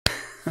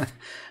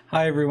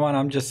Hi everyone.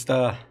 I'm just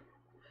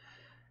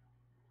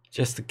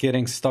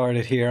getting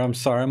started here. I'm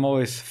sorry. I'm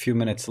always a few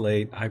minutes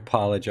late. I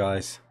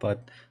apologize.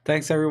 But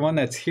thanks everyone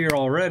that's here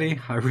already.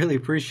 I really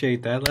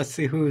appreciate that. Let's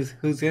see who's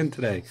in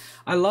today.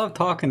 I love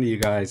talking to you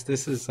guys.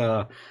 This is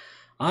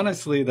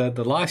honestly the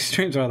live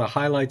streams are the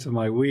highlights of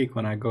my week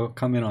when I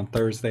come in on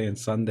Thursday and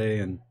Sunday,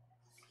 and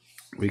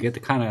we get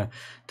to kind of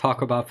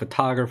talk about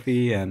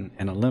photography and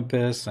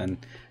Olympus and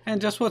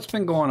just what's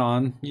been going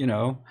on,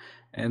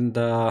 and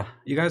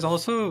you guys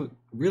also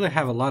really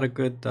have a lot of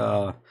good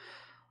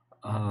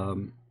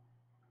um,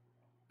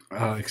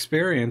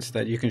 experience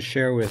that you can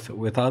share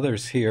with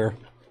others here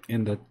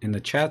in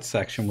the chat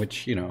section,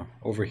 which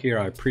over here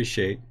I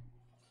appreciate.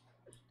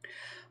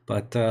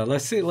 But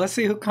let's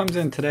see who comes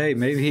in today.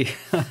 Maybe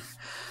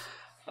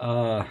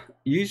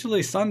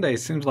usually Sunday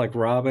seems like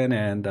Robin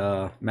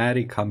and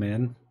Maddie come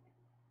in,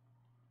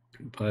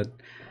 but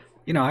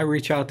I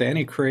reach out to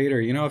any creator.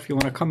 If you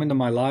want to come into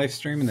my live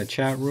stream in the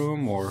chat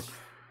room, or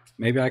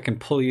maybe I can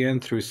pull you in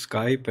through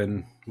Skype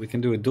and we can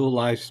do a dual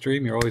live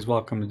stream. You're always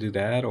welcome to do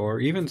that. Or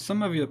even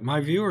some of you, my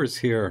viewers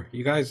here,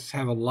 you guys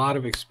have a lot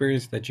of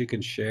experience that you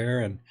can share,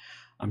 and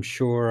I'm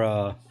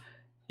sure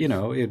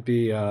it'd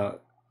be a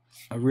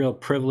real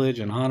privilege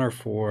and honor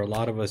for a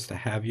lot of us to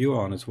have you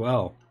on as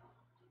well.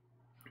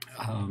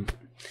 Um,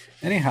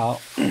 Anyhow,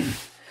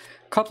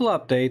 couple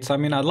updates. I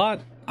mean, I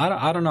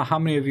don't know how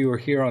many of you were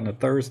here on the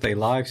Thursday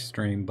live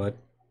stream, but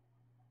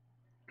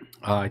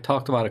I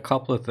talked about a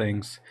couple of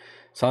things,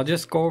 so I'll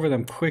just go over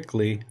them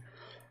quickly.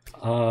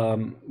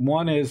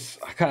 One is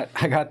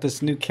I got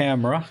this new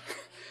camera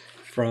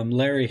from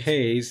Larry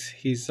Hayes.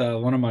 He's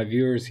one of my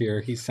viewers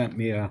here. He sent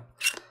me a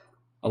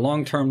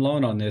long-term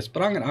loan on this,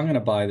 but I'm gonna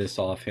buy this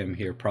off him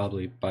here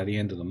probably by the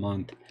end of the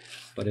month.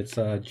 But it's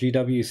a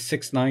GW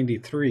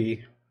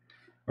 693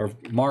 or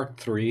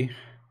Mark III,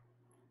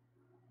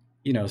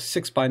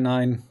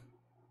 6x9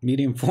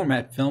 medium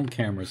format film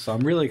camera. So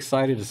I'm really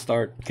excited to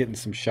start getting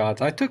some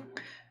shots. I took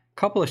a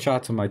couple of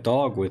shots of my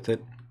dog with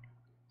it.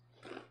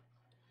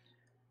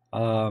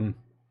 Are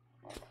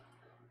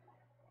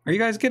you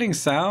guys getting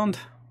sound?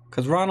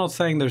 Because Ronald's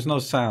saying there's no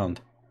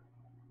sound.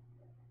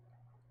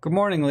 Good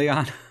morning,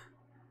 Leon.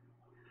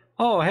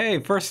 Oh, hey,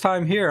 first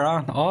time here,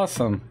 huh?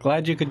 Awesome.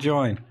 Glad you could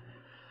join.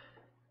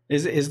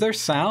 Is there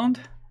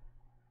sound?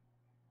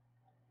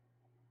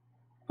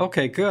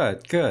 Okay,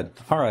 good.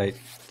 All right.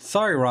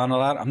 Sorry,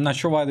 Ronald. I'm not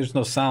sure why there's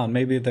no sound.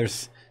 Maybe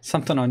there's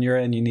something on your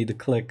end you need to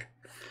click.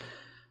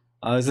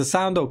 Is the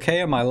sound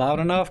okay? Am I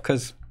loud enough?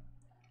 Because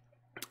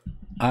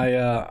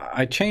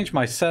I changed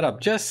my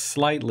setup just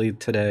slightly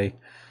today,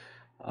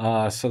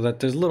 so that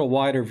there's a little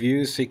wider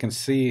view, so you can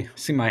see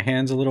my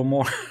hands a little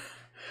more.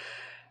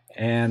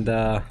 And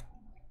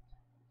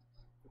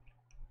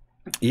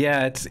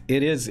yeah,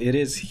 it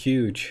is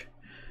huge.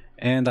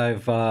 And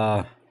I've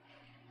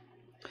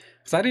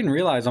because I didn't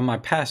realize on my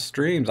past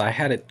streams I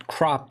had it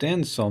cropped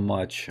in so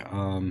much.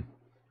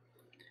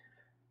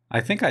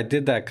 I think I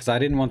did that because I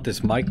didn't want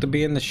this mic to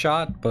be in the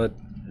shot, but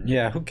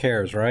yeah, who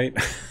cares, right?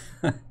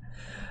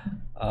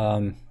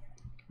 As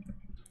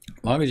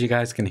long as you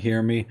guys can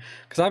hear me,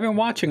 because I've been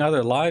watching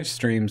other live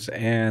streams,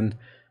 and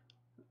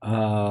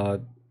they're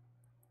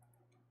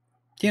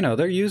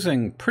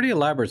using pretty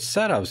elaborate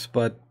setups,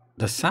 but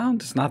the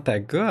sound is not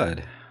that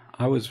good.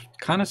 I was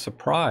kind of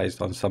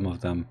surprised on some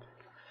of them.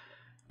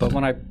 But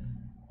when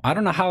I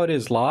don't know how it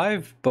is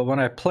live, but when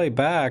I play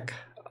back,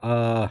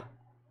 oh,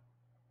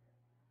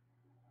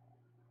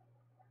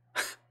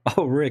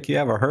 Rick, you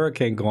have a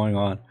hurricane going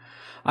on.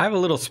 I have a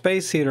little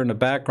space heater in the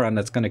background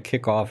that's going to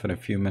kick off in a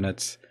few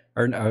minutes,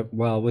 or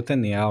well,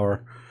 within the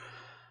hour,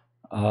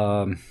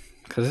 because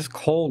it's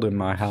cold in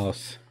my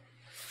house.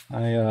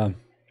 I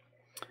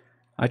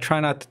try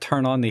not to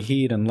turn on the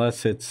heat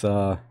unless it's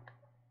I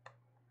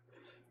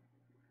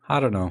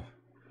don't know.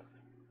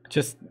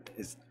 Just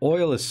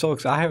oil is so.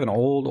 I have an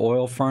old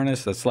oil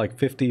furnace that's like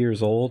 50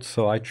 years old,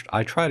 so I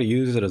try to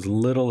use it as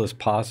little as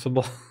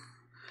possible,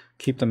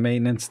 keep the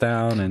maintenance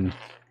down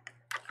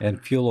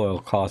and fuel oil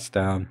costs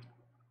down.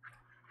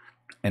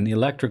 And the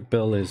electric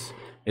bill is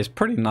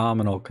pretty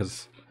nominal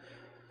because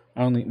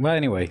well,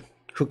 anyway,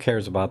 who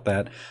cares about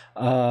that?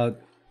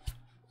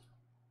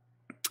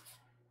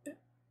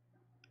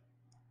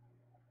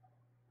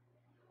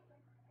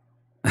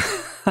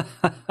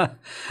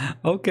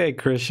 Okay,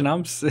 Christian,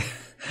 I'm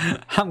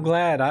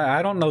glad.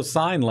 I don't know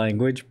sign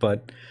language,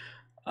 but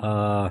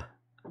I'm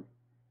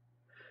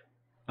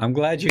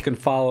glad you can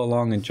follow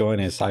along and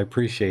join us. I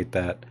appreciate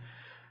that.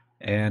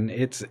 And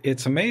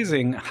it's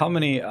amazing how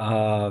many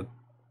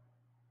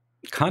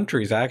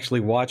countries actually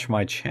watch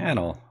my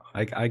channel.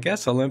 I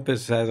guess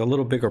Olympus has a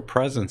little bigger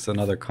presence than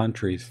other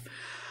countries.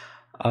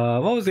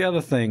 What was the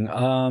other thing?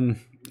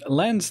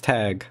 Lens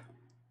tag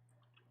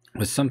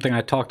was something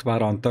I talked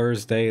about on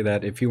Thursday,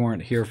 that if you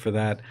weren't here for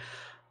that,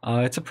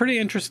 it's a pretty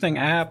interesting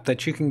app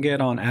that you can get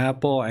on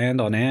Apple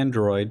and on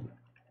Android.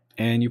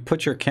 And you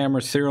put your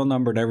camera serial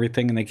number and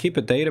everything, and they keep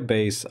a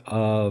database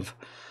of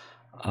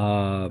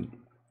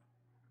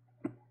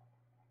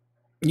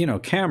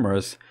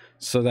cameras.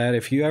 so that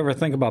if you ever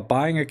think about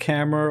buying a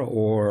camera,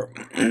 or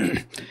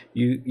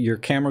your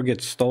camera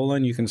gets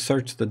stolen, you can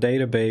search the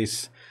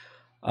database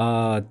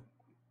uh,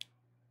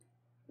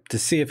 to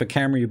see if a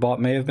camera you bought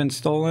may have been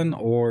stolen,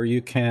 or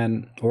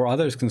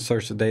others can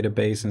search the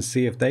database and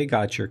see if they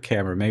got your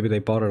camera. Maybe they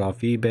bought it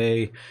off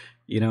eBay,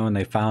 and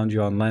they found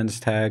you on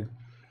lens tag,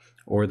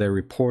 or they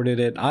reported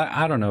it.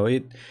 I don't know.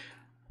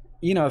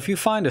 If you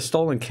find a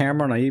stolen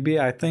camera on eBay,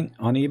 I think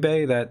on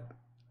eBay that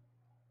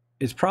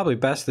it's probably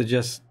best to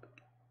just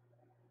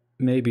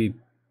maybe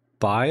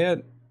buy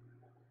it.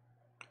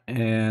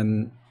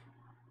 And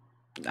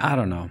I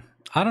don't know.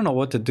 I don't know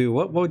what to do.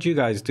 What would you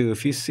guys do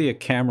if you see a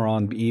camera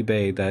on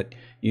eBay that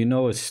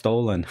is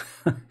stolen?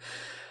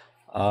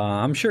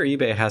 I'm sure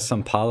eBay has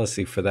some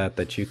policy for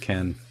that you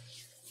can.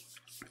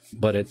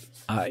 But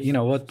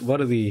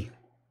what are the?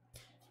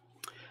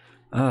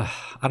 I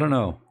don't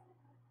know.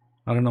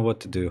 I don't know what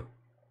to do.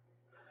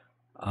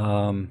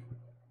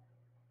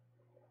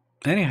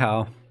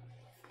 Anyhow,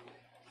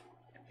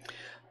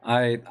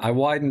 I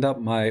widened up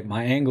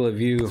my angle of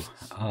view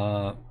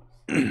on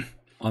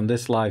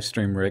this live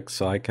stream, Rick,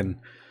 so I can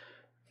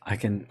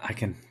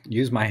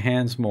use my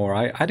hands more.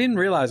 I didn't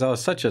realize I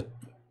was such a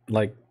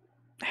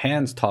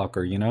hands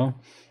talker,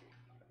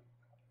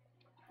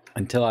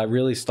 until I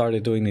really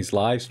started doing these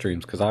live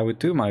streams, because I would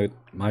do my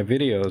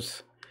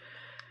videos,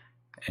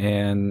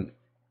 and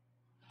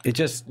it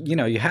just,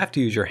 you have to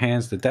use your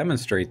hands to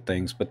demonstrate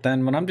things. But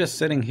then when I'm just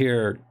sitting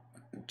here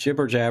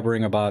jibber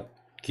jabbering about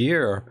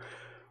gear,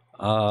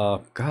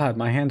 God,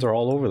 my hands are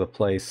all over the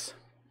place.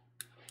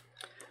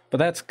 But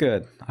that's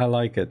good. I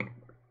like it.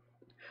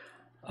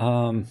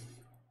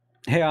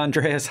 Hey,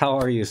 Andreas, how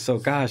are you? So,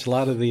 gosh, a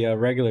lot of the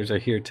regulars are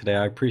here today.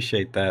 I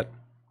appreciate that.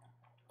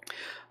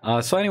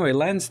 So anyway,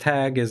 lens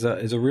tag is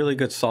a really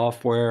good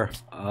software.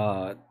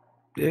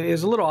 It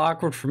is a little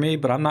awkward for me,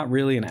 but I'm not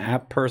really an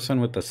app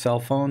person with the cell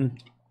phone.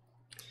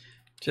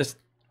 Just,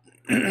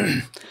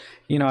 I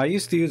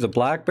used to use a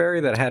BlackBerry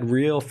that had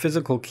real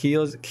physical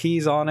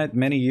keys on it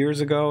many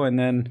years ago, and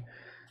then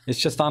it's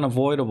just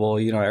unavoidable.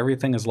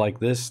 Everything is like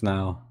this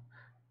now.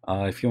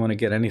 If you want to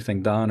get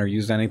anything done or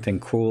use anything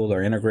cool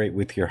or integrate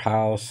with your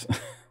house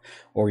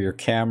or your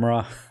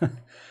camera,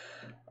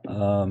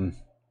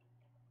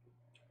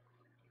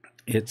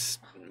 it's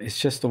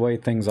just the way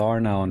things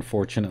are now,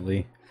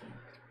 unfortunately.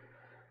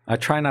 I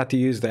try not to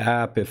use the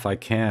app if I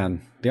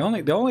can. The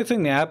only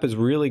thing the app is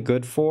really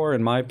good for,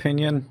 in my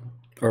opinion,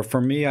 or for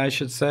me, I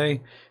should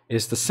say,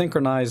 is to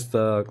synchronize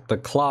the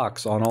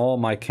clocks on all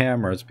my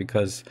cameras,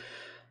 because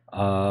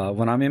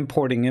when I'm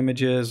importing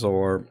images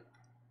or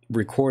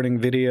recording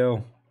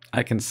video,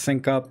 I can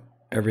sync up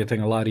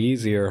everything a lot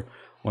easier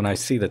when I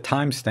see the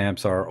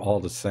timestamps are all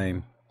the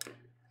same.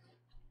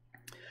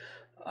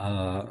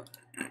 Hi,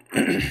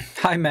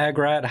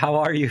 Magrat, how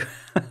are you?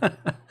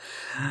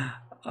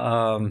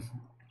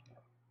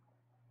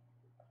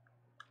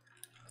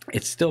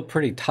 It's still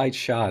pretty tight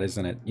shot,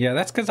 isn't it? Yeah,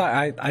 that's because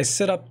I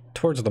sit up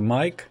towards the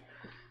mic.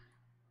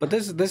 But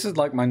this is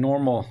like my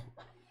normal.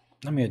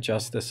 Let me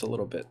adjust this a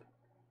little bit.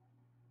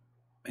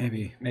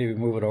 Maybe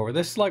move it over.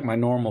 This is like my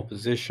normal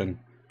position,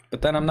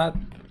 but then I'm not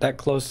that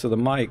close to the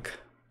mic.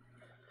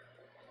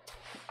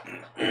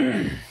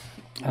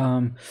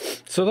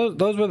 So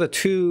those were the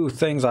two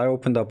things I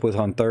opened up with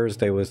on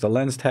Thursday, was the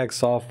lens tag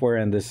software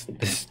and this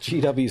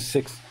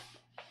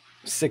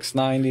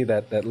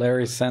GW690 that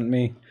Larry sent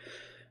me.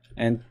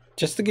 And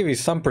just to give you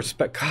some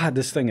perspective, God,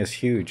 this thing is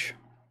huge.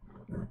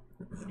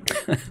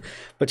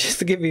 But just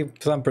to give you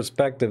some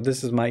perspective,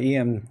 this is my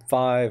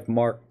EM5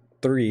 Mark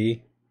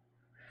III,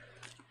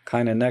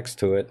 kind of next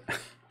to it.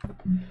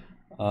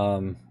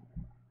 No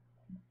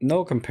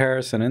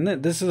comparison. And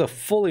this is a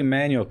fully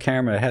manual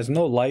camera. It has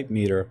no light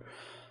meter.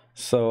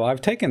 So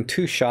I've taken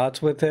 2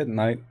 shots with it, and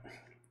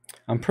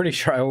I'm pretty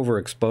sure I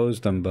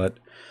overexposed them, but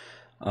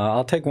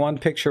I'll take one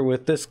picture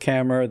with this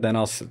camera, then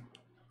I'll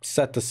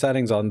set the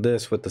settings on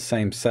this with the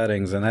same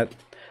settings, and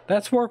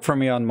that's worked for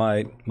me on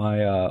my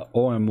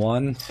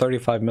OM1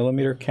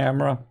 35mm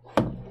camera.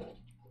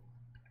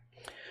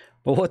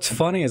 But what's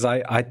funny is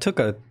I took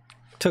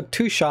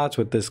 2 shots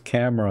with this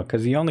camera,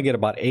 because you only get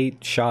about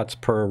 8 shots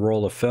per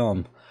roll of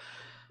film.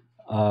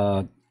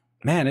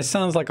 Man, it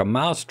sounds like a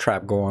mouse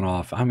trap going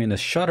off. I mean, the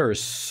shutter is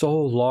so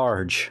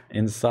large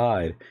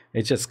inside.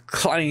 It just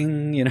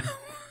clang,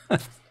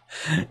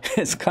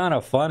 It's kind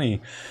of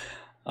funny.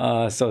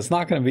 So it's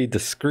not going to be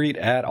discreet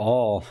at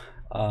all.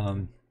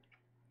 And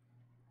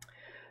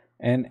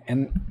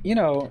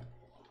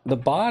the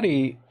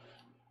body,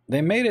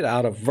 they made it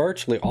out of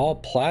virtually all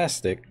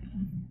plastic.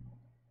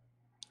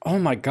 Oh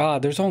my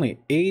God, there's only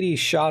 80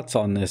 shots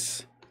on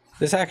this.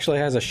 This actually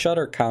has a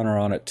shutter counter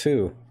on it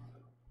too.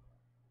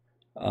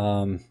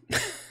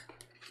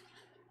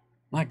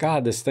 My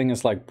God, this thing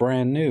is like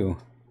brand new.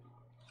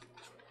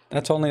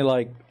 That's only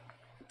like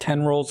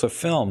 10 rolls of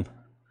film.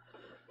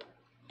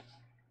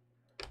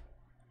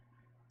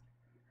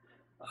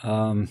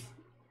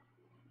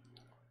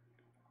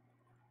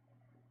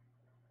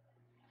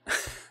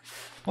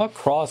 What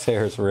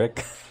crosshairs,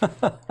 Rick?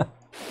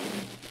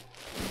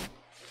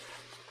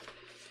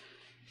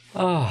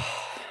 Oh,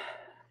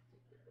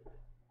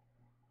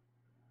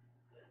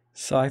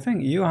 so I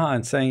think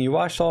Yuhan saying you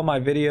watched all my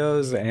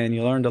videos and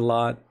you learned a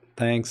lot.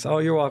 Thanks. Oh,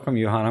 you're welcome,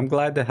 Yuhan. I'm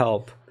glad to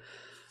help.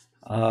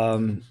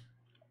 I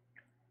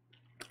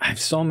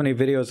have so many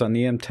videos on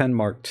the EM10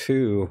 Mark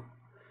II,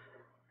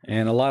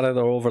 and a lot of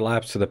the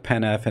overlaps to the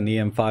Pen F and the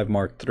EM5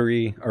 Mark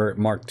III or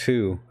Mark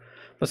II.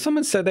 But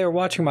someone said they were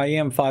watching my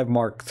EM5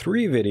 Mark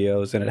III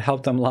videos and it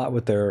helped them a lot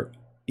with their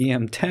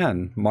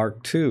EM10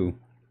 Mark II.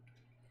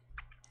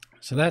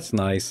 So that's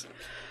nice.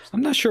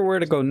 I'm not sure where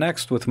to go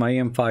next with my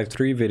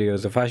EM5 III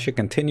videos. If I should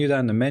continue that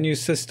in the menu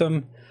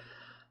system,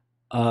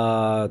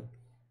 or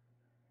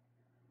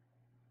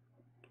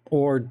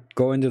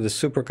go into the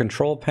super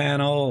control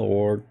panel,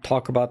 or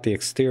talk about the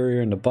exterior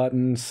and the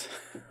buttons.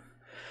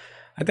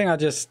 I think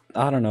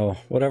I don't know,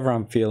 whatever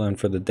I'm feeling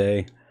for the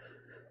day.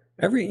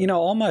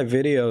 All my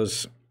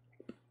videos,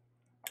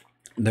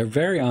 they're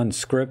very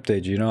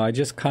unscripted, I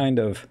just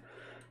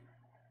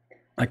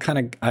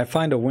I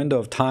find a window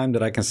of time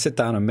that I can sit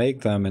down and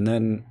make them, and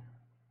then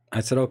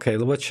I said, okay,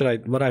 what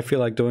do I feel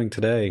like doing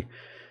today?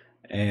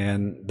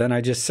 And then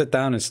I just sit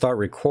down and start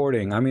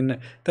recording. I mean,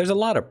 there's a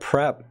lot of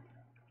prep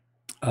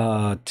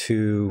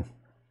to...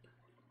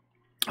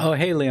 Oh,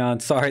 hey,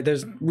 Leon. Sorry,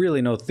 there's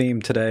really no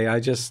theme today.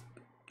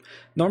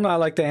 Normally I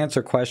like to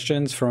answer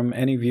questions from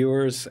any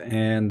viewers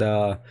and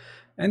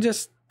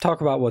just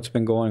talk about what's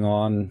been going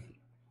on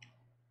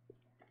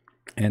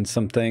and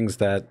some things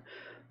that...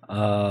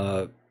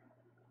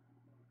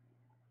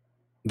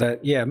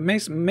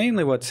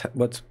 mainly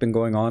what's been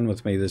going on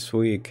with me this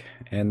week,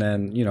 and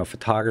then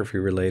photography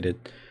related.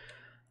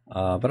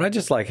 But I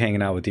just like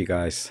hanging out with you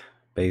guys,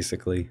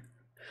 basically.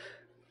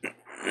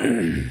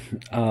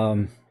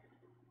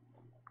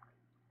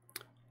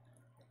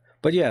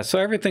 But yeah, so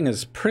everything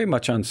is pretty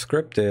much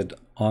unscripted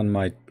on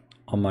my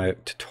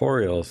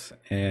tutorials,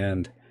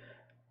 and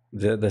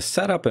the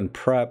setup and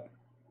prep,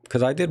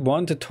 because I did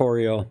one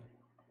tutorial,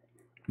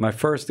 my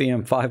first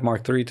EM5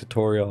 Mark III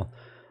tutorial.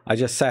 I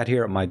just sat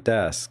here at my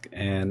desk,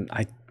 and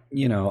I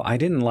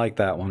didn't like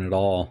that one at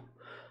all.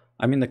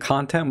 I mean, the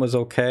content was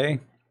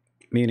okay,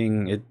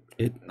 meaning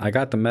I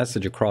got the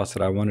message across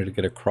that I wanted to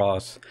get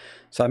across.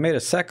 So I made a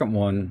second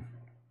one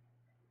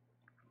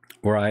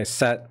where I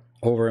sat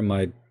over in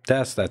my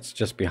desk that's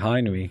just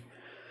behind me,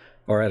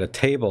 or at a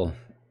table,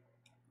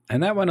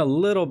 and that went a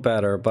little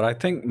better. But I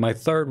think my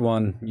third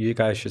one, you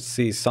guys should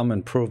see some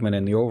improvement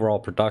in the overall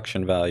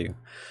production value.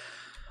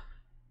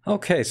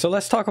 Okay, so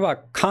let's talk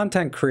about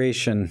content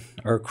creation,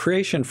 or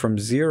creation from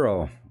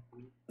zero.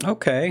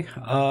 Okay,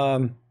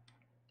 and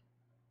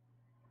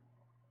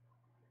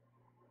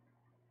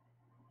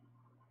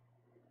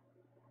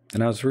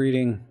I was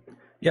reading,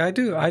 yeah, I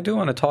do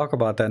want to talk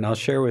about that, and I'll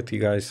share with you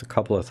guys a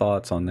couple of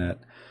thoughts on that.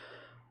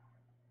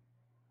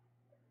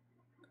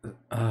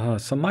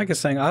 So Mike is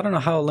saying, I don't know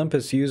how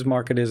Olympus used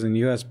market is in the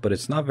US, but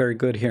it's not very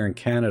good here in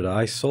Canada.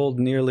 I sold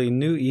nearly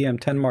new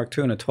EM10 Mark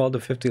II in a 12 to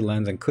 50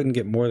 lens and couldn't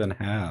get more than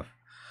half.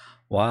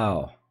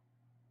 Wow.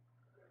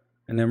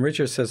 And then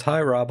Richard says,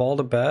 hi, Rob, all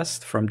the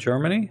best from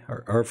Germany,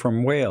 or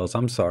from Wales.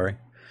 I'm sorry.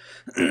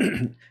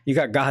 You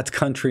got God's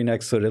country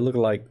next to it. It looked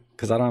like,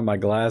 because I don't have my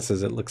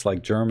glasses, it looks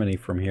like Germany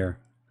from here.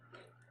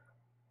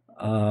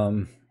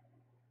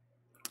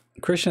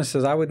 Christian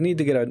says, I would need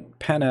to get a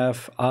Pen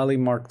F, Ollie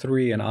Mark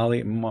III, and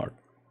Ollie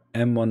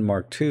M1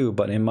 Mark II,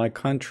 but in my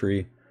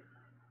country,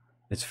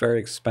 it's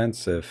very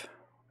expensive.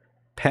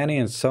 Penny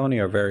and Sony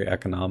are very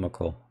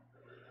economical.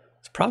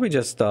 It's probably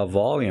just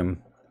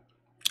volume,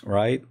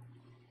 right?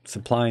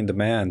 Supply and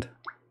demand.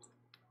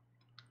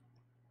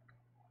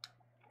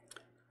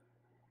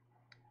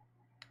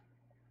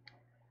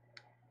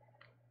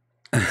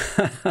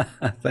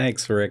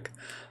 Thanks, Rick.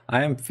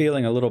 I am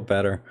feeling a little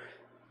better.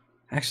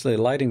 Actually,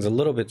 the lighting's a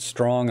little bit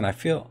strong, and I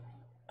feel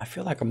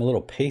like I'm a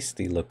little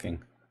pasty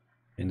looking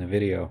in the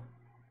video.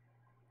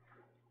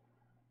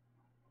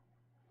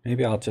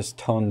 Maybe I'll just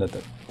tone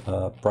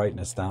the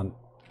brightness down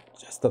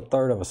just a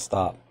third of a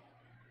stop.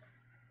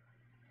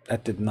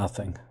 That did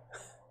nothing.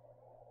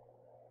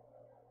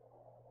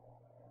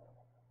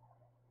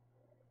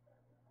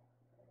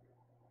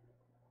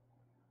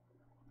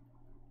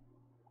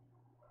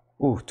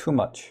 Ooh, too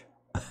much.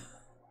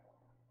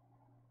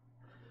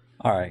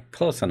 All right,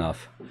 close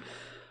enough.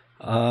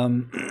 Hi,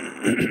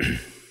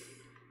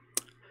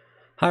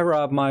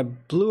 Rob. My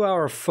Blue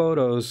Hour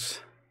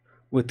photos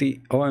with the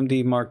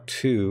OMD Mark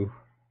II.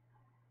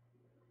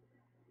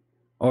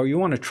 Oh, you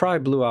want to try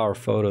Blue Hour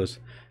photos?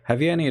 Have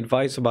you any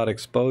advice about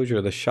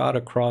exposure? The shot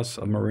across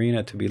a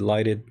marina to be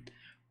lighted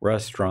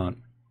restaurant.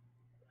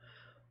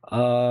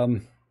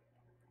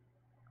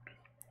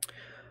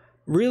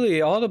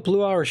 Really, all the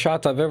Blue Hour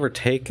shots I've ever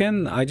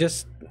taken, I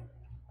just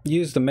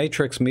used the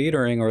matrix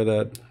metering,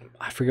 or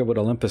I forget what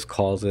Olympus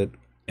calls it,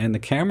 and the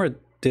camera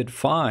did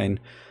fine.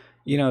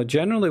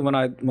 Generally when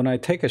I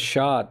take a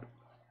shot,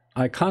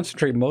 I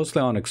concentrate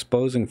mostly on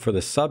exposing for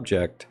the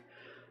subject,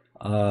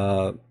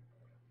 and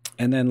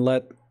then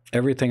let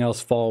everything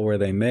else fall where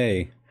they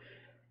may.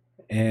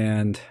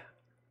 And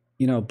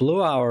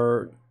Blue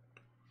Hour,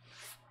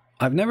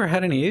 I've never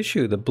had any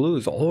issue. The blue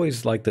is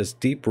always like this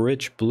deep,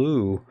 rich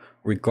blue,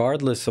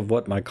 regardless of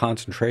what my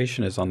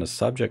concentration is on the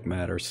subject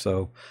matter.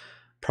 So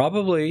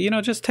probably,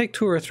 just take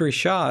 2 or 3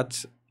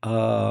 shots,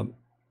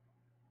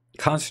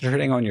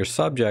 concentrating on your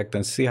subject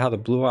and see how the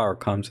blue hour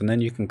comes. And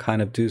then you can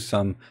kind of do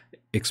some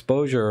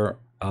exposure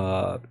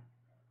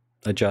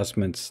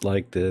adjustments,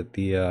 like the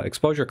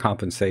exposure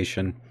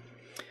compensation,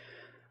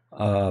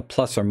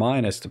 plus or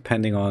minus,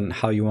 depending on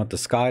how you want the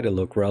sky to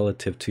look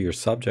relative to your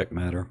subject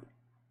matter.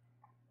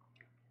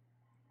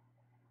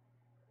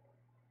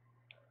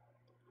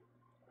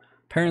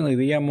 Apparently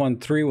the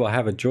M13 will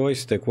have a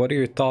joystick. What are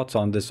your thoughts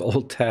on this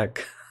old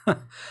tech?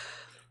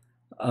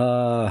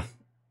 I'm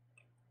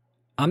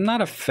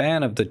not a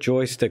fan of the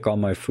joystick on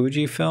my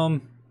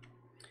Fujifilm.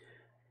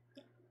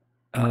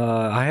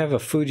 I have a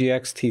Fuji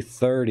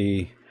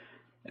X-T30.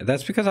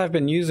 That's because I've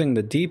been using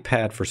the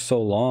D-pad for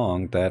so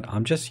long that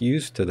I'm just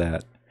used to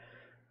that.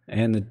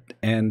 And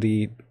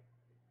the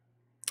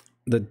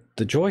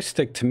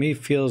joystick to me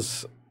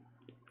feels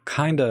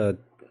kind of,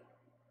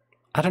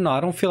 I don't know, I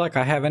don't feel like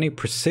I have any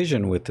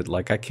precision with it.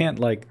 Like I can't,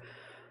 like,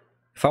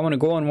 if I want to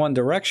go in one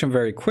direction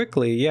very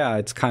quickly, yeah,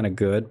 it's kind of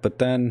good. But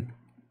then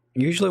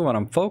usually when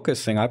I'm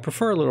focusing, I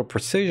prefer a little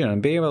precision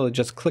and being able to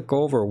just click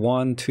over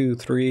 1, 2,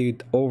 3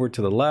 over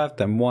to the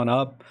left and 1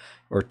 up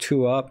or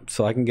 2 up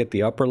so I can get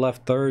the upper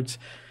left thirds.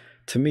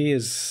 To me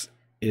it's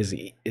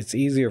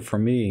easier for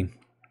me.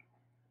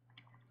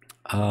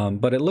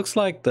 But it looks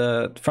like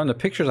from the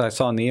pictures I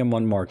saw in the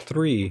M1 Mark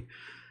III,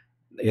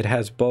 it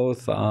has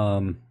both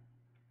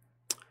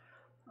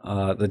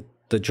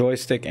the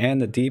joystick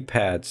and the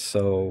D-pad,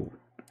 so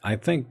I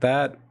think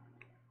that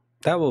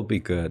will be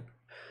good.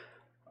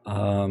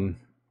 I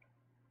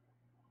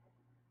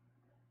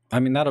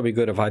mean, that'll be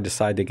good if I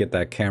decide to get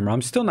that camera.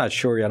 I'm still not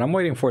sure yet. I'm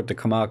waiting for it to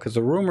come out because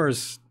the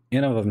rumors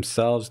in of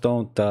themselves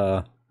don't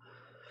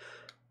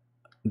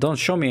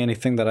show me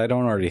anything that I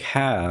don't already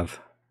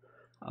have.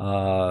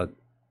 For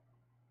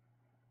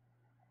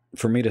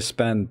me to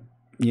spend,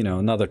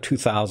 another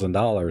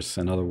 $2,000,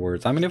 in other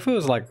words. I mean, if it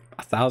was like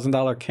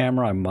 $1,000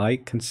 camera, I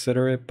might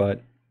consider it,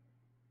 but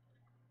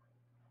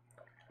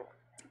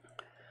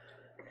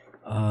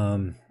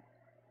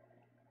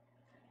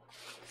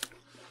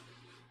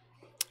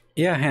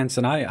yeah,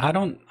 Hanson, I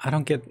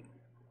don't get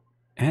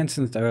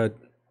Hanson's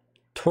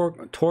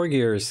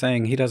Torgear is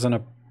saying he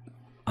doesn't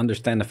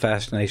understand the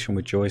fascination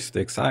with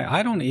joysticks.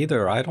 I don't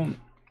either. I don't.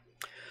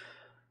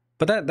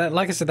 But that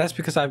like I said, that's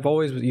because I've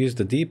always used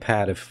the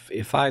D-pad.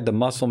 If I had the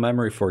muscle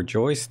memory for a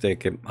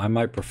joystick, I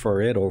might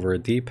prefer it over a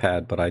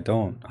D-pad, but I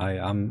don't.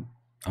 I'm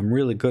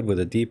really good with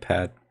a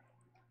D-pad.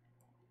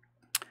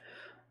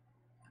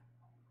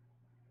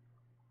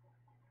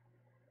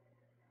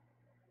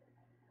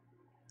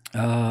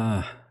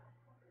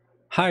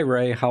 Hi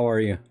Ray, how are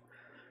you?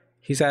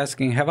 He's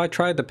asking, have I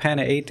tried the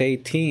Pana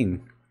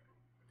 8-18?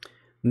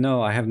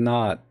 No, I have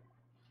not.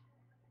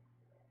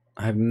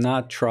 I have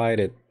not tried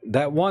it.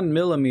 That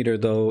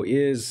 1mm though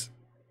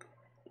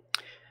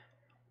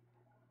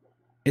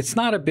it's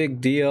not a big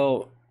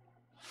deal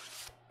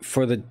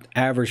for the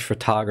average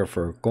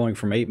photographer going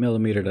from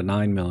 8mm to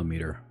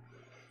 9mm.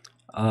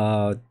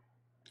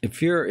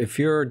 If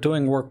you're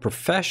doing work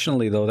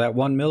professionally though, that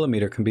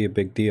 1mm can be a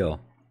big deal.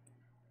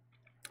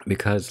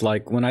 Because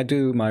like when I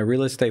do my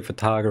real estate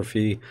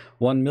photography,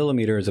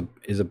 1mm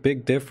is a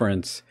big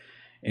difference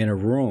in a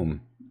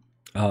room,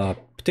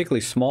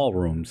 particularly small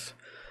rooms.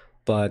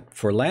 But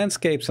for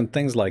landscapes and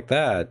things like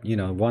that,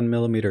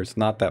 1mm is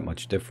not that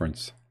much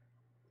difference.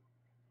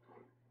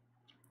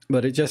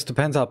 But it just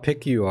depends how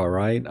picky you are,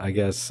 right? I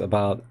guess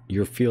about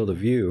your field of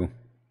view.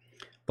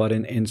 But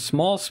in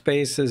small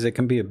spaces, it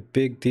can be a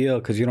big deal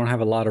because you don't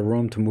have a lot of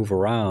room to move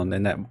around,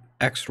 and that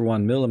extra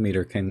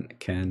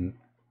 1mm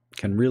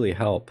can really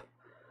help.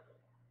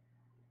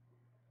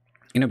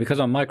 Because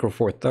on Micro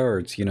Four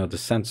Thirds, the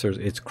sensor,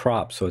 it's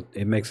cropped, so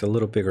it makes a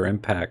little bigger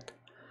impact.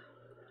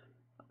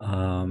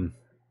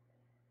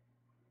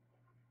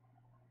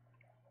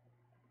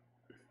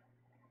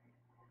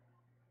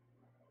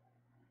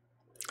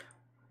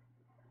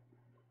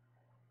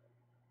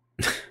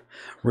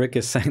 Rick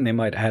is saying they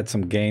might add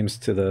some games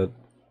to the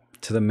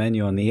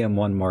menu on the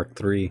M1 Mark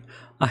III.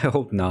 I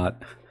hope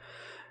not.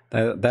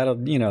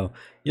 That'll, you'll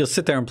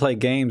sit there and play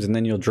games and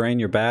then you'll drain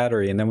your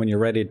battery, and then when you're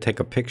ready to take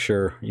a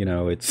picture,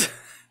 it's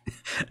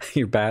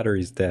your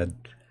battery's dead.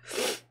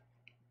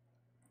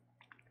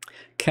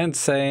 Kent's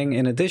saying,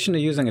 in addition to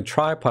using a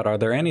tripod, are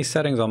there any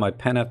settings on my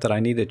Pen F that I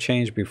need to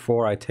change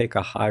before I take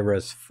a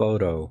high-res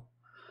photo?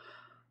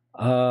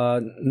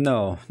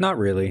 No, not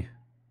really.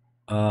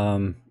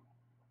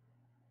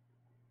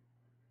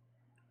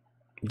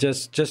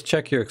 Just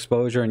check your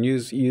exposure and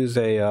use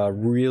a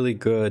really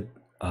good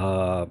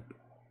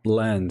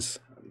lens,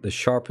 the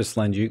sharpest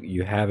lens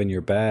you have in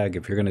your bag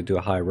if you're going to do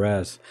a high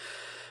res.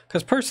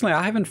 Because personally,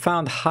 I haven't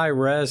found high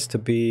res to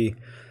be,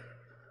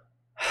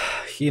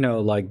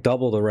 like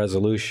double the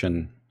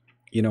resolution.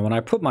 When I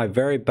put my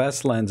very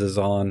best lenses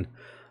on,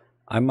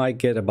 I might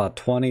get about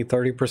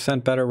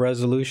 20-30% better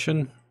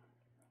resolution.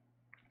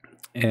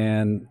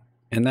 And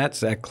and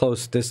that's at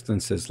close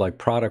distances like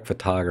product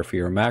photography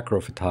or macro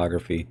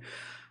photography.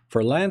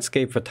 For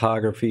landscape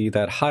photography,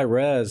 that high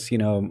res, you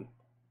know,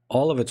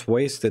 all of it's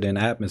wasted in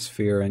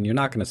atmosphere, and you're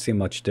not going to see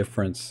much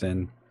difference.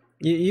 And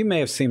you may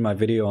have seen my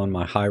video on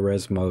my high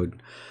res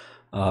mode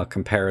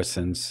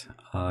comparisons.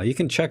 You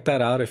can check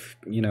that out if,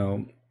 you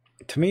know,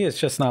 to me it's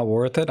just not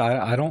worth it.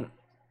 I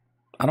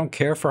don't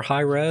care for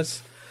high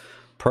res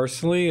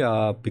personally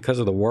because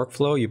of the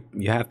workflow.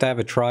 You have to have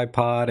a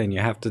tripod, and you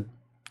have to,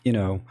 you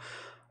know,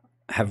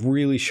 have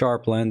really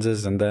sharp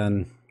lenses, and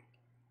then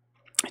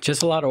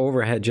just a lot of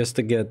overhead just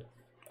to get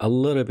a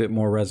little bit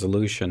more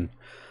resolution.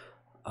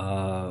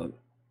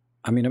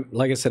 I mean,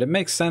 like I said, it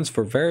makes sense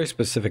for very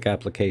specific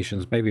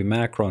applications, maybe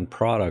macro and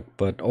product,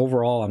 but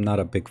overall I'm not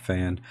a big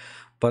fan.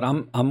 But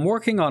I'm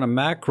working on a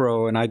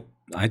macro, and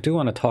I do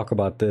want to talk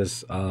about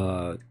this,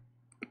 a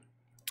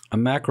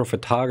macro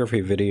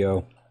photography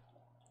video,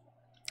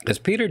 because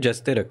Peter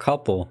just did a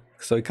couple,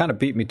 so he kind of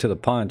beat me to the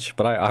punch,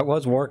 but I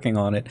was working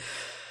on it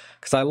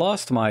because I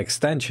lost my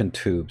extension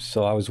tubes,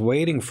 so I was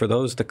waiting for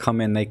those to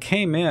come in. They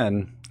came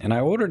in, and I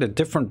ordered a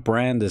different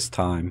brand this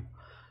time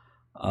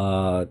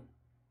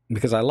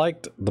because I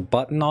liked the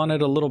button on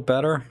it a little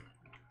better,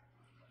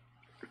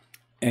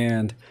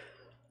 and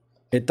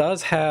it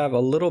does have a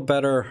little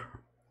better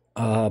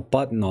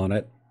button on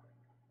it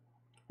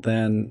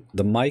than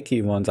the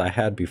Mikey ones I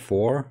had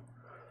before.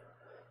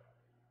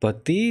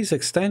 But these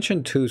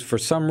extension tubes, for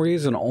some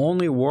reason,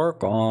 only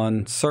work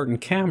on certain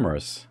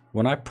cameras.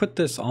 When I put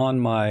this on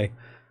my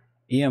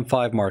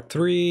EM5 Mark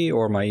III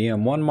or my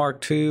EM1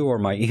 Mark II or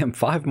my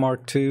EM5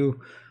 Mark II,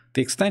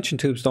 the extension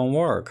tubes don't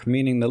work,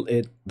 meaning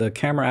the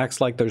camera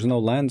acts like there's no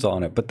lens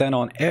on it. But then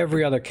on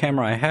every other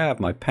camera I have,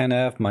 my Pen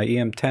F, my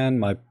EM10,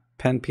 my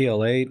Pen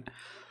PL8,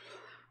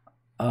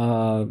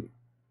 I'm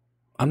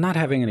not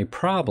having any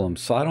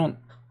problems. So I don't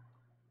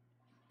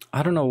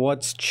know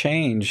what's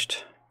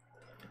changed.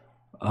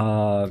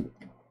 I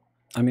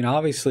mean,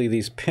 obviously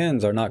these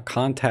pins are not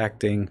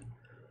contacting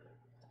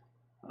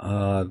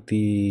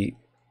the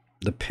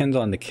pins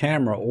on the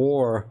camera,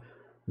 or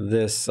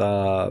this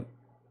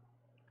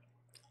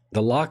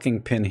the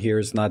locking pin here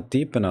is not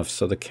deep enough,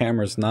 so the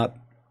camera's not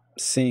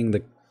seeing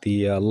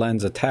the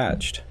lens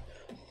attached.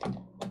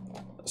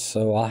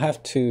 So I'll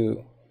have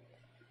to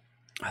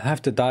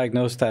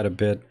diagnose that a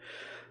bit.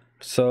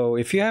 So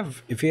if you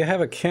have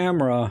a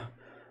camera,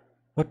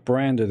 what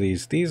brand are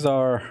these? These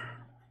are,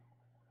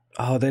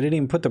 oh, they didn't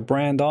even put the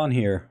brand on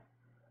here.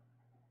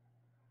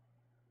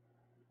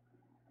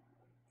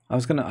 I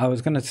was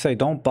gonna say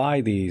don't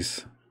buy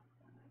these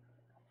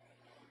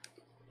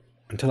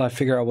until I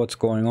figure out what's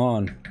going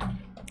on.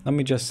 Let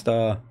me just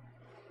let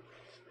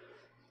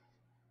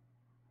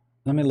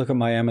me look at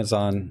my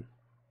Amazon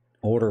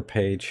order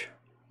page.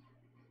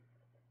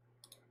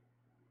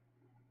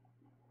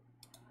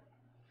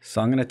 So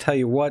I'm gonna tell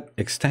you what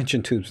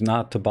extension tubes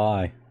not to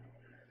buy.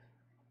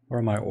 Where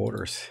are my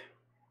orders?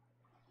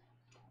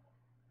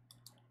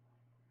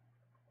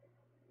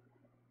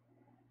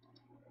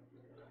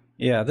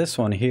 Yeah, this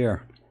one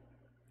here.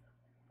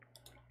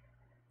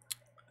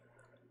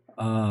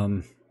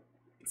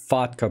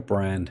 Vodka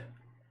brand.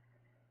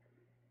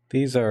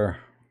 These are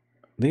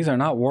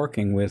not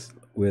working with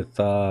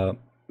some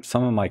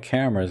of my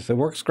cameras. It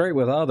works great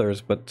with others,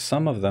 but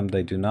some of them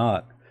they do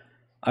not.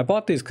 I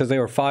bought these because they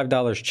were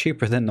 $5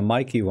 cheaper than the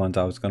Mikey ones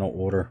I was going to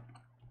order.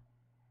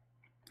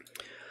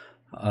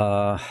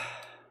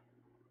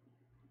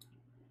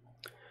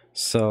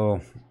 So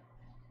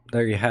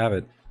there you have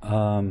it.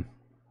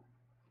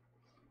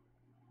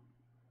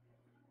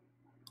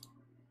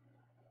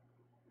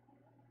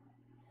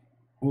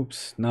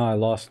 Oops, now I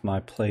lost my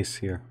place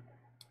here.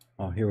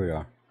 Oh, here we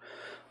are.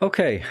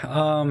 Okay,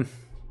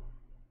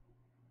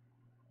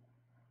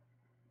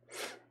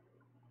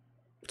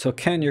 so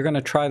Ken, you're going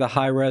to try the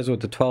high res with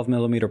the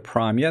 12mm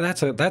prime. Yeah,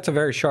 that's a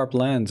very sharp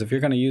lens. If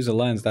you're going to use a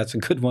lens, that's a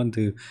good one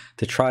to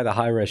try the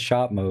high res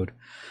shot mode.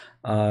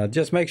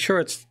 Just make sure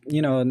it's,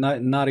 you know,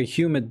 not a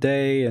humid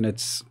day, and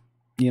it's,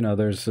 you know,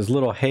 there's as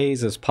little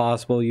haze as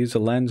possible. Use a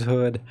lens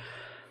hood,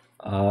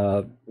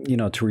 you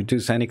know, to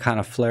reduce any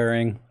kind of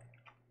flaring.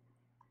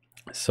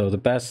 So the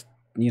best,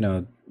 you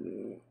know,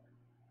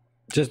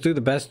 just do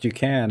the best you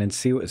can and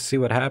see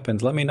what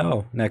happens. Let me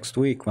know next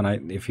week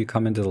if you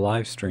come into the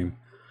live stream.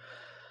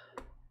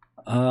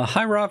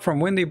 Hi Rob from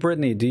Windy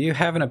Brittany. Do you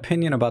have an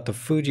opinion about the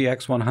Fuji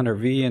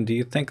X100V, and do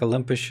you think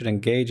Olympus should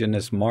engage in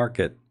this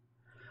market?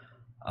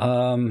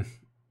 I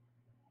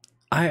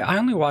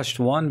only watched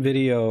one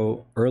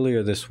video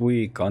earlier this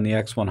week on the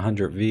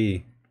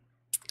X100V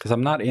because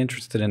I'm not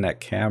interested in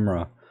that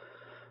camera.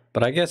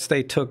 But I guess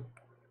they took,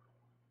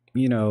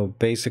 you know,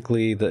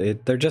 basically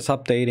they're just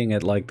updating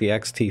it like the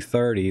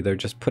XT30. They're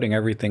just putting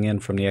everything in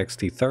from the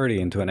XT30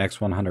 into an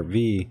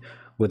X100V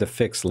with a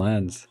fixed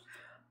lens.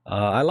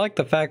 I like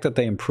the fact that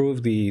they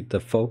improved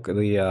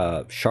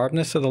the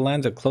sharpness of the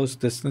lens at close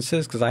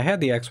distances, because I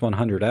had the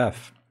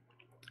X100F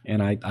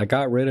and I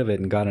got rid of it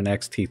and got an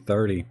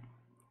XT30.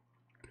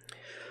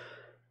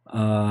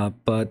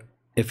 But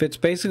if it's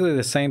basically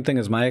the same thing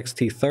as my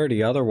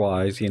XT30,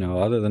 otherwise,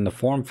 other than the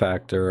form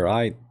factor,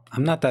 I'm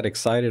not that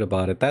excited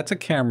about it. That's a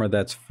camera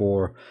that's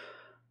for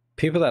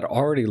people that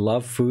already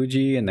love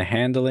Fuji and the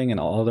handling and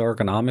all the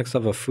ergonomics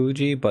of a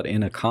Fuji, but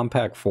in a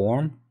compact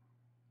form.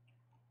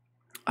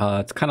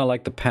 It's kind of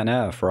like the Pen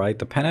F, right?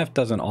 The Pen F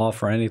doesn't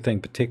offer anything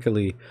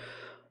particularly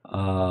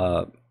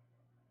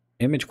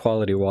image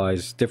quality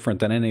wise different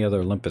than any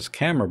other Olympus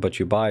camera, but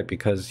you buy it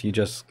because you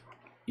just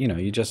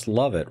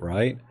love it,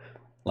 right?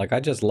 Like,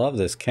 I just love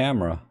this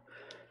camera.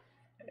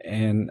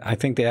 And I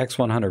think the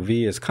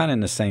X100V is kind of in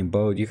the same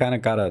boat. You kind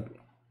of gotta,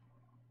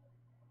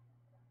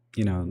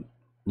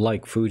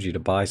 like Fuji to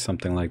buy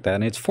something like that.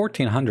 And it's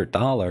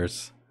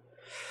 $1,400.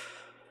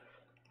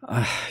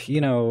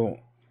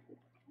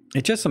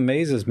 It just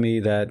amazes me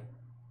that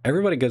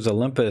everybody gives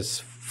Olympus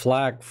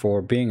flack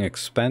for being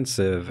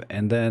expensive,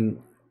 and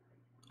then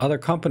other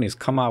companies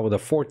come out with a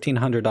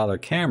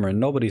 $1,400 camera and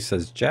nobody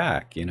says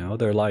jack.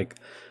 They're like,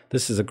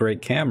 this is a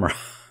great camera.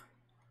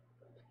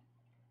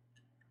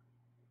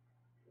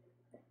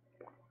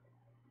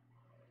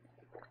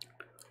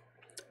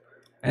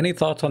 Any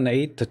thoughts on the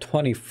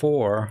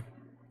 8-24,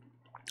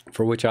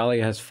 for which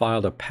Ali has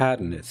filed a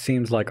patent? It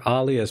seems like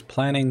Ali is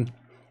planning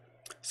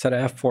a set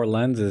of f4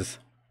 lenses.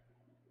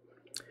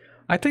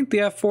 I think the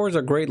f4s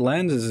are great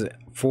lenses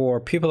for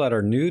people that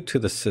are new to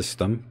the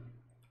system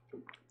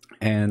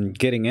and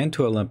getting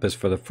into Olympus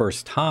for the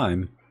first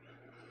time.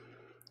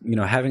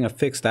 Having a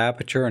fixed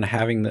aperture and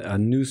having a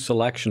new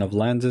selection of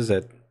lenses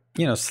at,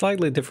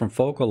 slightly different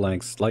focal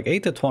lengths. Like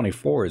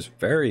 8-24 is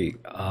very...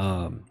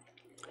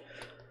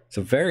 it's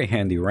a very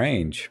handy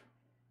range.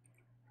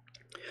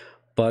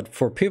 But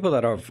for people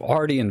that have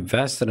already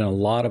invested in a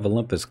lot of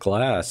Olympus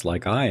glass,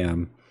 like I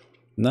am,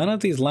 none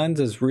of these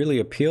lenses really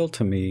appeal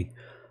to me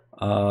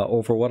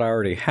over what I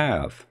already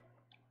have.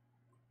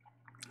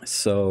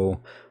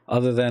 So,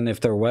 other than if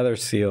they're weather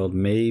sealed,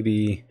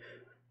 maybe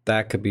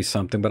that could be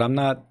something. But I'm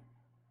not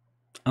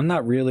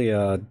really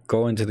a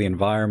go into the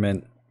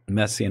environment,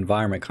 messy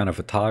environment kind of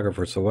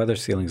photographer. So weather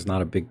sealing is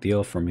not a big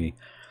deal for me.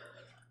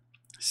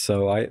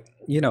 So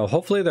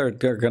hopefully they're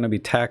going to be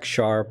tack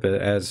sharp,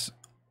 as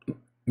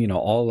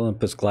all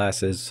Olympus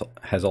glass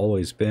has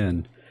always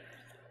been.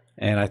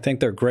 And I think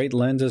they're great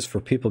lenses for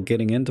people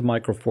getting into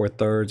Micro Four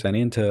Thirds and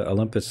into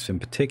Olympus in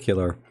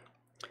particular.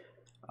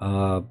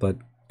 But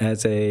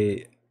as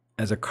a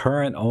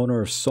current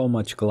owner of so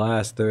much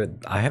glass,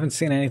 I haven't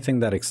seen anything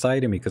that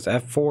excited me, because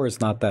f4 is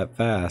not that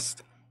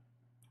fast.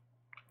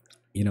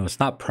 It's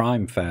not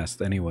prime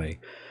fast anyway.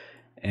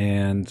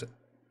 And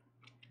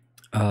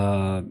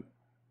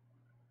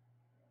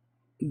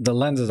the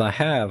lenses I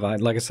have,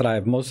 like I said, I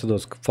have most of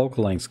those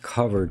focal lengths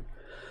covered.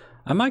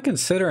 I might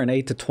consider an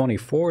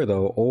 8-24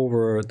 though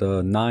over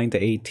the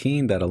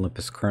 9-18 that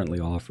Olympus currently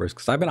offers,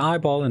 because I've been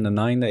eyeballing the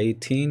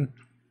 9-18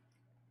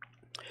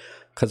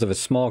 because of its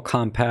small,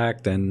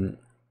 compact, and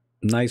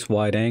nice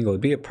wide angle.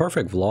 It'd be a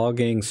perfect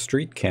vlogging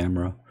street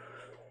camera.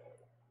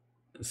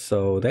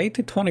 So the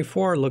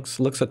 8-24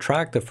 looks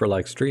attractive for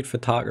like street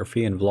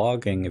photography and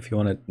vlogging, if you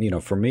want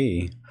to, for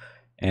me.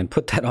 And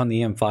put that on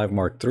the M5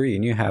 Mark III,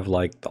 and you have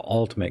like the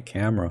ultimate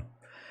camera.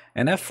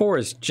 And f4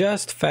 is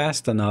just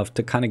fast enough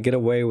to kind of get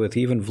away with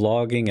even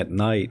vlogging at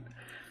night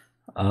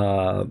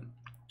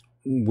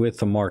with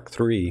the Mark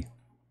III.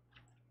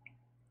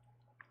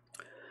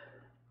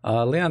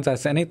 Leon's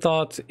asked, any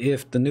thoughts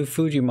if the new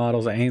Fuji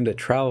models aimed at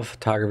travel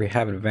photography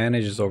have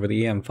advantages over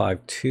the EM5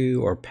 II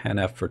or Pen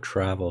F for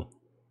travel?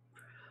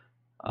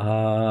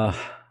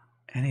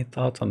 Any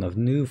thoughts on the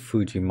new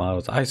Fuji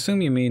models? I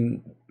assume you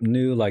mean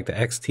new like the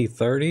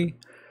XT30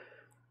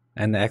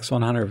 and the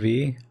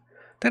X100V.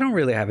 They don't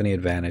really have any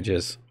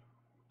advantages.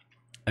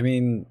 I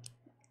mean,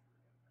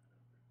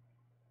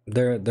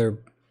 they're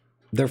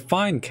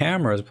fine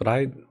cameras,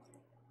 but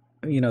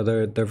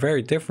they're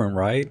very different,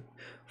 right?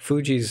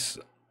 Fuji's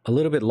a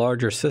little bit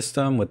larger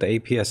system with the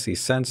APS-C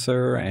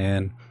sensor,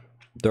 and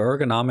the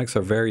ergonomics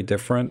are very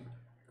different.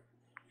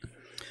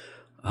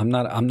 I'm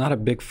not a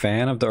big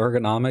fan of the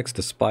ergonomics,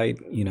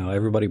 despite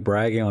everybody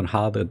bragging on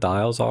how the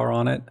dials are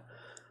on it.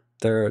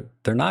 They're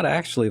not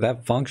actually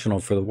that functional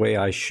for the way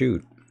I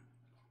shoot.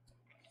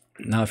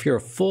 Now, if you're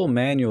a full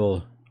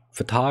manual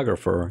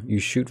photographer, you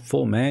shoot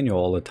full manual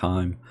all the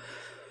time.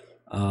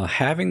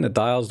 Having the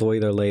dials the way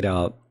they're laid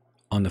out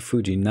on the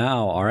Fuji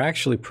now are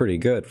actually pretty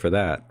good for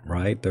that,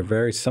 right? They're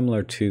very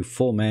similar to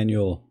full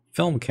manual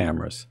film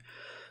cameras,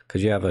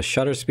 because you have a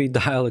shutter speed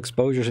dial,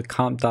 exposure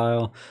comp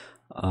dial,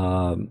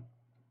 and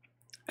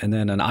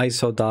then an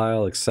ISO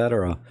dial,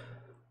 etc.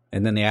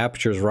 And then the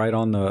aperture is right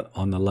on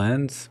the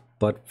lens.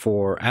 But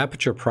for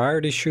aperture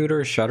priority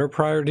shooters, shutter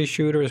priority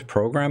shooters,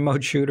 program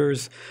mode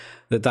shooters,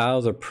 the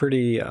dials are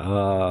pretty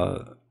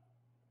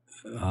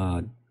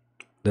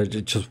they're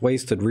just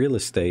wasted real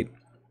estate.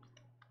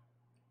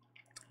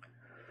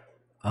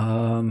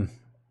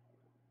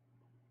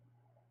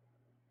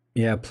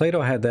 Yeah,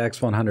 Plato had the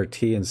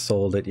X100T and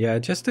sold it. Yeah,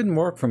 it just didn't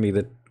work for me.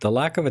 The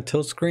lack of a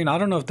tilt screen. I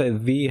don't know if the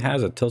V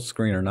has a tilt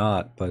screen or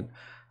not, but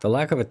the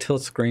lack of a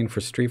tilt screen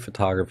for street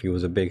photography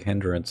was a big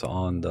hindrance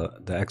on the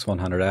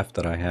X100F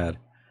that I had.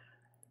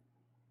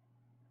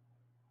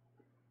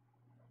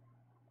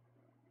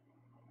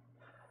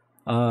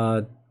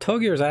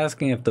 Togier's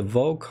asking if the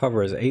Vogue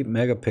cover is 8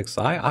 megapixels.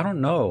 I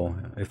don't know.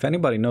 If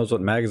anybody knows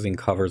what magazine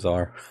covers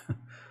are.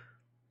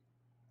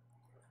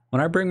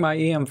 When I bring my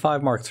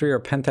EM5 Mark III or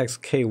Pentax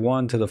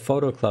K1 to the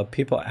photo club,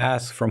 people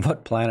ask from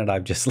what planet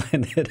I've just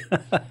landed.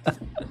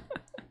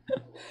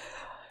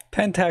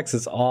 Pentax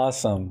is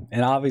awesome,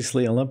 and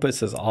obviously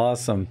Olympus is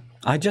awesome.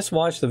 I just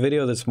watched the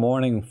video this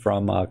morning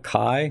from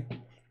Kai,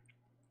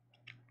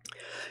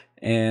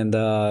 and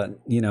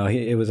you know,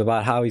 it was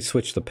about how he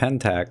switched to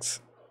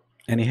Pentax,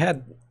 and he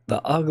had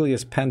the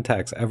ugliest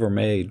Pentax ever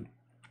made,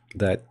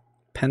 that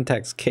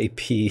Pentax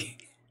KP.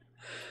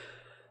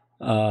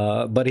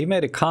 But he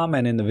made a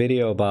comment in the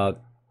video about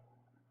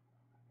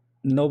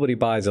nobody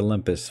buys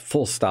Olympus,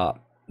 full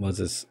stop,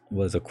 was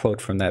a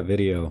quote from that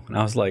video. And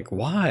I was like,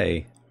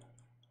 why?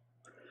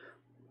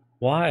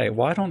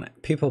 Why don't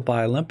people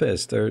buy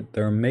Olympus? They're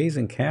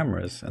amazing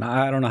cameras. And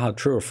I don't know how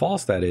true or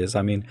false that is.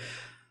 I mean,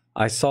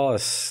 I saw a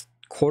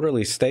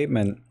quarterly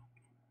statement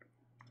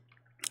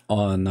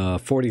on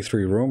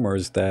 43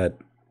 Rumors that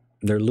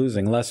they're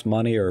losing less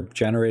money or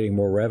generating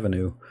more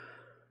revenue.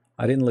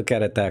 I didn't look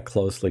at it that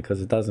closely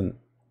because it doesn't,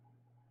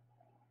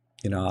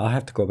 you know, I'll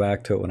have to go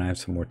back to it when I have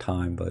some more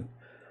time. But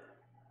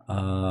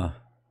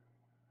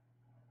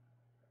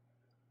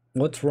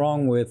what's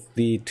wrong with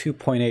the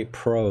 2.8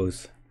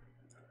 Pros?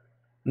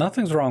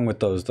 Nothing's wrong with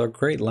those. They're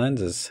great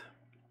lenses.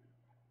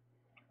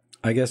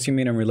 I guess you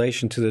mean in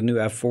relation to the new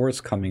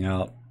f4s coming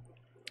out.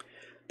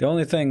 The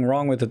only thing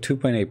wrong with the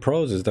 2.8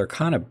 Pros is they're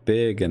kind of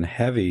big and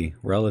heavy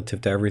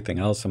relative to everything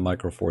else in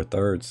Micro Four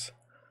Thirds.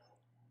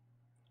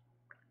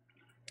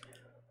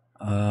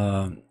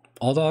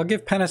 Although I'll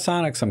give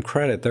Panasonic some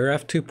credit, their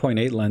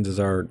f2.8 lenses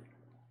are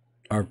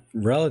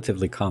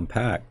relatively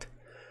compact.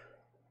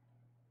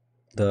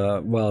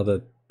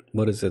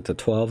 What is it? The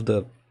 12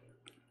 to,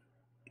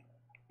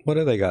 what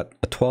do they got?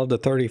 A 12 to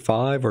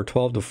 35 or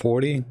 12 to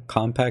 40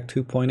 compact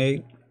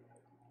 2.8,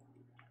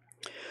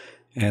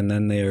 and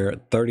then they're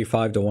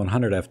 35 to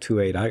 100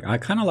 f2.8. I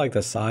kind of like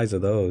the size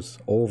of those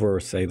over,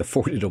 say, the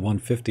 40 to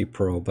 150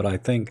 Pro, but I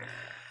think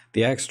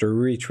the extra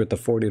reach with the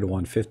 40 to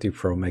 150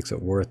 Pro makes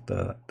it worth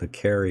the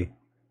carry.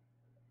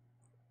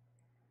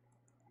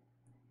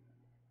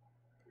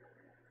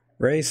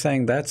 Ray's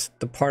saying that's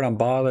the part I'm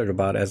bothered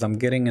about, as I'm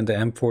getting into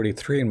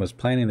M43 and was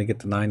planning to get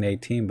the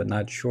 918, but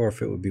not sure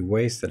if it would be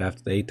wasted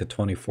after the 8 to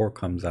 24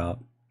 comes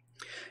out.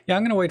 Yeah,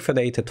 I'm gonna wait for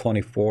the 8 to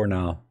 24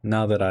 now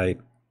that I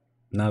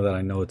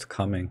know it's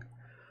coming.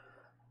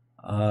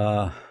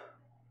 Good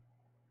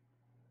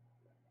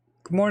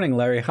morning,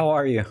 Larry. How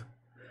are you?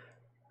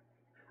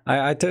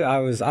 I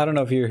don't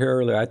know if you were here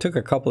earlier. I took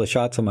a couple of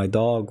shots of my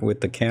dog with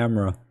the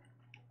camera.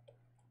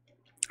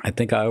 I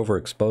think I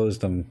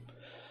overexposed him.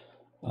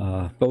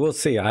 But we'll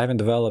see. I haven't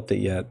developed it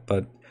yet.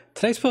 But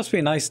today's supposed to be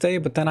a nice day,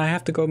 but then I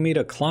have to go meet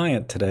a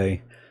client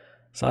today.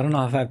 So I don't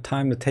know if I have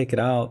time to take it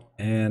out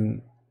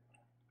and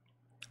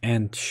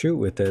shoot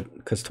with it,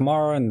 because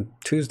tomorrow and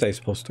Tuesday is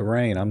supposed to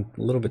rain. I'm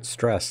a little bit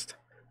stressed.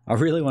 I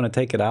really want to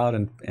take it out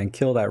and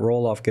kill that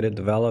roll off, get it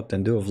developed,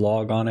 and do a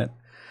vlog on it.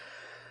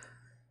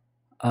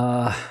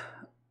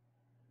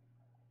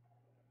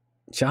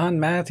 John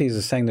Matthews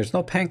is saying there's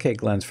no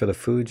pancake lens for the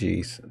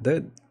Fujis.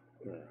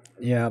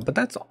 Yeah, but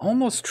that's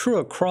almost true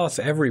across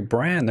every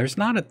brand. There's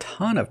not a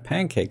ton of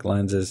pancake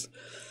lenses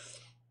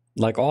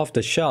like off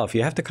the shelf.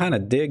 You have to kind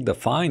of dig to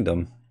find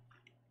them.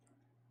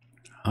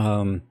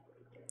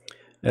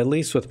 At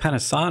least with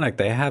Panasonic,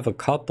 they have a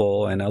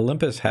couple, and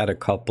Olympus had a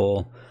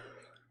couple,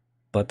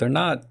 but they're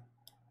not,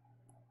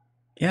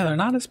 yeah, they're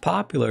not as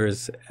popular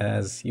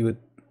as you would,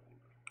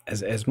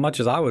 as much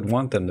as I would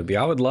want them to be.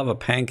 I would love a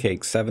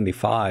pancake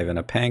 75 and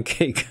a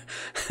pancake.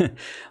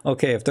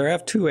 Okay, if they're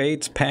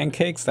f2.8s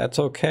pancakes, that's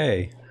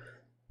okay.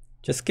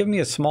 Just give me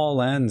a small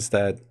lens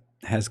that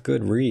has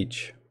good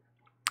reach,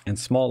 and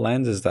small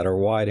lenses that are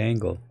wide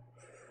angle.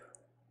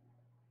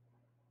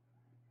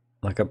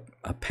 Like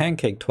a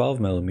pancake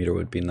 12mm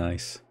would be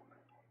nice.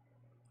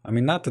 I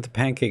mean, not that the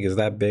pancake is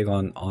that big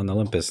on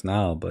Olympus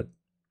now, but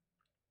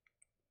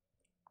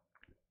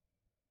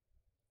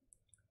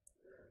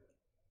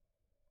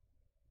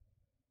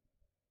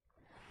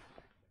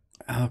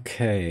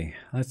okay,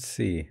 let's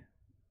see.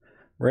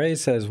 Ray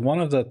says, one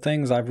of the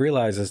things I've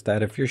realized is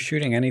that if you're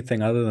shooting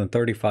anything other than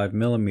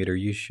 35mm,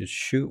 you should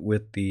shoot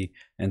with the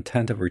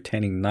intent of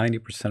retaining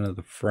 90% of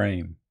the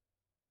frame.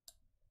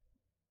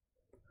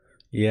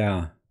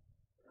 Yeah,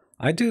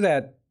 I do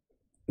that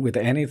with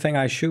anything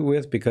I shoot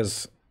with,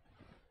 because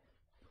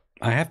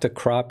I have to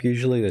crop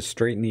usually to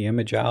straighten the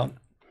image out,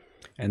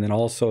 and then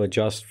also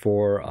adjust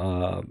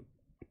for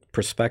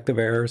perspective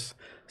errors.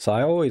 So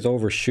I always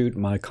overshoot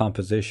my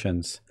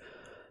compositions,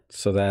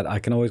 so that I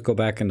can always go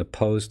back into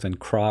post and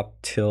crop,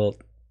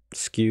 tilt,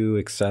 skew,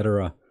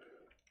 etc.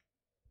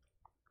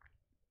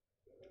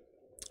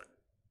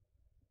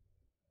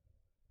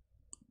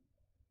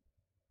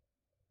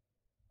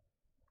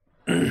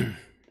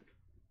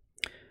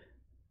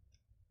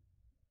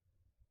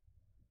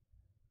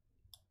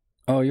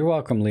 Oh, you're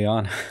welcome,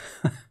 Leon.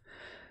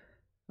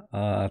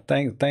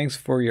 Thanks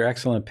for your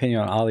excellent opinion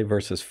on Ollie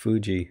versus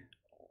Fuji.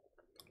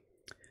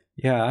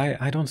 Yeah,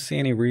 I don't see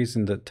any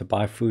reason to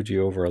buy Fuji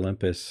over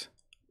Olympus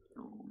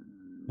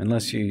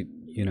unless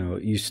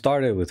you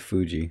started with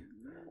Fuji.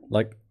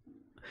 Like,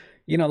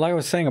 like I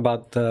was saying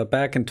about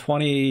back in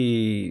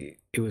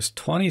it was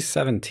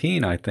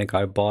 2017, I think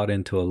I bought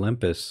into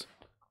Olympus.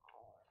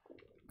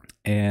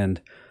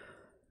 And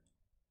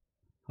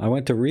I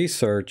went to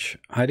research.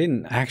 I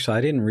didn't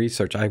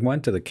research. I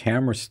went to the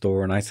camera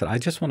store and I said, I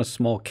just want a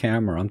small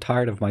camera. I'm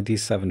tired of my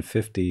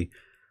D750.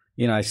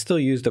 I still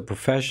used it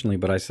professionally,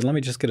 but I said, let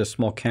me just get a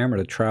small camera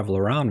to travel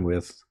around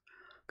with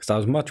because I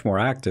was much more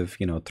active,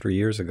 3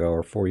 years ago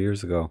or 4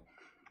 years ago.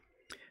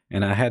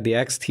 And I had the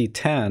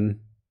XT10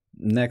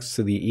 next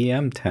to the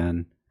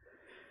EM10,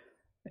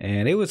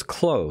 and it was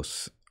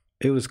close.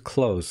 It was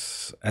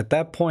close. At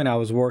that point, I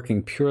was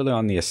working purely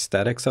on the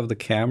aesthetics of the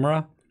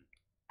camera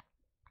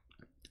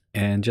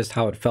and just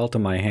how it felt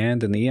in my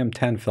hand, and the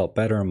EM10 felt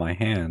better in my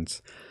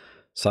hands.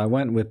 So I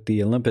went with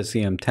the Olympus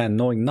EM10,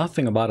 knowing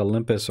nothing about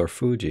Olympus or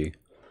Fuji.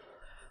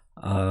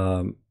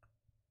 And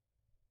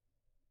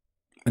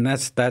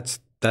that's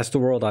the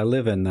world I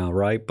live in now,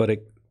 right? But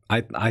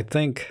I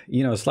think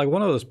it's like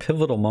one of those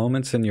pivotal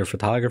moments in your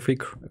photography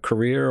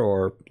career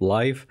or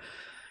life.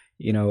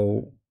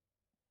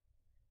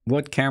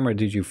 What camera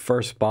did you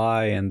first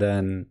buy, and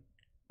then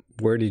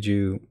where did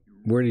you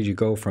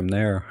go from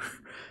there?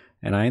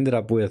 And I ended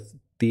up with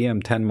the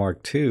M10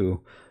 Mark II,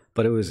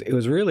 but it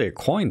was really a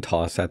coin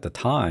toss at the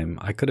time.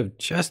 I could have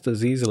just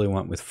as easily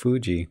went with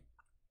Fuji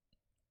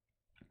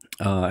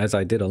as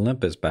I did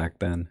Olympus back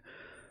then.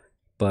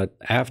 But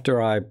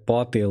after I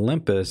bought the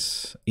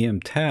Olympus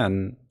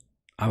EM10,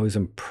 I was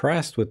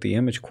impressed with the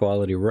image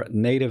quality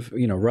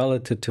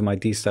relative to my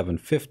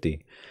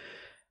D750.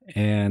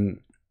 And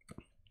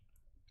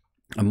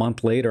a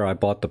month later, I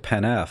bought the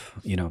Pen F,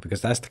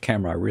 because that's the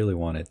camera I really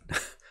wanted.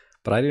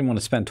 But I didn't want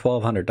to spend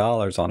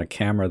 $1,200 on a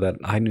camera that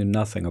I knew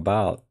nothing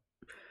about,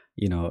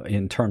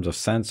 in terms of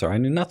sensor. I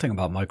knew nothing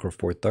about Micro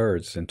Four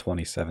Thirds in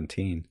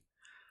 2017.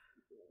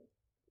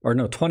 Or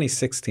no,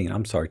 2016.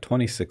 I'm sorry,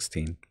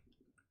 2016.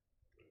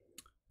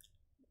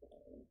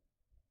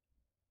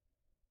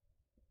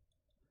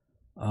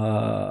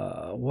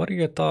 What are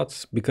your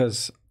thoughts?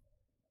 Because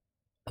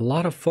a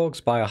lot of folks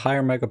buy a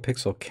higher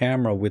megapixel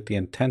camera with the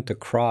intent to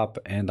crop,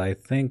 and I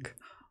think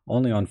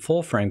only on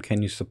full frame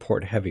can you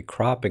support heavy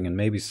cropping, and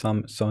maybe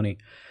some Sony.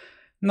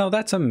 No,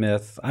 that's a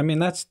myth. I mean,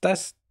 that's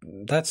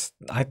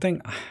I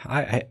think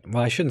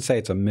well, I shouldn't say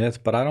it's a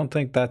myth, but I don't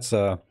think that's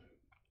an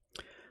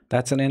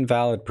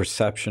invalid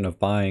perception of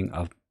buying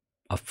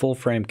a full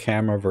frame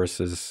camera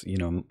versus,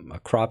 a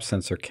crop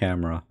sensor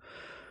camera.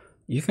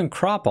 You can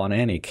crop on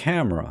any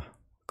camera,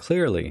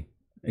 clearly.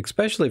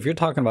 Especially if you're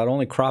talking about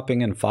only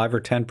cropping in 5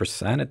 or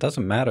 10%, it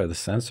doesn't matter the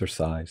sensor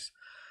size.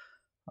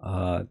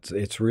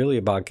 It's really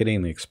about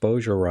getting the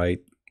exposure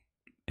right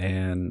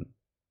and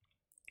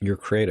your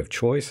creative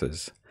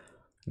choices,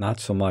 not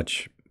so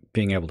much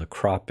being able to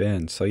crop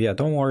in. So yeah,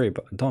 don't worry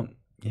about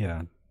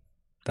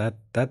that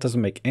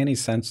doesn't make any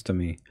sense to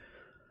me.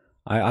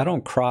 I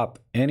don't crop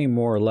any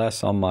more or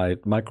less on my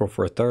Micro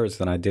Four Thirds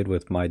than I did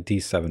with my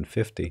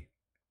D750.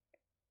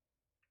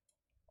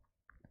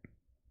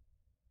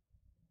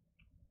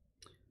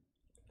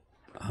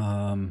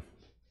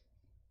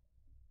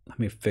 Let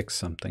me fix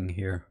something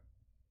here.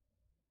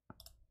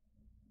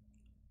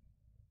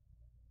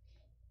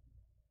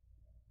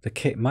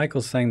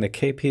 Michael's saying the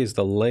KP is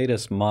the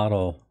latest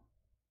model.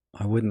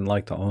 I wouldn't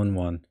like to own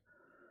one.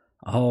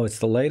 Oh, it's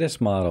the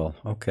latest model.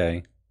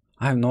 Okay.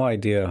 I have no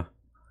idea.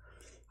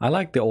 I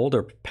like the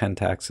older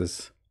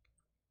Pentaxes.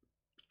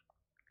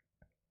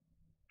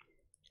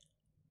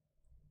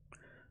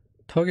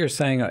 Togier's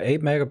saying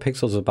 8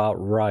 megapixels is about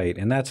right,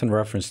 and that's in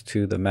reference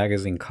to the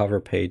magazine cover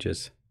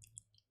pages.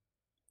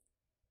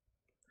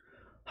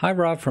 Hi,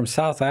 Rob from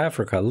South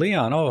Africa.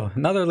 Leon, oh,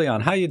 another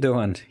Leon. How you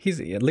doing?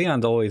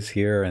 Leon's always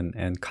here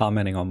and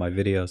commenting on my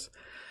videos.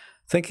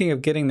 Thinking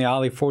of getting the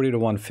Ollie 40 to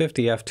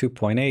 150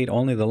 f2.8,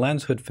 only the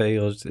lens hood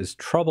fails is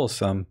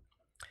troublesome.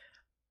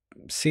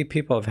 See,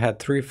 people have had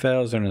 3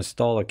 fails and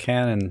install a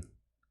Canon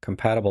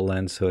compatible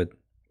lens hood.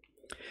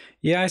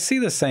 Yeah, I see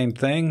the same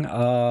thing.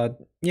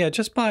 Yeah,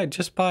 just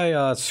buy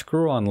a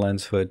screw-on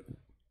lens hood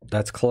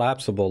that's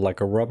collapsible, like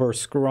a rubber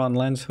screw-on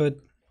lens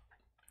hood.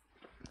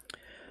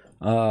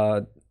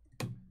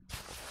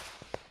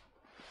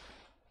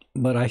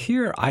 But I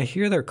hear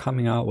they're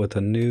coming out with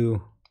a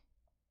new.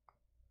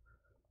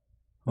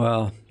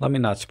 Well, let me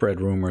not spread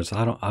rumors.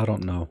 I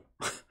don't know.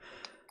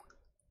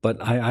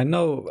 But I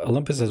know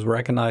Olympus has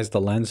recognized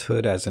the lens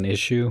hood as an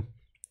issue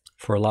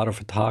for a lot of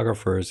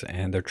photographers,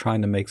 and they're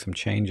trying to make some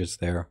changes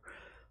there.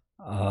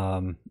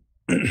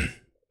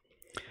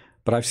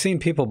 But I've seen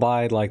people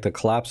buy like the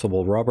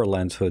collapsible rubber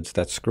lens hoods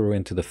that screw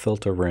into the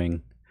filter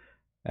ring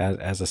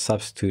as a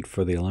substitute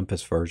for the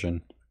Olympus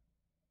version.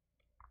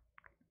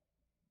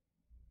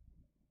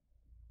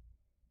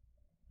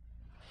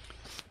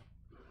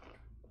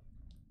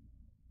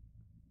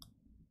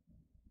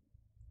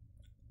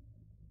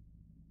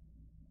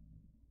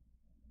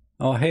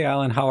 Oh, hey,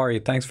 Alan, how are you?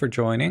 Thanks for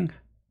joining.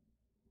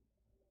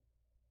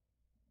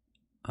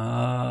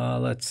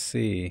 Let's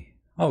see.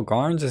 Oh,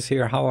 Garns is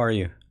here. How are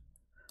you?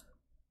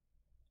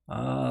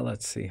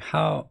 Let's see.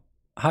 How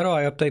do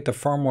I update the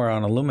firmware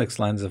on a Lumix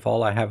lens if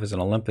all I have is an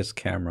Olympus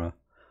camera?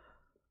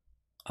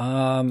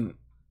 You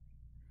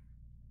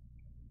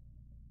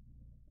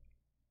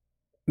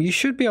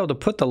should be able to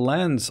put the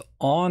lens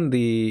on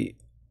the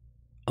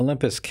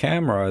Olympus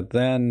camera,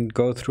 then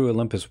go through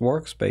Olympus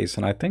Workspace,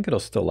 and I think it'll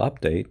still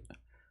update.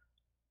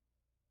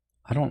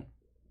 I don't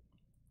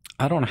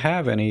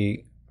have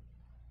any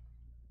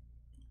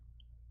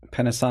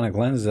Panasonic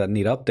lenses that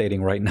need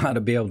updating right now to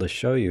be able to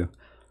show you.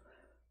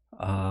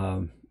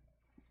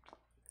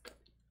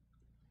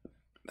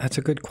 That's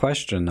a good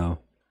question, though.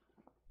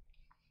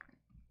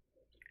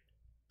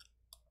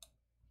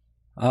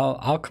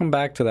 I'll come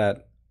back to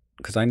that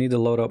because I need to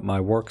load up my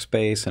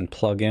workspace and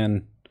plug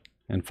in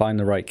and find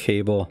the right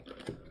cable.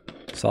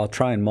 So I'll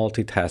try and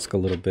multitask a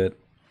little bit.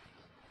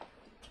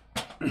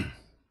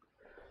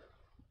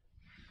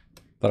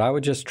 But I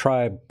would just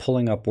try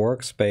pulling up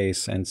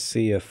workspace and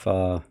see if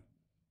I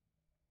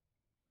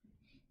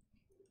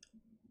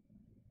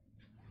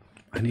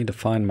need to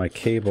find my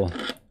cable.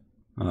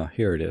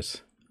 Here it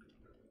is.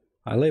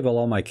 I label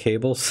all my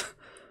cables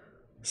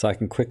so I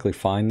can quickly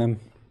find them.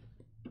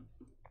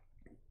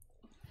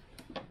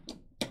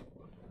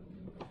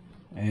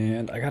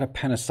 And I got a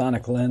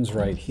Panasonic lens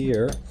right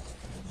here.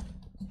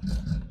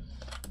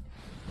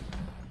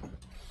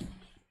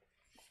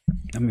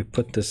 Let me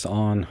put this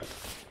on.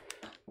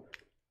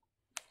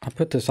 I'll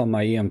put this on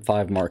my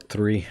EM5 Mark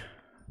III.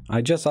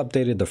 I just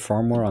updated the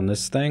firmware on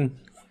this thing.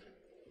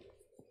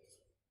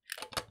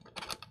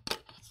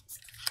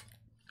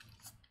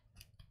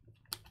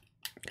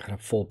 Got a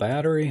full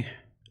battery.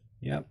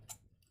 Yep.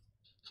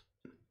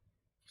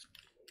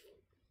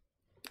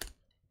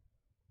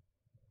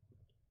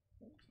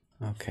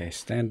 Okay,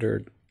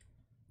 standard.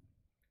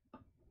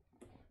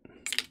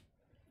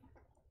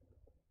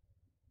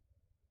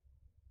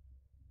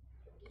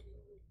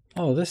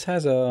 Oh, this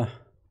has a...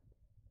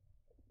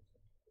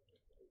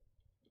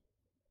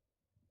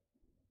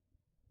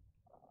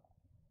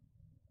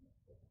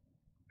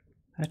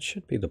 That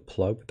should be the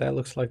plug, but that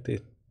looks like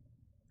the...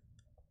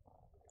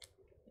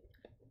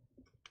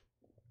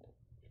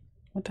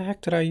 What the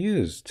heck did I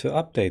use to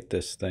update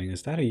this thing?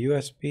 Is that a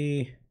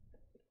USB?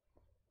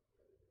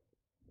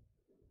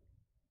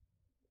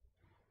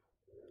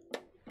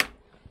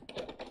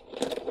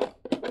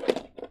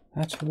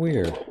 That's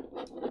weird.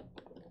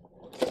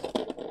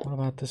 What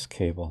about this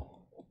cable?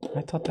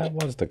 I thought that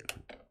was the...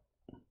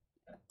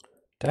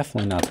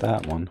 Definitely not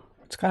that one.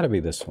 It's got to be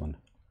this one.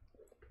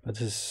 But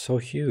this is so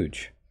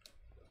huge.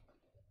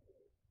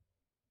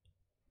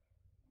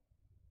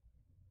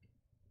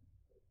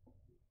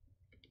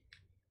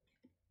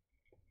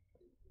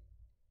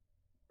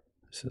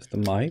 This is the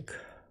mic,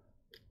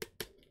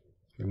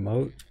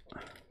 remote,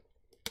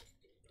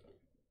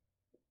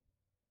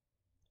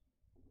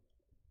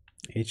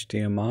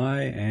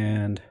 HDMI,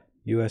 and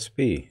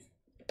USB.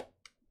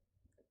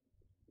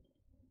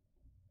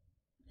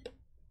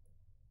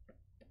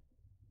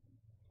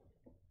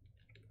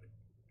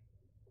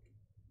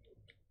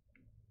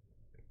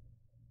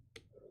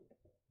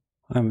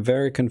 I'm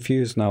very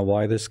confused now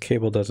why this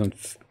cable doesn't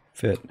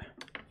fit.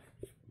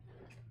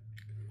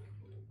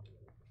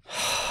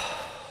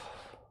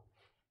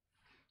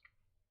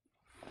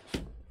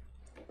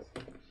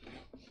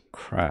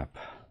 Crap.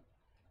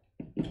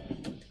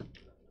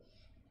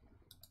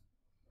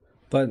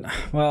 But,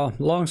 well,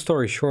 long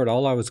story short,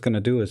 all I was going to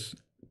do is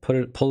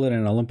pull it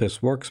in Olympus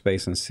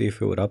Workspace and see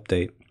if it would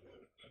update.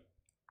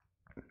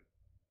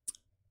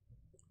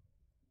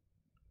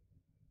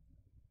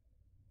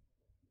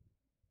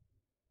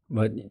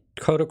 But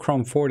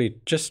Kodachrome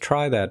 40, just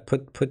try that.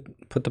 Put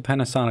the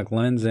Panasonic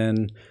lens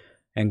in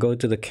and go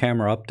to the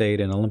camera update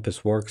in Olympus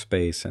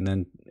Workspace, and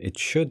then it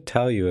should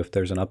tell you if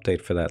there's an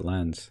update for that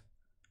lens.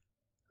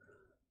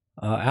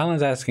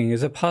 Alan's asking,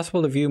 is it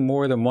possible to view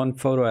more than one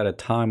photo at a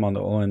time on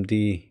the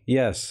OMD?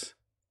 Yes.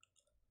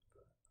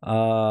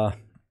 The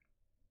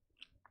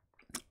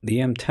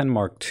M10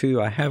 Mark II,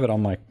 I have it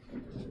on my...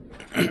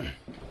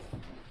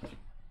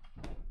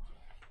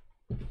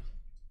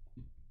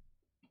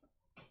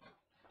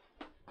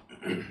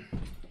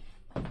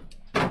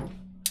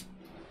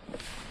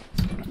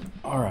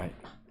 All right.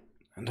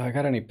 And do I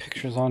got any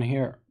pictures on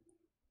here?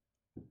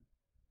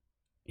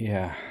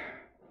 Yeah.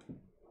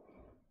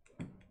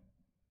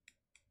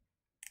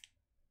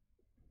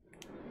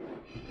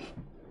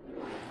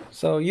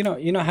 So, you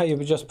know how you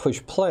would just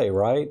push play,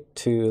 right?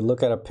 To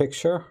look at a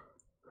picture?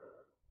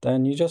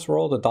 Then you just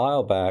roll the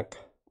dial back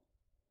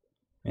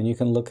and you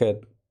can look at...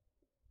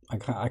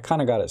 I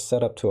kind of got it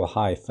set up to a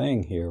high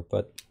thing here,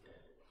 but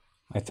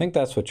I think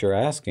that's what you're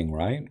asking,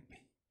 right?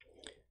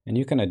 And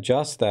you can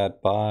adjust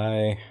that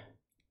by... I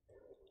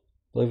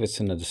believe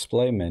it's in the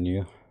display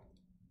menu.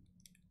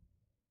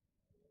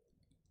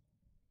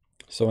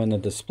 So in the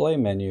display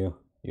menu,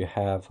 you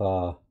have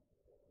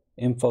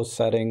info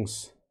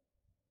settings,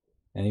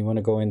 and you want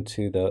to go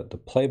into the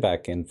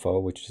playback info,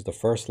 which is the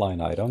first line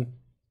item.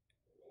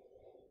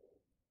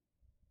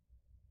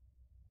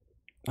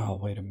 Oh,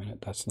 wait a minute,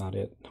 that's not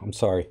it. I'm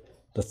sorry.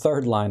 The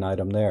third line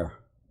item there.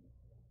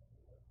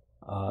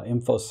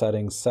 Info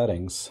settings,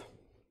 settings.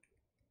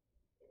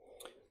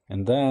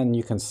 And then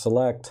you can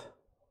select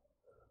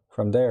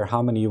from there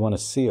how many you want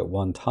to see at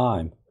one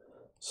time.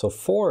 So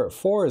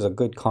four is a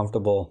good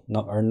comfortable,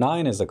 or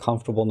 9 is a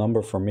comfortable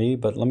number for me,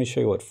 but let me show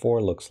you what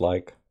 4 looks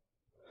like.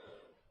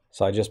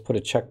 So I just put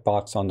a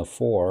checkbox on the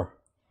 4,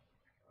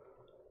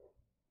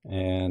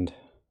 and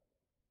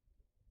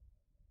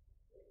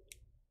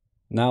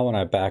now when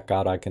I back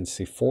out, I can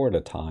see 4 at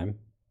a time.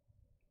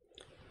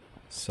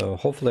 So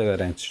hopefully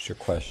that answers your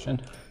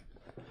question.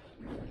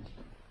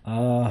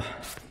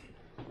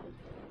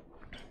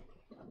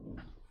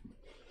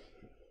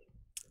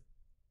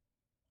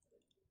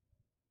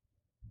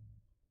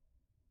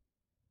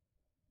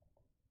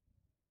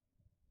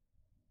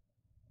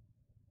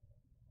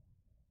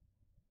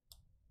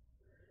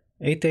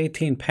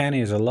 8-18 Penny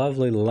is a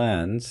lovely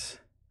lens.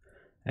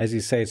 As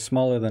you say, it's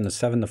smaller than the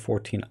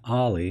 7-14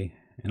 Ollie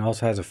and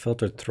also has a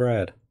filtered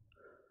thread.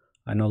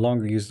 I no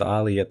longer use the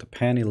Ollie, yet the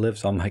Penny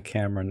lives on my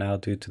camera now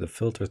due to the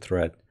filter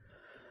thread.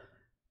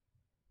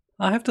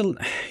 I have to,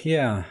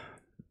 yeah.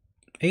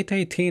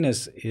 8-18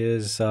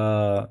 is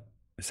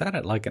that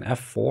at like an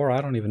f4? I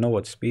don't even know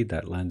what speed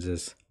that lens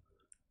is.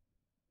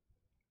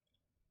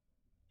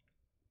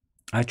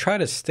 I try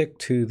to stick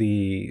to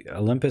the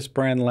Olympus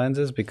brand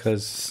lenses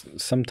because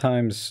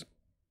sometimes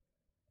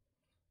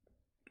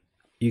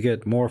you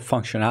get more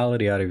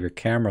functionality out of your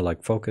camera,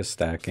 like focus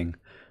stacking,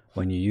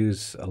 when you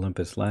use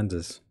Olympus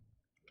lenses.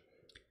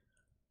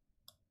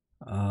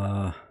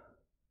 The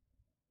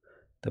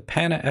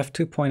Pana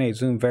f2.8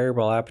 zoom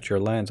variable aperture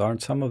lens,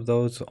 aren't some of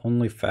those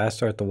only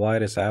faster at the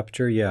widest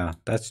aperture? Yeah,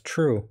 that's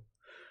true.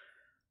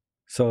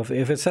 So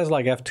if it says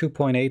like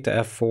f2.8 to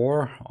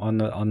f4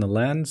 on the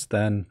lens,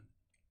 then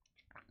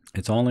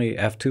it's only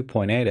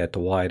f2.8 at the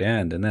wide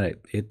end, and then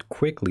it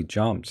quickly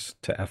jumps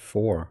to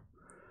f4.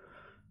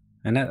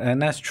 And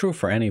that's true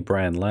for any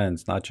brand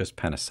lens, not just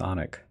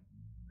Panasonic.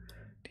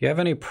 Do you have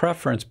any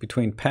preference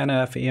between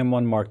Pana F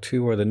EM1 Mark II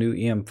or the new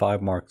EM5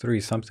 Mark III?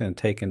 Something to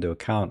take into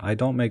account. I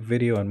don't make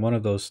video, and one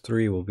of those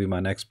three will be my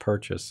next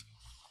purchase.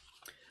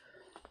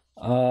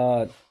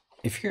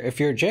 If you're a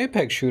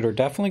JPEG shooter,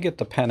 definitely get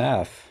the Pen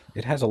F.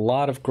 It has a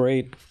lot of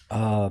great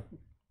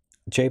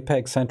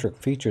JPEG-centric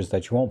features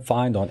that you won't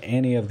find on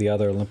any of the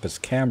other Olympus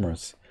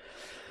cameras.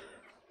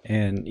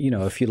 And, you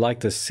know, if you like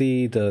to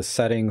see the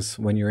settings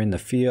when you're in the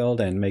field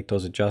and make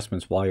those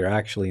adjustments while you're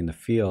actually in the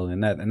field,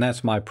 and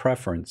that's my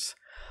preference.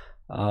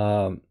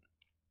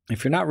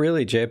 If you're not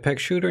really a JPEG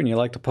shooter and you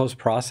like to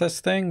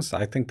post-process things,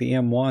 I think the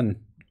EM1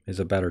 is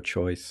a better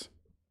choice.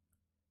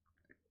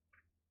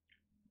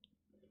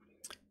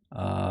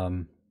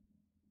 The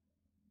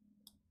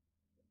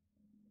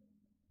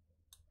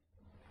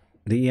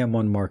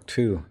EM1 Mark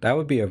II, that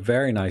would be a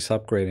very nice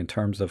upgrade in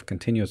terms of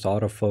continuous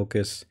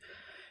autofocus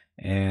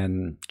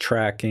and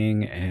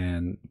tracking,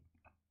 and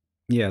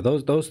yeah,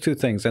 those two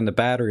things, and the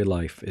battery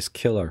life is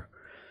killer.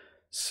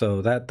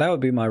 So that would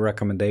be my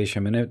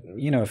recommendation.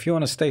 And you know, if you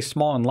want to stay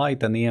small and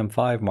light, then the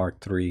M5 Mark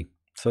III.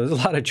 So there's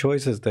a lot of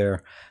choices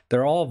there.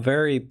 They're all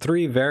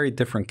three very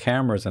different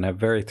cameras and have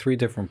three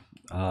different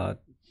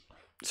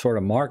sort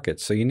of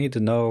markets. So you need to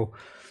know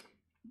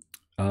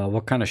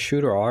what kind of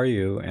shooter are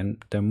you,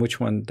 and then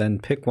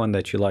pick one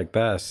that you like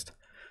best.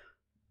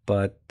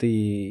 But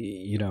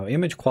you know,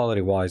 image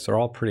quality wise, they're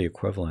all pretty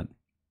equivalent.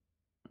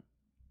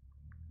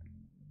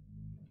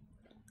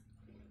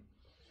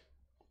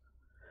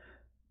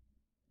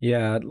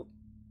 Yeah,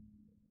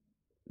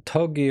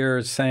 Togear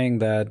is saying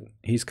that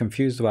he's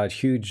confused about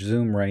huge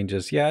zoom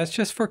ranges. Yeah, it's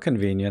just for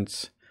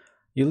convenience.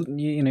 You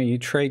know, you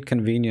trade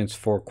convenience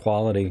for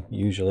quality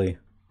usually.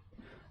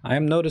 I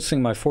am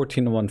noticing my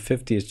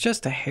 14-150 is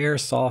just a hair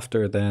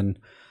softer than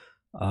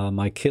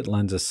my kit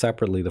lenses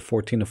separately, the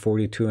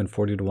 14-42 and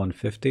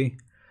 40-150,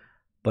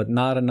 but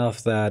not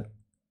enough that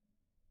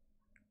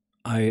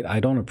I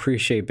don't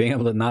appreciate being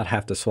able to not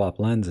have to swap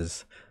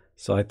lenses.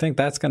 So I think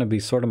that's going to be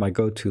sort of my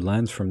go-to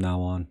lens from now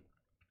on.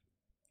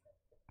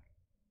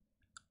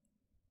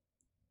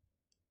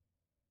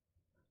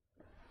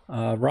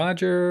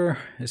 Roger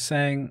is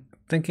saying,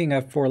 thinking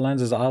f4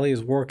 lenses Ollie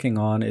is working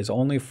on is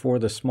only for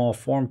the small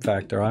form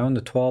factor. I own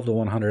the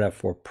 12-100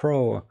 f4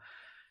 Pro,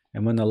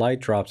 and when the light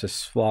drops, it's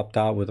swapped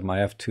out with my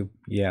f2.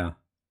 Yeah.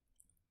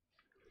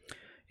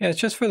 Yeah, it's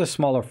just for the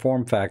smaller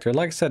form factor.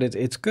 Like I said,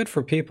 it's good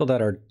for people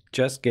that are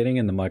just getting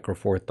into Micro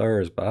Four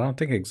Thirds, but I don't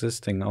think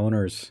existing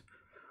owners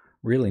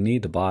really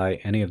need to buy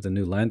any of the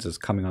new lenses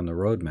coming on the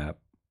roadmap.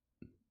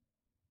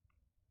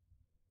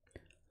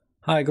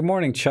 Hi, good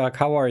morning, Chuck.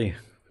 How are you?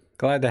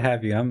 Glad to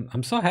have you.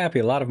 I'm so happy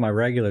a lot of my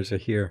regulars are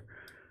here.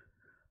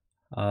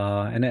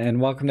 And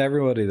welcome to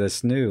everybody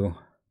that's new.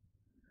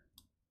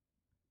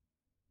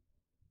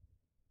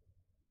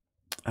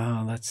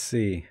 Let's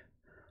see.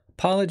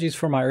 Apologies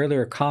for my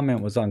earlier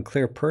comment was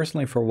unclear.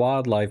 Personally, for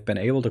wildlife, been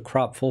able to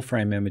crop full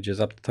frame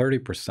images up to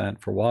 30%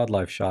 for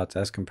wildlife shots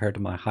as compared to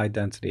my high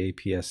density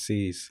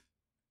APS-Cs.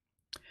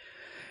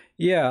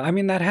 Yeah, I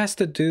mean, that has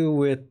to do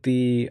with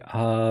the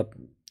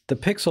the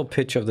pixel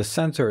pitch of the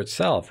sensor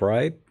itself,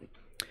 right?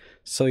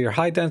 So your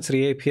high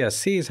density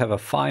APS-Cs have a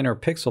finer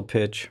pixel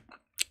pitch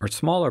or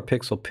smaller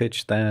pixel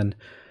pitch than,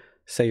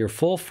 say, your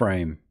full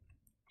frame.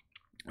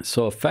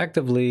 So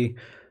effectively,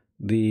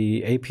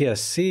 the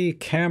APS-C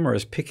camera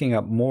is picking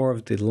up more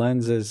of the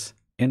lens's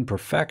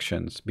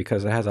imperfections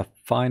because it has a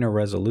finer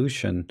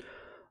resolution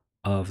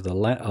of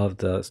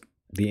the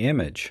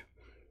image,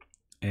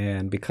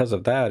 and because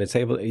of that, it's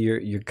able,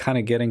 you're kind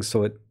of getting,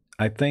 so it,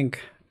 I think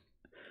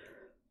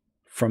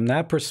from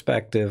that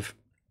perspective,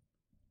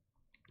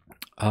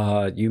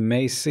 you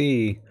may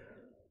be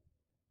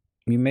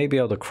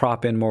able to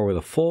crop in more with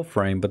a full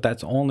frame, but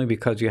that's only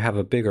because you have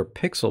a bigger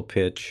pixel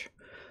pitch.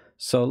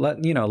 So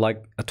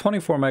like a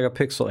 24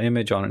 megapixel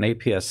image on an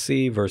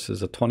APS-C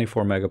versus a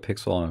 24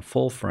 megapixel on a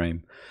full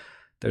frame,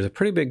 there's a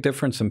pretty big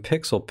difference in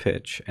pixel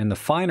pitch, and the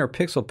finer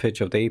pixel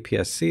pitch of the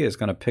APS-C is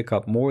going to pick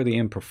up more of the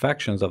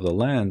imperfections of the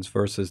lens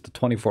versus the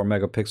 24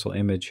 megapixel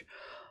image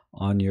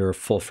on your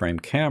full frame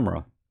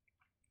camera.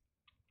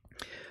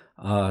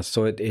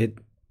 So it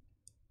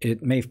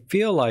may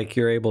feel like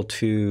you're able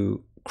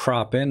to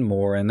crop in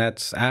more, and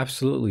that's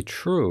absolutely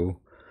true.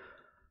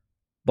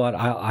 But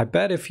I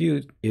bet if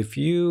you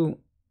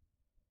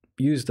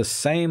use the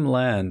same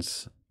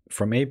lens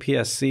from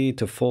APS-C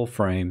to full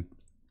frame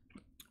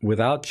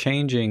without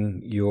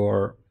changing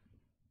your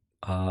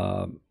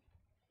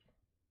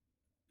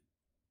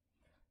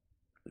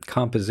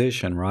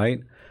composition, right?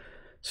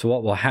 So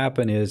what will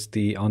happen is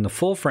on the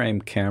full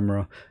frame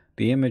camera,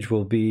 the image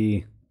will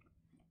be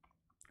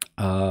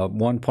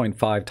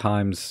 1.5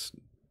 times,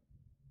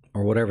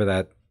 or whatever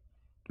that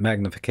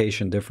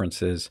magnification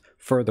difference is,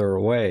 further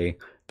away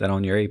than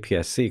on your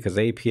APS-C, because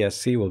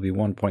APS-C will be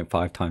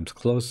 1.5 times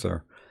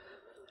closer.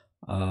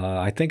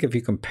 I think if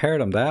you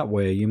compared them that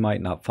way, you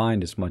might not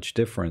find as much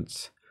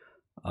difference.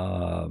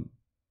 You're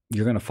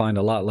going to find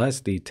a lot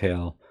less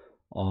detail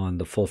on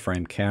the full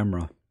frame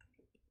camera.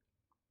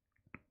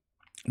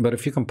 But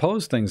if you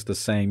compose things the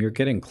same, you're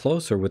getting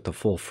closer with the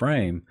full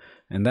frame,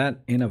 and that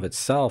in of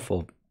itself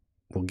will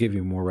give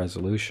you more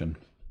resolution.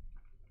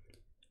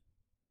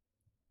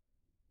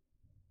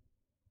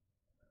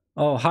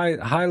 Oh,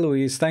 hi,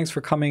 Louise. Thanks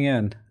for coming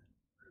in.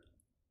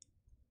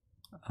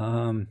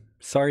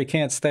 Sorry you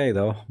can't stay,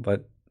 though,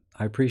 but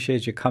I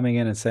appreciate you coming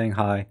in and saying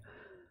hi.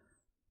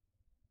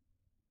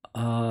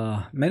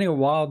 Many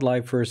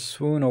wildlifers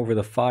swoon over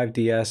the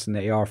 5DS and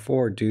the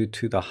AR4 due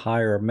to the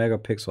higher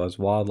megapixel, as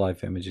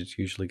wildlife images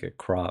usually get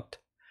cropped.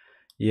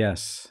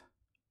 Yes,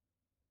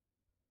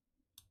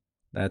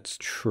 that's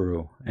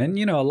true. And,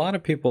 you know, a lot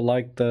of people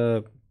like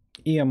the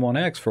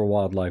EM1X for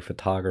wildlife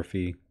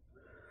photography.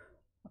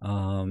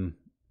 But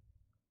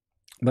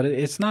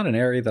it's not an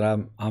area that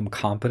I'm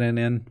competent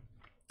in,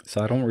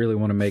 so I don't really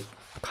want to make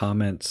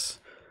comments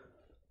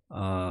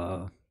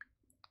about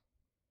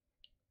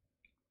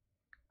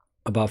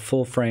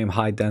full frame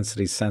high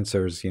density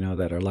sensors, you know,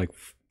 that are like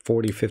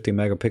 40, 50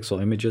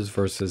 megapixel images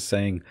versus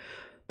saying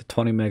the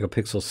 20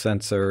 megapixel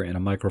sensor in a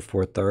Micro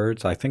Four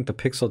Thirds. I think the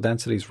pixel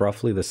density is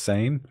roughly the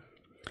same.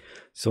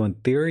 So in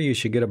theory, you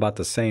should get about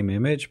the same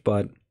image,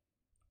 but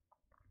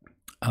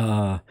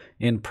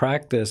in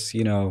practice,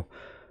 you know,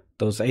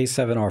 those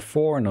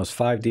A7R4 and those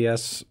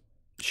 5DS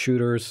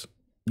shooters,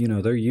 you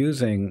know, they're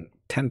using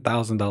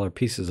 $10,000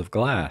 pieces of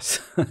glass,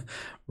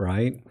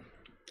 right?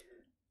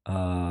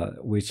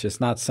 Which is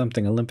not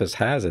something Olympus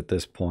has at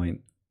this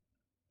point.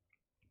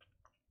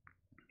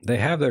 They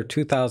have their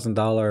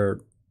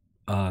 $2,000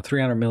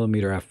 300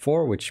 millimeter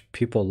f4, which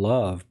people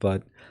love,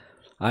 but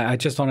I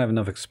just don't have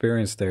enough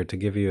experience there to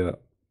give you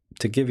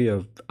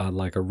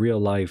like a real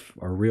life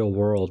or real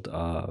world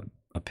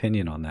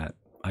opinion on that.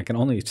 I can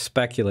only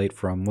speculate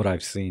from what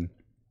I've seen.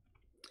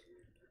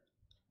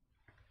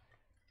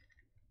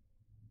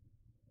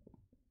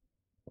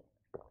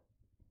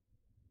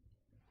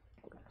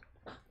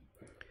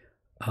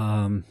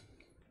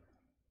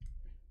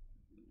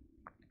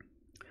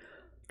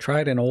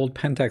 Tried an old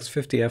Pentax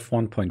 50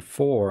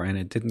 f1.4 and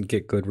it didn't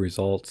get good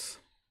results.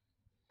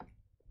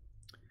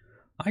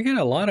 I get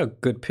a lot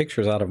of good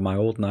pictures out of my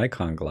old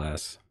Nikon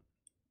glass.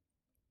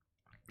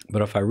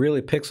 But if I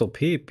really pixel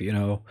peep, you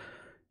know,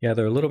 yeah,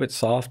 they're a little bit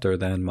softer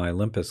than my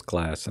Olympus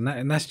glass.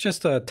 And that's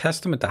just a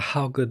testament to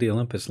how good the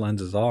Olympus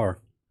lenses are.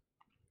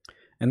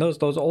 And those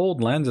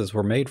old lenses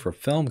were made for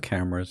film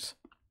cameras,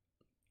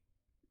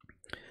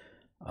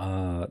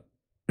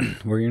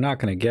 where you're not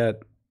going to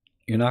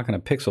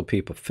pixel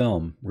peep a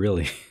film,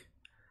 really.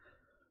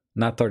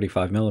 Not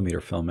 35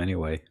 millimeter film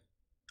anyway.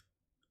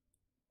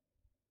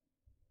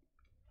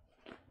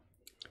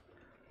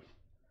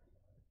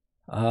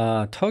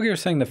 Togi are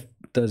saying the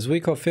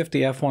Zuiko 50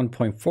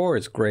 f1.4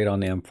 is great on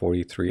the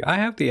M43. I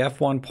have the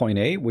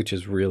f1.8, which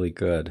is really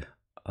good.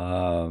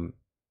 But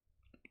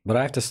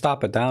I have to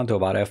stop it down to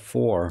about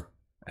f4,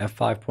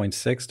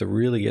 f5.6 to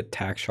really get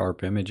tack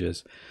sharp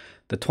images.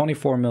 The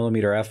 24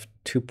 millimeter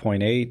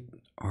f2.8,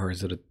 or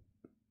is it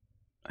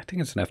I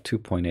think it's an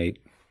f2.8.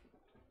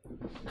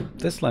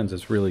 This lens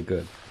is really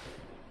good.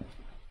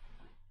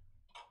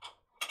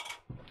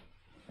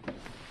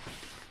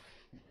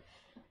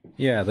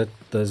 Yeah, the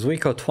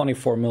Zuiko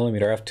 24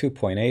 millimeter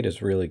f2.8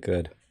 is really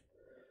good.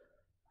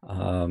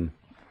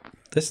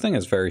 This thing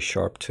is very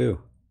sharp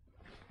too,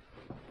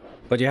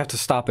 but you have to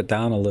stop it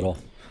down a little.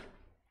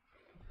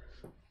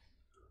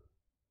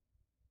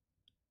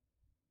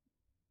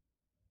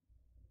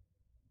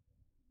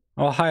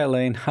 Oh, hi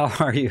Elaine, how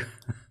are you?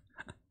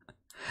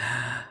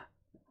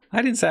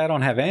 I didn't say I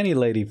don't have any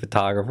lady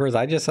photographers.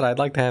 I just said I'd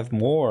like to have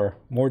more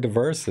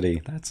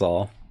diversity. That's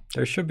all.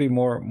 There should be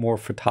more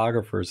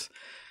photographers.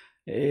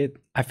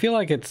 I feel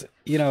like it's,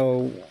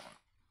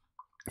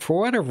 for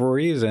whatever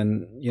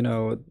reason,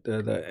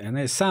 and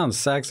it sounds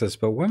sexist,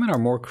 but women are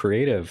more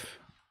creative,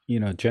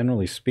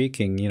 generally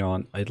speaking,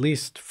 at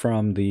least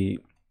from the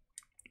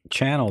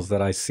channels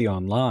that I see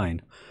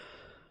online.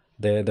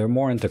 They're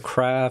more into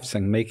crafts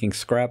and making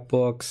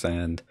scrapbooks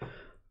and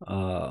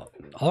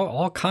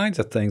all kinds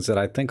of things that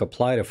I think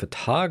apply to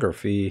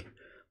photography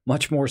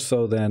much more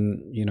so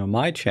than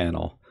my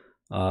channel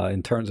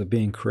in terms of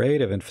being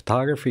creative. And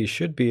photography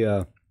should be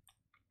a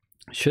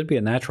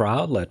natural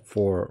outlet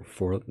for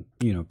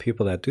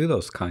people that do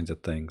those kinds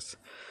of things.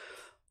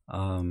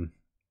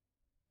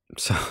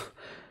 So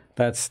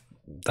that's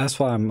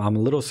why I'm a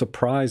little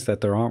surprised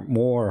that there aren't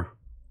more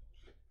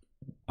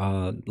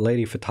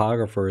lady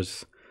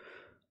photographers,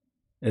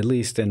 at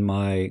least in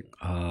my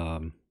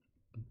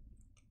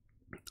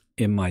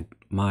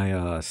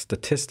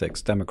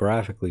statistics,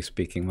 demographically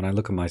speaking. When I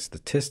look at my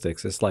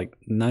statistics, it's like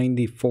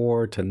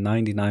 94 to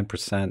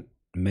 99%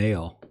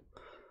 male.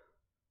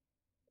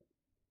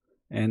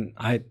 And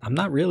I'm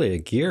not really a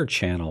gear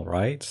channel,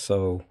 right?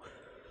 So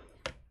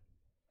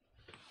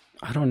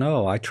I don't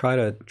know. I try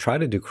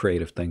to do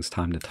creative things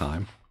time to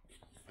time.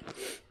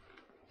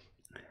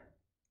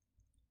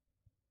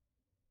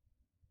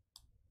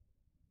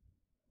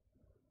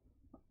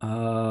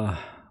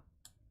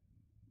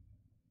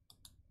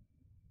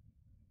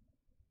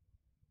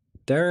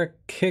 Derek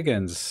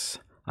Higgins.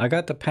 I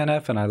got the Pen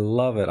F and I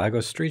love it. I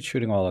go street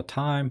shooting all the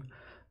time.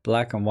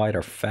 Black and white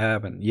are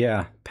fab, and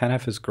yeah, Pen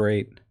F is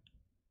great.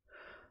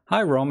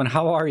 Hi Roman,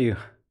 how are you?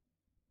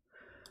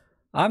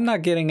 I'm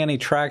not getting any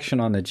traction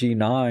on the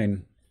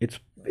G9.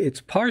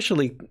 It's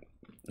partially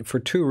for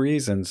two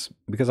reasons.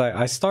 Because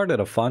I started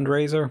a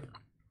fundraiser,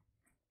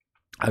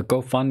 a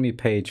GoFundMe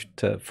page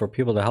for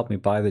people to help me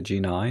buy the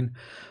G9,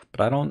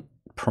 but I don't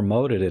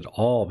promote it at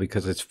all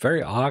because it's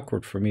very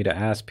awkward for me to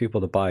ask people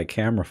to buy a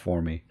camera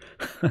for me.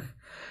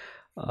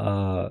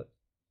 But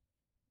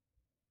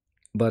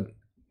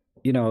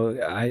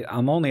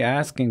I'm only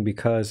asking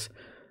because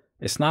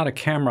it's not a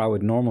camera I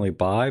would normally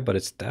buy, but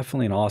it's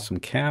definitely an awesome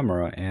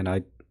camera, and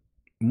I'm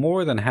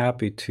more than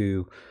happy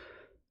to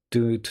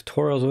do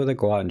tutorials with it,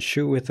 go out and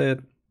shoot with it,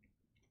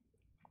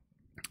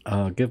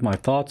 give my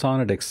thoughts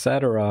on it,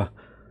 etc.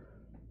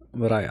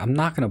 But I'm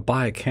not going to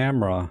buy a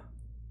camera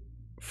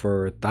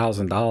for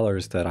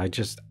 $1,000 that I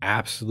just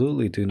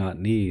absolutely do not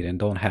need and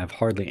don't have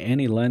hardly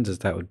any lenses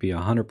that would be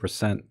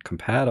 100%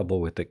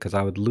 compatible with it, because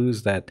I would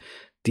lose that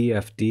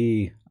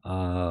DFD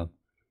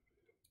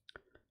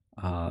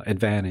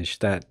advantage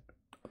that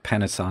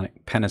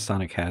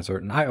Panasonic has,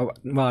 well,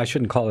 I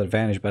shouldn't call it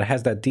advantage, but it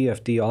has that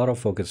DFD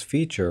autofocus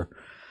feature,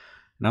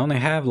 and I only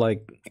have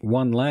like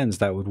one lens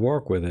that would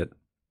work with it.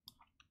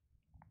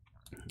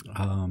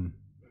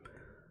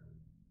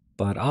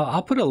 But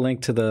I'll put a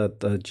link to the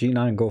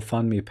G9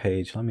 GoFundMe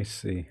page. Let me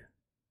see.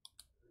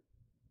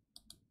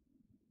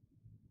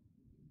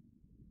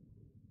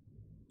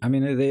 I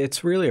mean,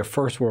 it's really a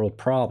first world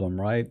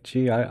problem, right?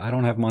 Gee, I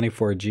don't have money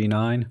for a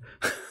G9.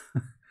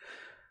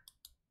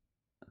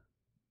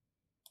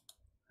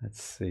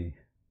 Let's see.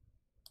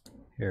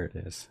 Here it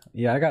is.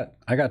 Yeah, I got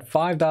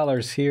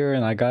 $5 here,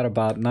 and I got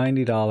about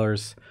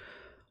 $90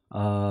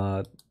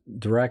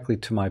 directly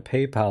to my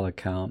PayPal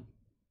account.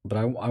 But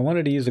I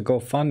wanted to use a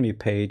GoFundMe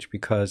page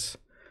because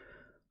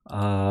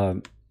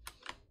that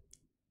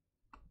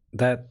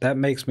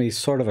makes me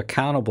sort of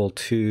accountable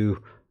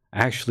to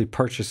actually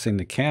purchasing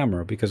the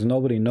camera, because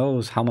nobody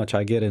knows how much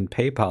I get in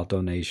PayPal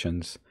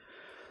donations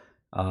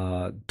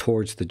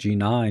towards the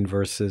G9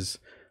 versus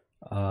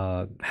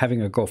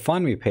having a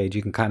GoFundMe page.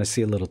 You can kind of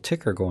see a little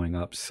ticker going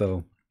up.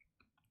 So,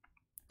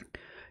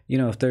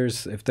 if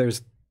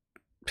there's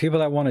people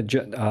that want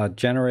to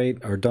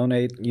generate or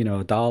donate,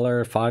 $1,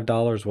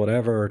 $5,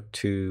 whatever,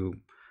 to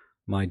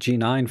my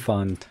G9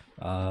 fund,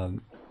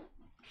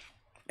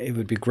 it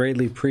would be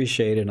greatly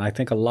appreciated. And I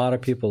think a lot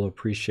of people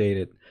appreciate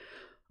it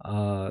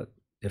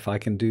if I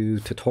can do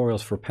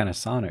tutorials for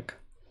Panasonic.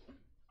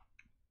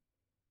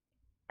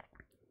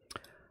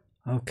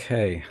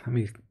 Okay, let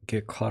me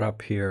get caught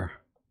up here.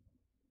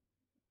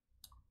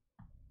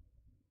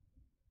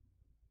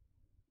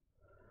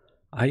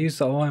 I use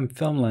the OM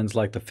film lens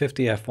like the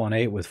 50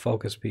 f1.8 with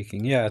focus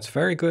peaking. Yeah, it's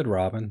very good,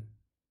 Robin.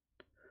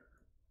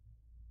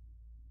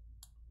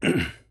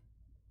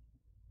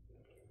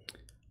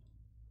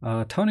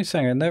 Tony's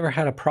saying I never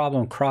had a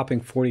problem cropping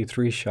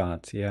 43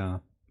 shots. Yeah,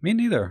 me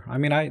neither. I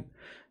mean,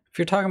 if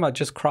you're talking about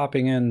just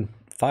cropping in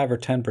 5 or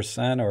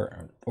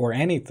 10% or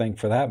anything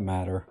for that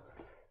matter,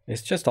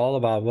 it's just all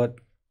about what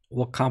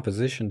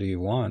composition do you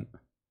want.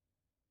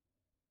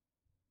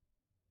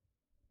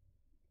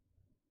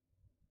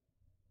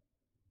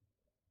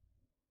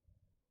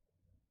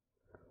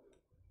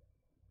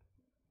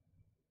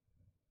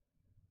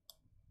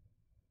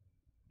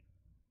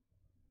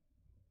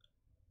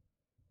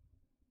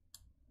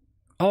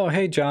 Oh,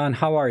 hey John,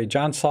 how are you?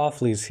 John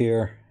Softly's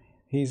here.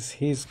 He's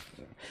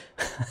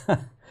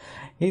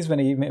we've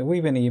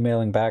been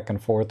emailing back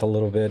and forth a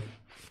little bit.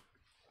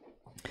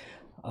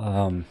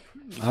 Um,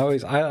 I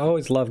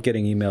always love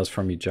getting emails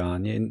from you,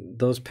 John.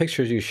 Those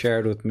pictures you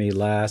shared with me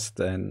last,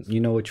 and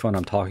you know which one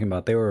I'm talking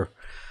about. They were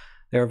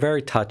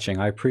very touching.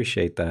 I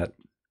appreciate that.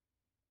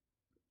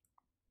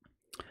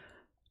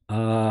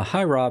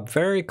 Hi Rob,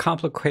 very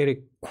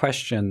complicated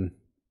question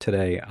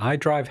today. I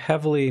drive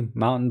heavily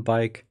mountain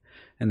bike,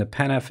 and the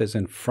Pen is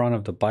in front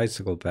of the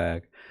bicycle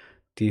bag.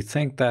 Do you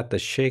think that the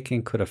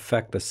shaking could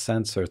affect the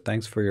sensor?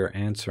 Thanks for your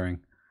answering.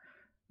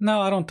 No,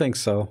 I don't think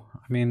so.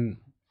 I mean,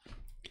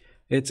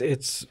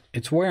 it's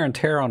wear and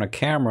tear on a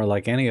camera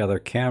like any other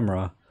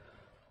camera.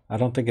 I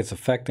don't think it's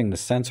affecting the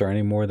sensor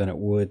any more than it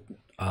would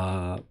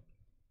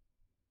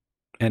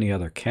any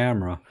other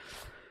camera.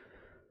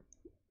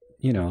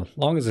 You know, as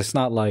long as it's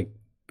not like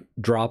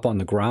drop on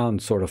the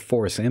ground sort of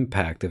force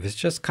impact. If it's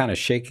just kind of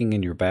shaking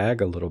in your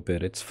bag a little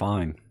bit, it's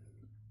fine.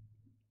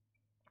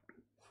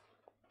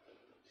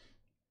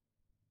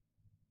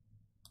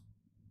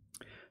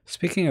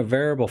 Speaking of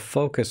variable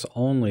focus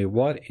only,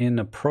 what in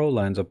a pro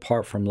lens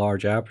apart from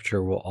large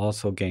aperture will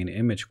also gain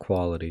image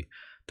quality?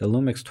 The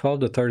Lumix 12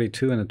 to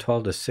 32 and the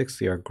 12 to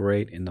 60 are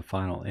great in the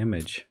final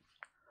image.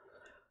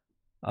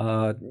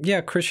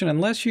 Yeah, Christian,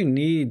 unless you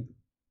need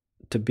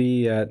to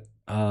be at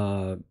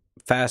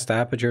fast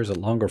apertures at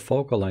longer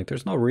focal length,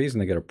 there's no reason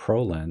to get a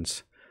pro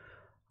lens.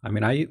 I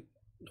mean,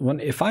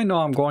 if I know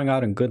I'm going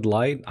out in good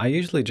light, I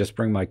usually just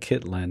bring my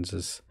kit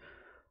lenses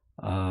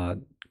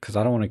because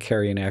I don't want to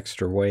carry any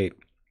extra weight.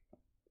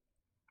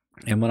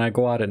 And when I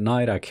go out at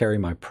night, I carry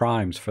my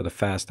primes for the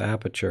fast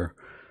aperture.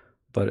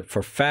 But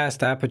for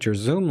fast aperture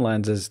zoom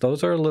lenses,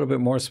 those are a little bit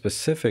more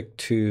specific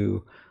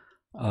to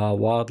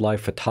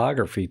wildlife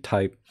photography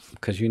type,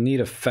 because you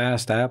need a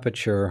fast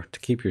aperture to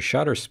keep your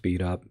shutter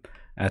speed up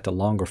at the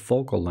longer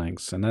focal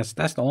lengths. And that's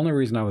the only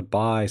reason I would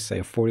buy, say,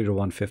 a 40 to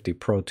 150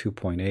 Pro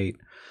 2.8.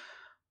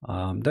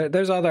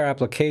 There's other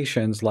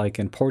applications like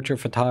in portrait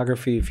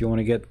photography. If you want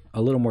to get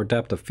a little more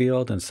depth of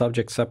field and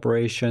subject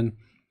separation,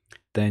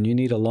 then you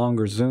need a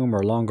longer zoom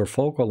or longer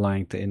focal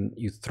length, and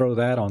you throw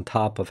that on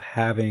top of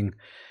having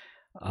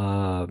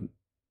a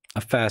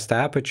fast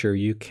aperture,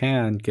 you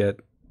can get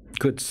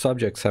good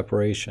subject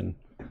separation.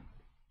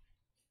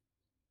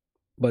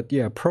 But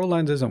yeah, pro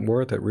lens isn't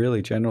worth it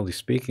really, generally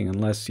speaking,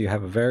 unless you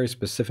have a very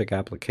specific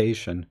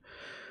application.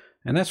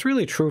 And that's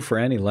really true for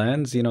any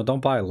lens. You know, don't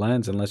buy a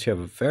lens unless you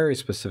have a very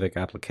specific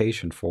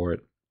application for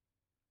it.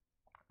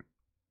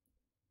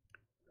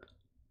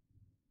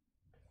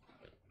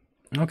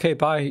 Okay,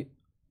 bye.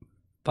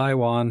 Bye,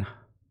 Juan.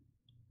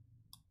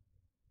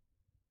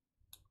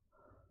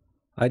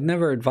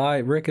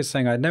 Rick is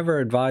saying, I'd never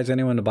advise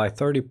anyone to buy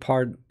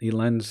 30-party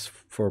lens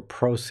for a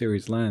Pro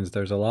Series lens.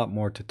 There's a lot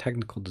more to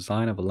technical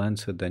design of a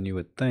lens hood than you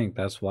would think.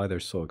 That's why they're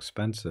so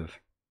expensive.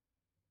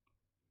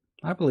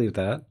 I believe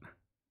that.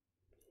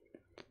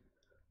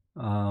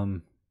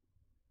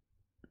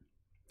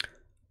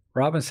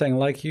 Robin's saying,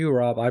 like you,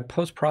 Rob, I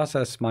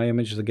post-process my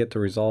images to get the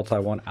results I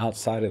want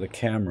outside of the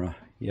camera.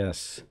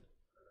 Yes.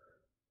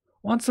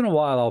 Once in a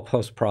while, I'll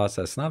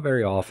post-process. Not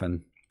very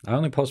often. I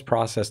only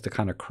post-process to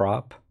kind of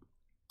crop.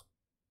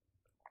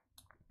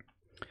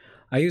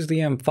 I use the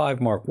M5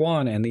 Mark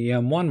I and the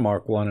M1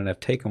 Mark I and have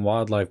taken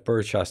wildlife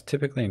bird shots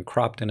typically and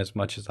cropped in as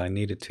much as I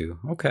needed to.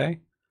 Okay.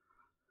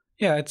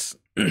 Yeah, it's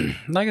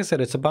like I said,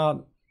 it's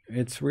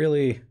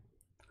really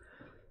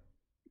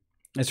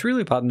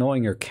about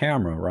knowing your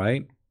camera,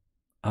 right?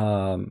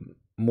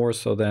 More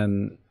so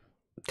than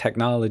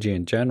technology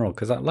in general,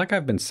 because like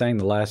I've been saying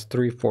the last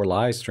 3-4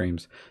 live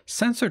streams,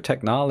 sensor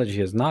technology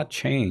has not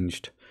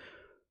changed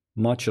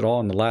much at all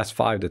in the last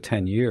 5 to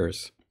 10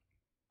 years.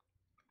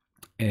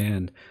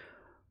 And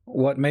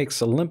what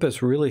makes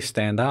Olympus really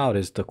stand out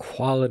is the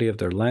quality of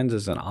their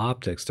lenses and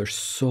optics. They're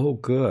so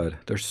good.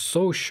 They're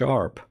so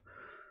sharp.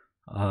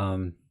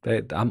 I'm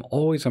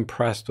always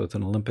impressed with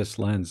an Olympus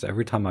lens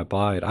every time I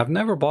buy it. I've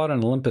never bought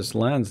an Olympus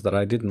lens that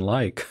I didn't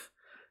like.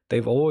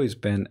 They've always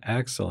been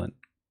excellent.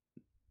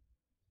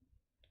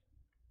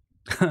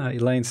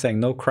 Elaine's saying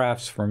no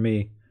crafts for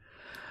me.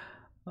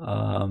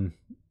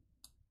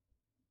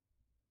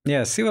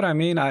 Yeah, see what I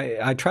mean?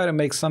 I try to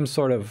make some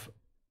sort of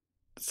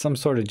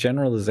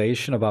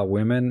generalization about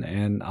women,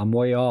 and I'm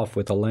way off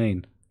with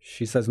Elaine.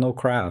 She says no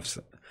crafts.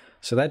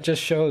 So that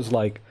just shows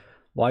like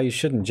why you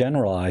shouldn't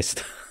generalize.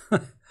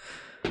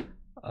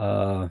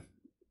 But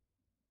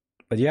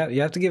yeah,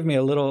 you have to give me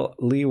a little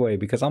leeway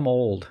because I'm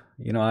old.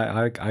 You know,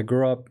 I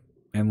grew up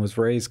and was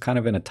raised kind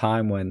of in a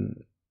time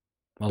when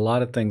a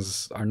lot of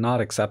things are not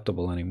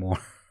acceptable anymore.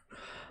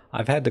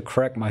 I've had to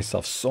correct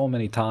myself so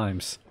many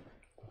times.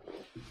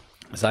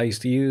 As I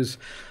used to use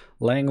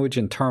language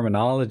and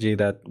terminology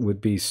that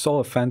would be so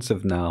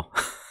offensive now.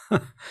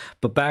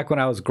 But back when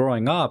I was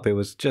growing up, it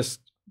was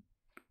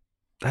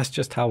that's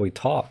just how we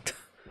talked.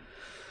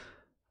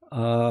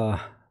 Do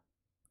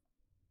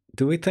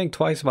we think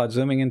twice about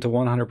zooming into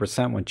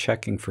 100% when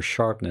checking for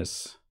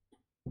sharpness?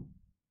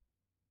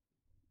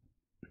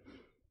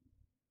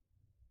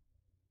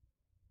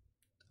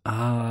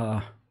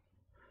 Uh,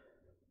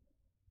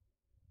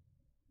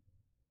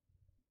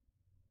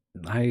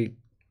 I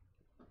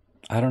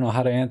I don't know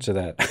how to answer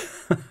that.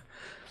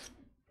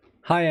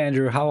 Hi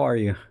Andrew, how are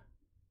you?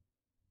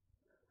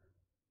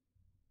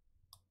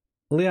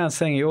 Leon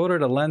saying he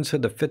ordered a lens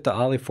hood to fit the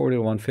Ollie 40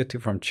 to 150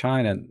 from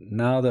China.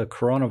 Now the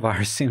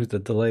coronavirus seems to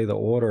delay the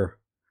order.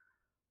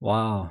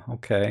 Wow,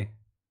 okay.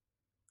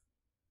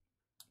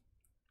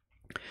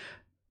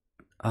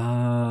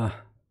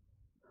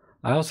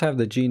 I also have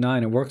the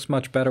G9. It works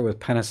much better with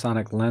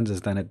Panasonic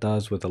lenses than it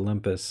does with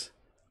Olympus.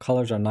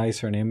 Colors are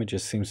nicer and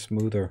images seem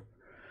smoother.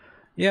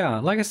 Yeah,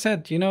 like I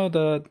said, you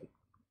know,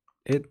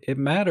 it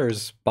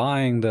matters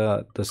buying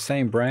the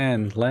same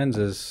brand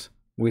lenses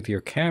with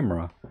your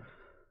camera.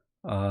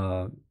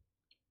 Uh,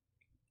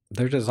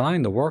 they're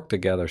designed to work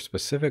together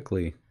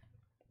specifically.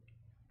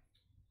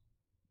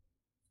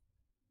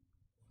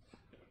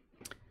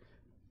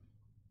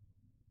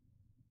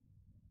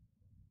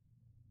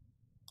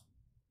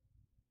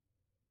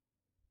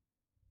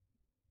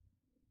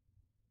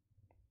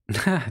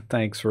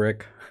 Thanks,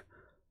 Rick.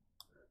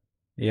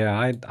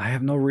 Yeah, I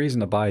have no reason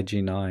to buy a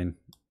G9,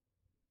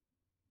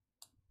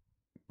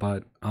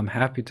 but I'm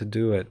happy to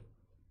do it.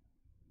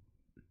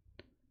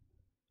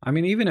 I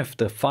mean, even if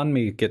the fund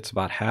me gets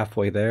about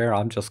halfway there,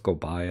 I'll just go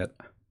buy it.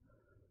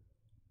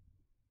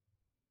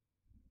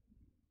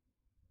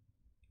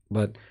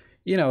 But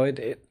you know,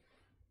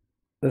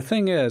 the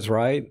thing is,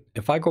 right?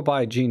 If I go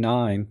buy a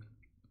G9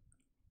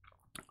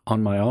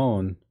 on my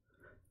own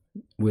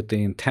with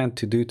the intent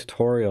to do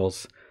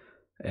tutorials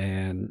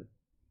and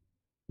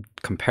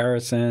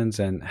comparisons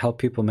and help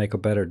people make a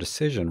better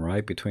decision,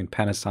 right, between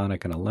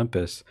Panasonic and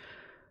Olympus,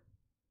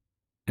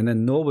 and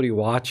then nobody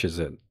watches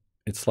it,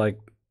 it's like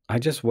I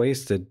just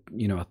wasted,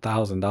 you know,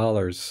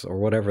 $1,000 or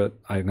whatever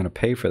I'm going to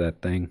pay for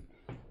that thing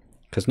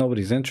because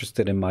nobody's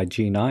interested in my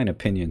G9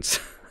 opinions.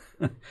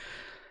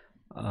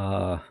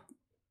 uh,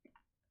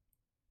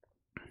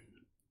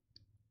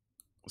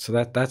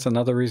 so that's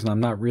another reason I'm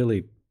not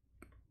really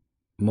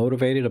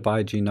motivated to buy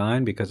a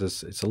G9, because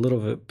it's a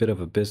little bit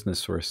of a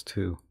business risk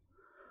too.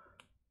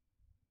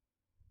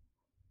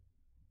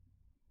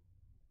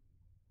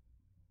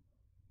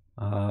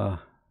 Hi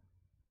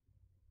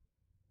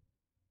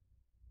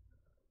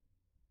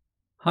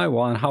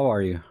Juan, how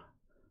are you?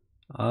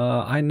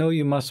 I know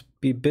you must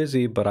be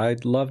busy, but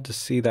I'd love to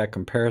see that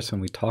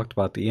comparison we talked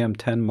about, the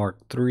EM10 Mark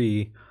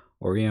III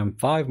or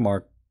EM5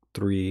 Mark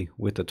III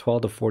with the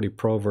 12 to 40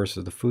 Pro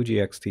versus the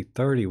Fuji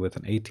X-T30 with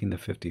an 18 to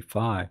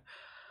 55.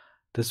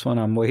 This one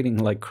I'm waiting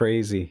like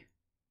crazy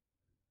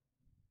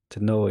to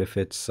know if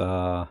it's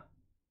oh,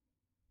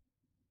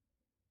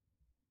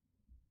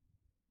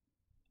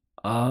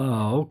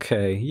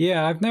 okay.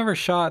 Yeah, I've never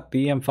shot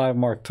the EM5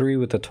 Mark III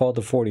with the 12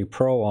 to 40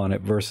 Pro on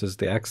it versus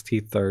the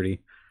X-T30.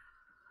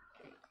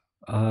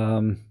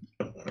 The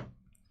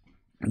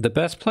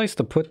best place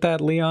to put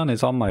that, Leon,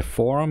 is on my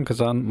forum,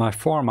 because on my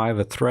forum I have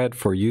a thread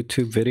for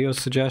YouTube video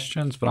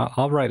suggestions, but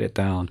I'll write it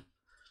down.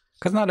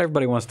 Because not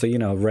everybody wants to, you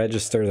know,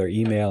 register their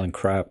email and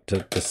crap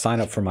to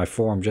sign up for my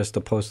forum just to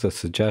post a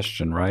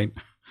suggestion, right?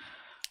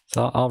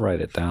 So I'll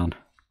write it down.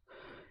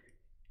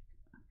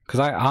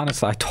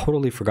 Because I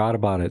totally forgot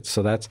about it.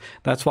 So that's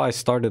why I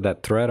started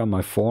that thread on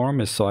my forum,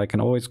 is so I can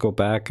always go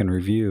back and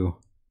review.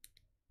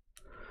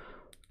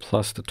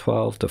 Plus the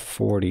 12 to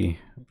 40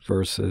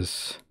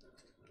 versus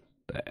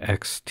the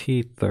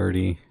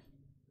XT30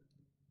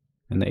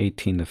 and the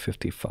 18 to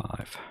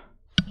 55.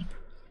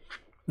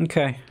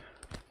 Okay.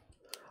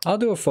 I'll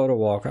do a photo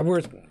walk.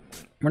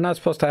 We're not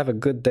supposed to have a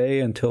good day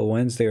until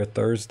Wednesday or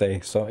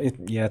Thursday. So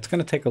yeah, it's going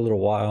to take a little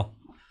while.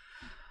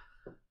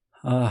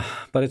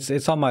 But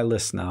it's on my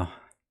list now.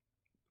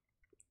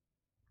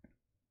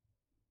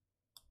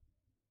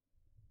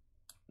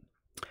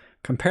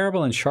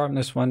 Comparable in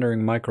sharpness,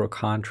 rendering, micro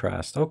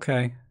contrast.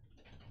 Okay.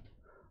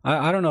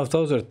 I don't know if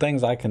those are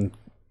things I can...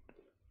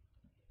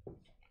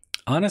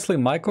 Honestly,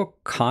 micro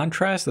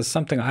contrast is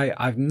something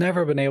I've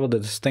never been able to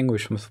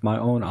distinguish with my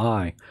own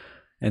eye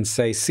and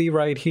say, see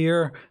right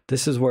here,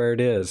 this is where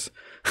it is.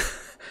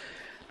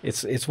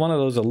 It's one of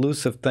those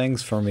elusive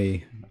things for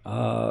me.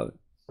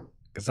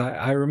 Because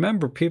I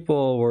remember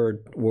people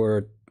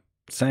were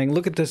saying,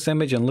 look at this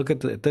image and look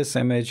at this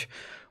image.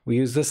 We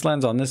use this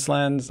lens on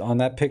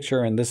that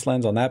picture, and this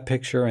lens on that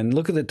picture, and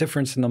look at the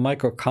difference in the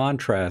micro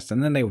contrast.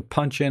 And then they would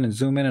punch in and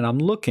zoom in, and I'm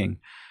looking,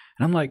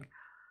 and I'm like,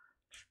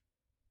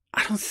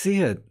 I don't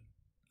see it.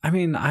 I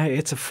mean,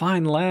 it's a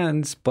fine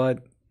lens,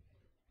 but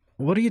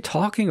what are you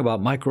talking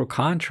about, micro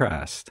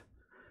contrast?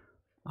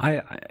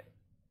 I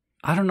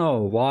don't know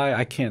why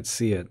I can't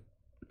see it.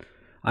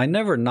 I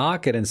never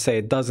knock it and say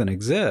it doesn't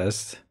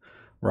exist,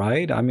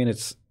 right? I mean,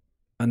 it's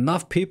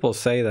enough people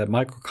say that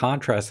micro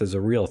contrast is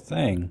a real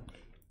thing.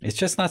 It's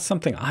just not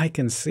something I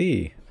can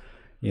see,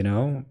 you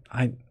know?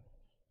 I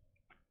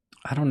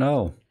don't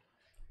know.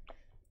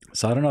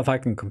 So I don't know if I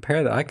can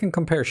compare that. I can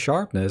compare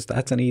sharpness.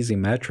 That's an easy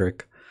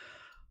metric.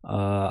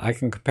 I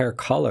can compare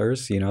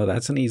colors. You know,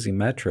 that's an easy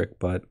metric.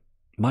 But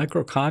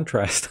micro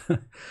contrast,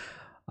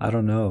 I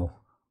don't know.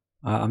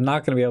 I'm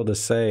not going to be able to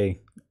say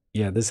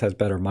Yeah, this has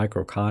better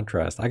micro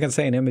contrast. I can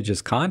say an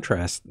image's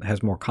contrast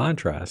has more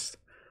contrast.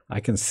 I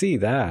can see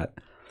that.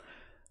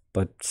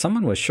 But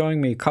someone was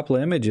showing me a couple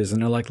of images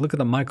and they're like, look at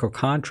the micro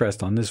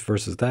contrast on this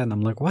versus that. And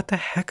I'm like, what the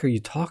heck are you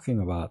talking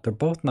about? They're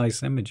both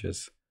nice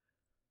images.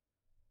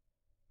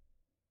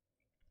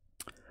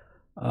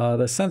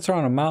 The sensor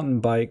on a mountain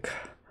bike.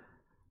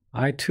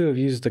 I too have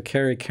used the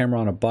carry camera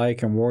on a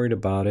bike and worried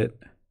about it,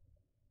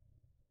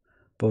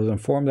 but was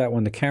informed that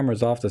when the camera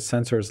is off, the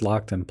sensor is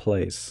locked in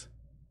place.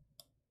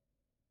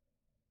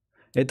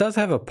 It does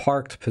have a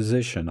parked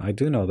position. I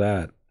do know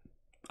that.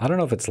 I don't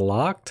know if it's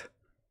locked,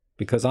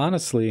 because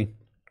honestly,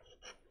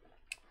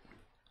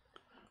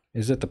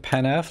 is it the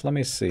Pen F? Let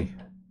me see.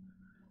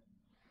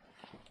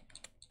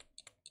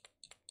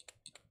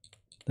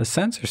 The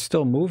sensor's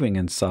still moving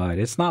inside.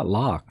 It's not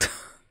locked.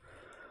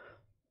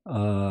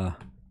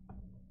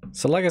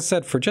 So like I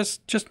said, for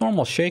just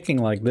normal shaking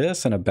like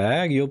this in a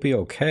bag, you'll be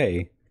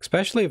okay.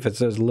 Especially if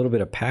there's a little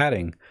bit of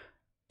padding.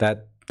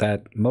 That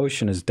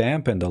motion is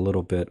dampened a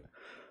little bit.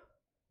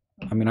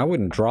 I mean, I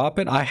wouldn't drop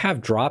it. I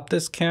have dropped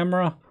this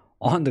camera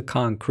on the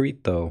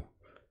concrete though,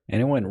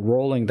 and it went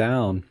rolling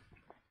down.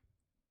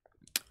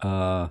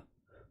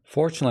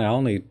 Fortunately, I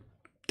only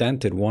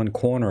dented one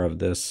corner of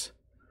this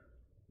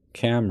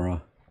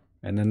camera,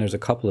 and then there's a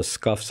couple of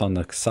scuffs on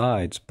the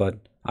sides, but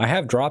I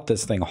have dropped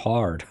this thing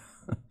hard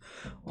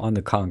on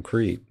the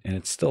concrete, and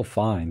it's still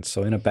fine.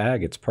 So in a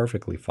bag, it's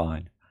perfectly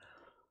fine.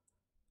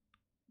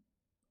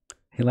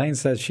 Elaine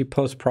says she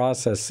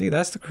post-process. See,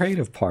 that's the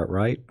creative part,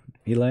 right,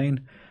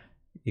 Elaine?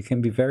 You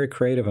can be very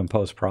creative in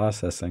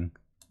post-processing.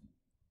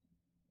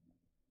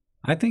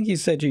 I think you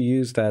said you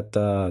used that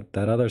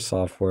other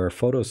software,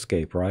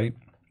 Photoscape, right?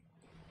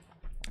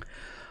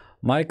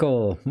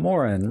 Michael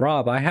Morin,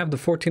 Rob, I have the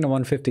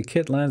 14-150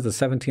 kit lens, the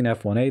 17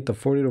 f1.8, the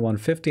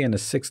 40-150, and the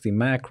 60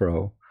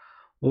 macro.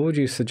 What would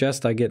you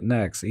suggest I get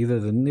next? Either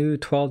the new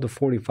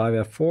 12-45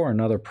 f4 or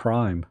another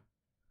prime.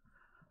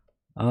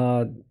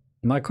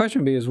 My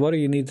question would be is, what do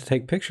you need to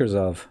take pictures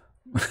of?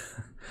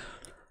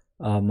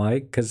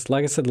 Mike, because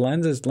like I said,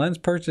 lens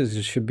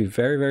purchases should be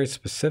very, very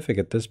specific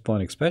at this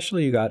point,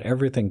 especially you got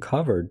everything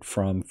covered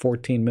from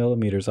 14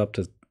 millimeters up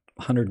to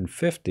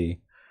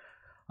 150.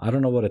 I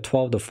don't know what a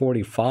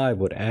 12-45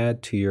 would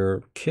add to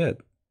your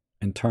kit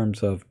in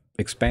terms of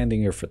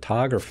expanding your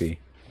photography.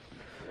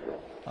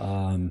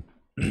 You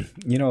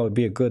know, it'd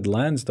be a good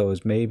lens though,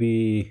 is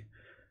maybe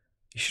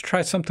you should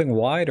try something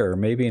wider,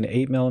 maybe an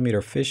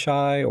 8mm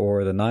fisheye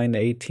or the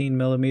 9-18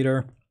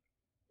 millimeter.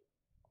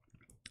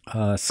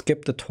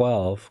 Skip the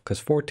 12 because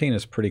 14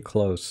 is pretty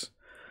close,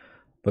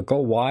 but go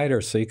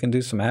wider so you can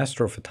do some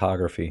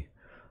astrophotography.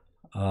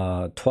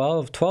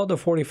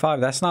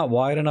 12-45, that's not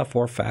wide enough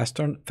or fast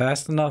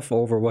enough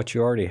over what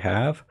you already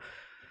have.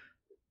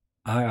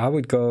 I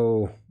would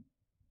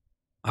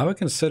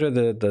consider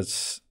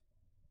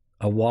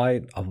a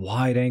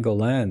wide angle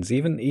lens.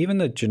 Even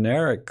the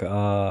generic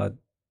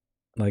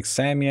like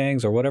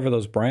Samyang's or whatever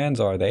those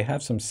brands are, they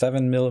have some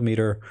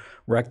 7mm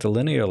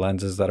rectilinear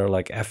lenses that are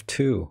like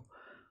f2.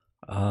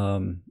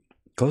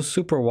 Go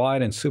super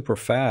wide and super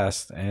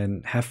fast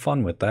and have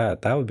fun with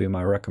that. That would be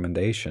my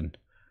recommendation.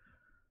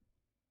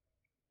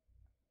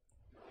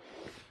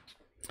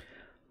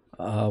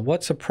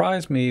 What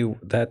surprised me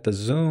that the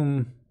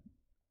zoom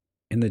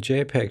in the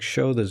JPEG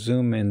show the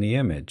zoom in the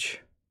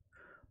image,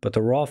 but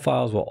the raw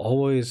files will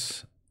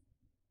always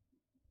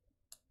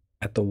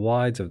at the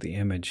wides of the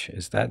image.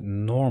 Is that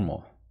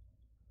normal?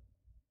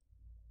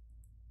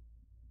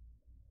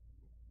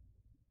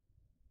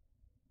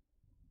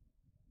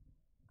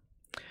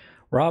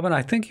 Robin,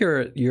 I think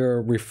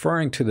you're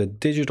referring to the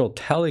digital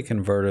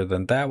teleconverter.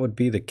 Then that would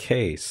be the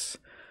case,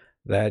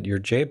 that your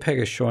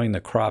JPEG is showing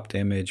the cropped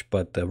image,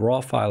 but the raw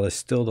file is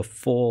still the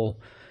full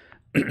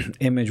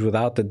image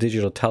without the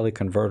digital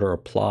teleconverter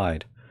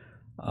applied.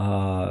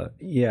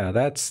 Yeah,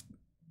 that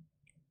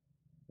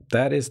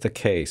is the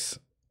case,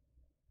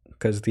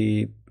 because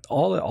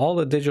all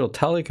the digital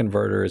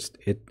teleconverters,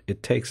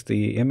 it takes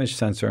the image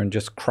sensor and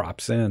just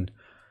crops in.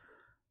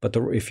 But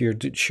if you're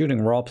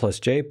shooting RAW plus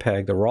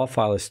JPEG, the RAW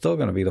file is still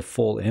going to be the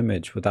full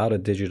image without a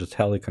digital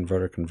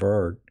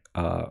teleconverter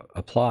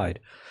applied.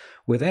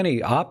 With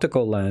any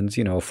optical lens,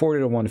 you know,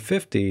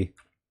 40-150,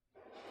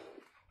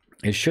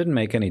 it shouldn't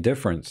make any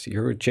difference.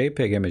 Your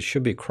JPEG image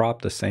should be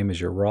cropped the same as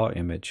your RAW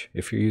image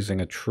if you're using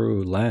a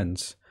true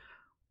lens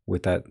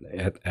with that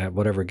at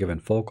whatever given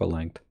focal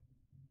length.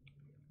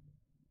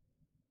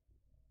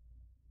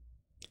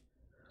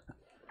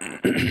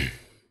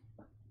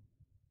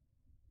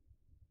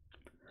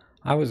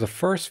 I was the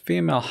first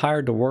female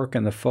hired to work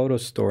in the photo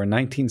store in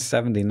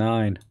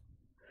 1979.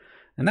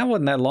 And that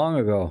wasn't that long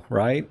ago,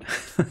 right?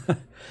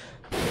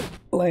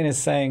 Elaine is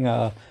saying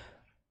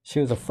she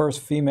was the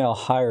first female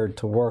hired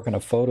to work in a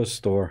photo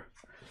store.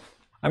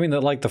 I mean,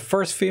 like the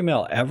first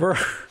female ever,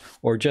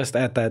 or just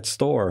at that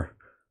store?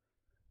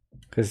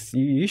 Because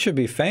you should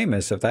be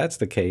famous if that's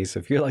the case,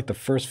 if you're like the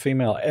first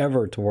female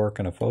ever to work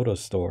in a photo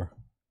store.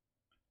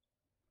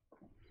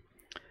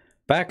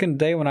 back in the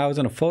day when I was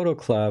in a photo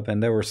club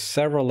and there were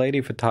several lady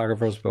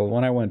photographers, but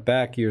when I went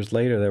back years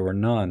later, there were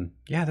none.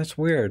 Yeah, that's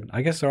weird.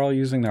 I guess they're all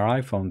using their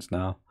iPhones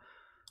now,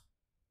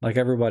 like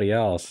everybody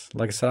else.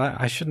 Like I said,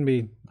 I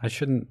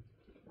shouldn't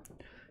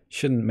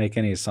make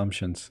any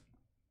assumptions.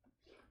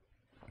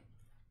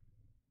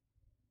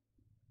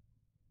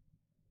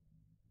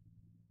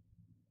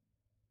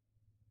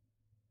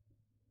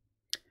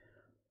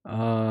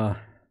 Uh,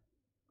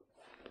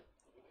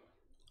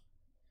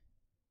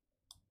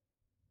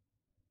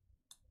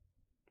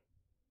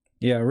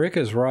 yeah, Rick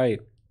is right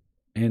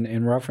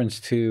in reference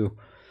to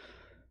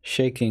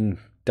shaking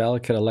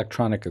delicate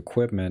electronic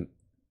equipment.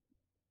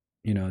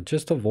 You know,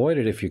 just avoid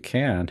it if you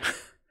can.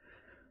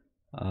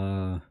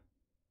 uh,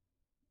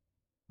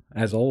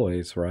 as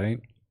always, right?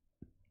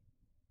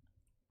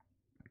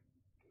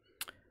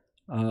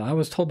 I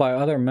was told by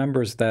other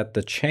members that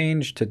the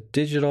change to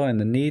digital and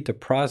the need to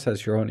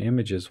process your own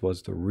images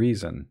was the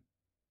reason.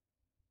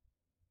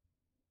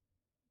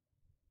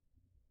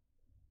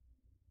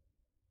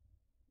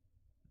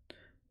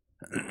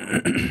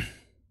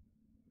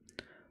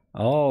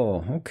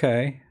 Oh,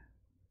 okay.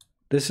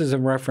 This is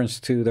in reference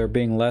to there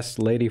being less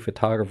lady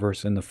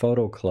photographers in the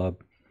photo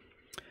club.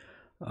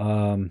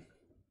 Um,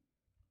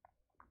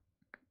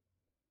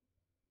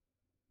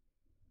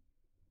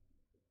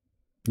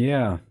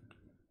 yeah,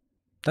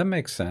 that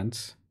makes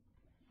sense.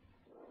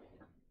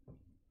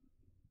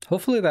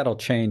 Hopefully that'll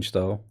change,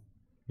 though,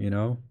 you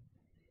know,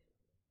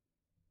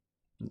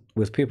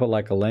 with people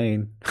like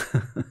Elaine.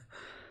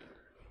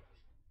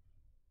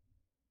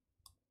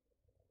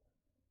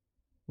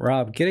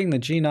 Rob, getting the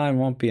G9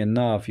 won't be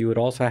enough. You would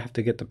also have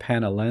to get the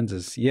Pana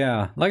lenses.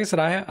 Yeah, like I said,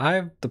 I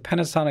have the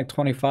Panasonic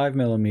 25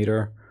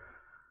 millimeter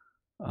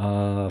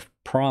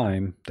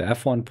prime, the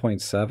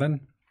f1.7.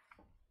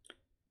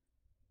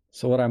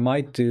 So what I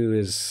might do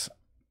is,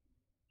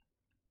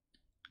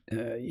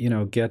 you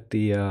know, get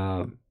the.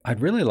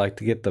 I'd really like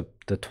to get the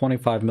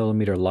 25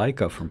 millimeter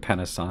Leica from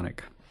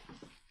Panasonic.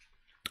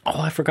 Oh,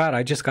 I forgot.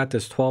 I just got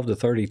this 12 to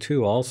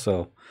 32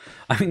 also.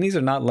 I mean, these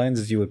are not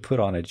lenses you would put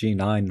on a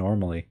G9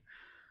 normally.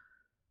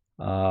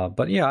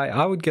 But yeah,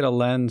 I would get a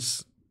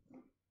lens.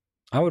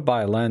 I would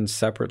buy a lens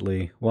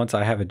separately once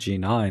I have a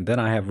G9. Then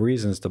I have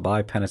reasons to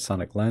buy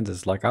Panasonic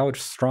lenses. Like I would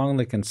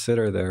strongly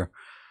consider their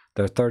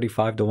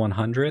 35 to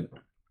 100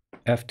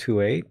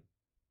 f2.8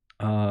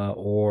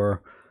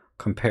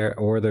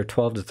 or their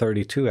 12 to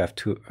 32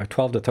 f2 or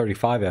 12 to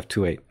 35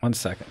 f2.8. 1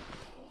 second.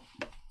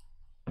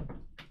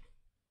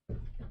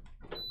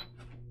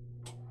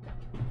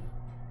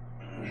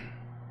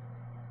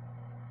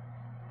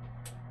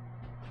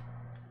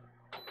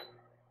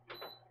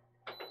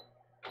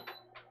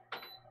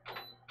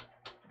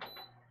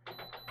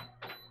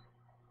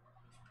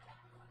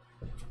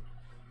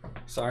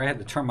 Sorry, I had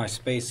to turn my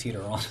space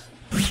heater on.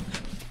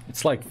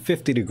 It's like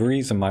 50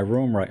 degrees in my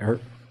room or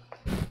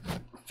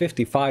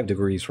 55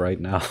 degrees right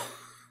now.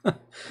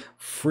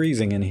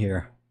 Freezing in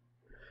here.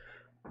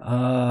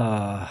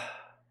 But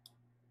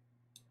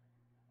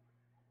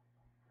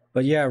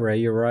yeah, Ray,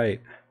 you're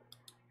right.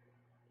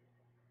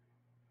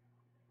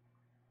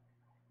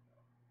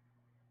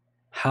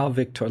 How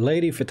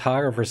lady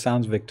photographer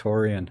sounds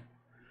Victorian.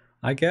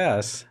 I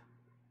guess.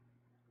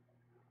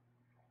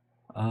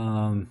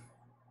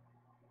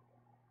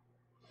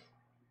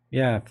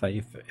 Yeah,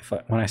 if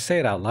I, when I say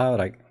it out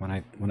loud,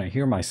 when I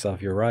hear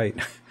myself, you're right.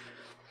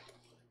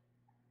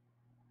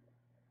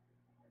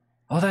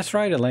 Oh, that's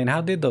right, Elaine.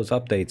 How did those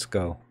updates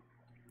go?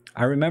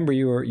 I remember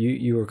you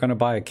were going to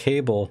buy a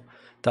cable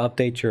to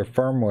update your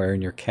firmware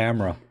in your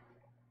camera.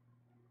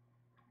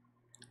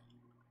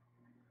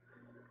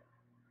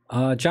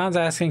 John's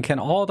asking, can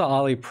all the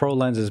Ollie Pro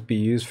lenses be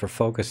used for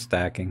focus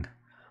stacking?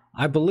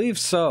 I believe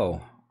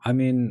so. I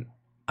mean,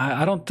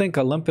 I don't think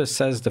Olympus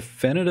says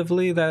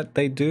definitively that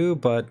they do,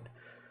 but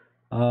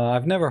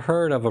I've never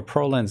heard of a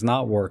Pro lens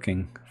not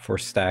working for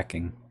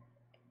stacking.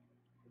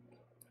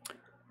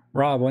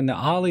 Rob, when the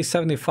Ollie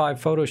 75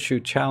 photo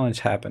shoot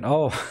challenge happened,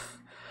 oh,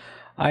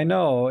 I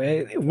know.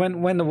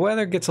 When the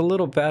weather gets a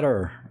little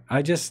better,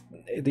 I just,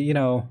 you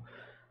know,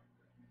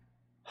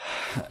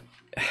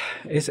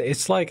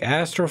 it's like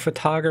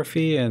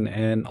astrophotography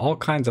and all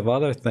kinds of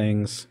other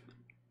things.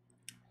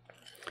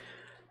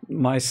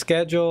 My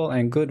schedule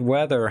and good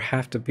weather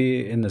have to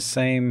be in the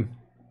same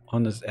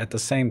at the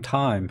same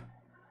time.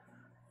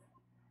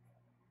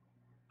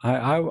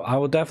 I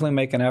will definitely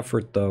make an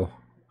effort though.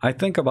 I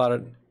think about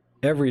it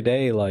every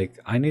day, like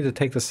I need to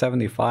take the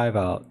 75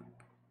 out.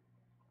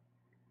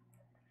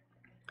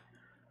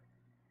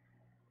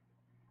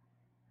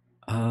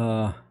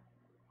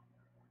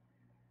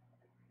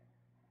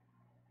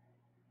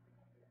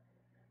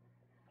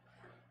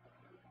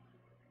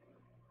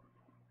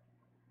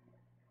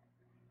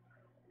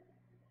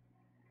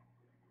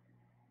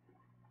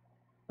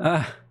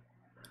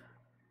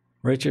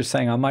 Richard's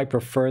saying I might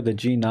prefer the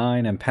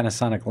G9 and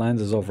Panasonic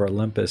lenses over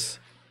Olympus.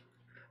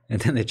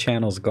 And then the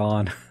channel's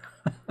gone.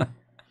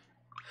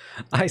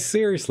 I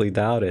seriously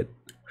doubt it.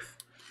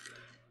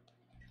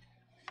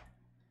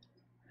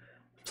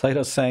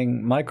 Plato's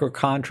saying micro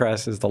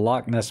contrast is the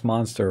Loch Ness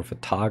monster of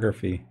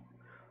photography.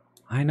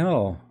 I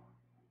know.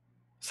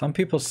 Some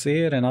people see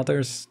it and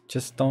others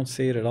just don't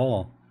see it at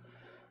all.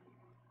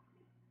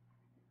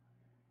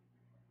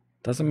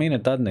 Doesn't mean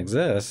it doesn't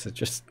exist.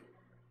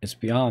 It's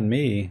beyond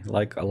me,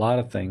 like a lot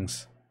of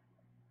things.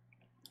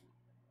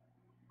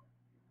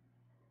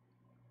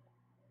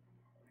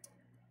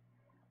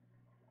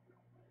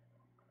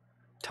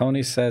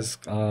 Tony says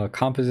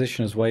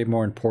composition is way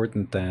more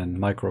important than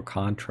micro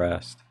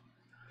contrast.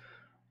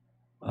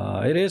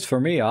 It is for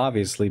me,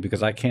 obviously,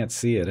 because I can't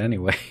see it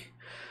anyway.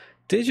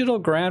 Digital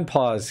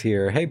Grandpa's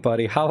here. Hey,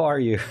 buddy, how are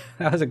you?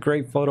 That was a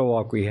great photo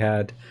walk we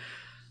had.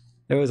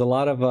 There was a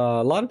lot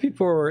of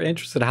people were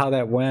interested in how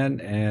that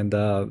went, and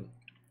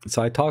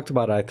so I talked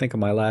about it, I think, in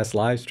my last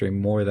live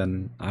stream more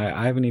than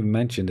I haven't even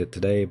mentioned it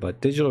today.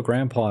 But Digital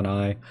Grandpa and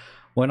I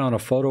went on a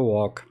photo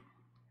walk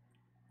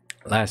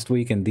last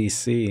week in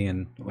DC,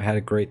 and we had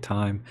a great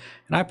time.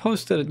 And I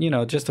posted,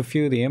 just a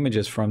few of the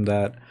images from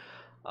that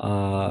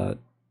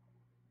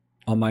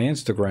on my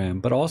Instagram.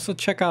 But also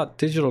check out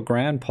Digital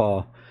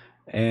Grandpa.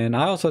 And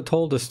I also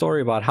told the story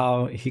about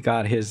how he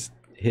got his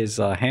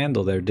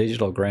handle there,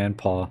 Digital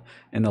Grandpa,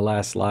 in the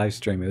last live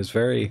stream. It was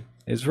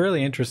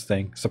really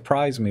interesting.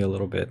 Surprised me a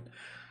little bit.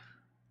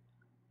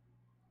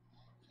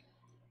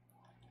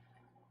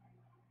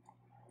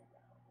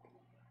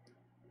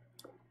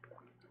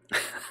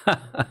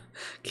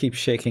 Keep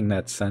shaking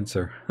that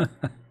sensor.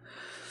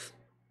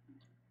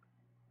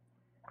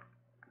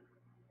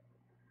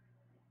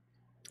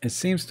 It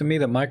seems to me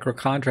that micro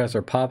contrast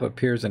or pop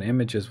appears in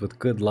images with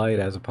good light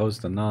as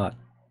opposed to not.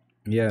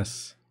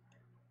 Yes.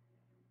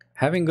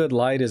 Having good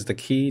light is the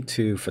key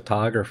to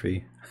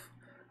photography.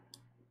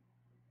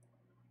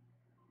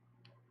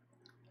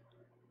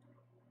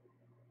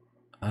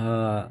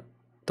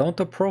 Don't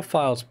the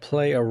profiles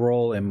play a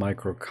role in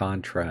micro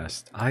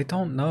contrast? I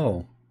don't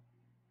know.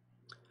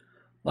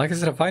 Like I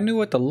said, if I knew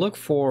what to look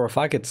for, if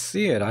I could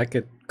see it, I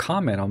could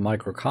comment on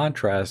micro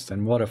contrast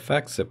and what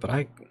affects it, but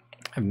I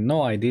have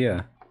no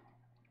idea.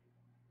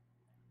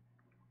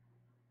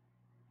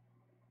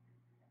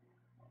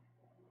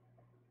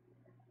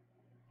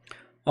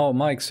 Oh,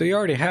 Mike, so you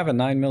already have a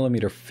 9mm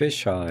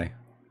fisheye.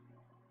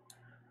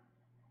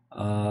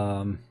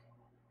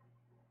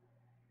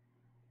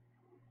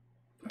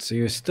 So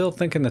you're still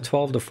thinking the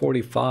 12 to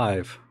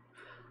 45.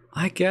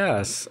 I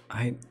guess.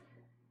 I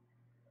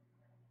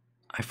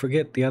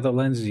forget the other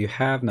lenses you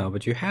have now,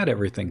 but you had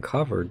everything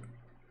covered.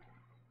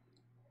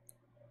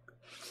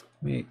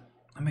 Let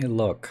me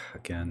look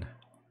again.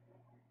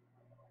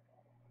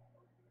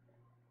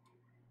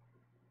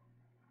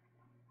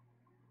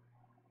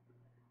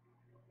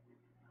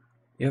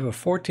 You have a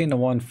 14 to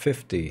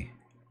 150.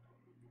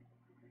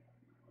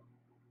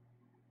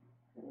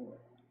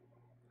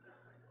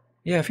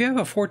 Yeah, if you have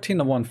a 14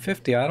 to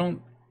 150, I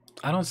don't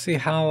see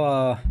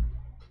how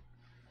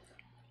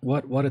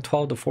what a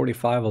 12 to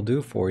 45 will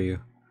do for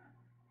you.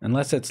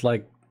 Unless it's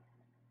like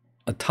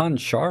a ton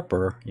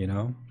sharper,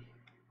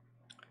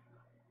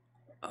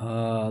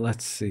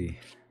 Let's see.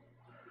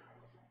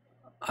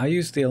 I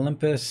use the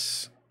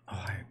Olympus. Oh,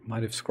 I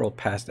might have scrolled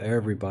past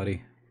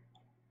everybody.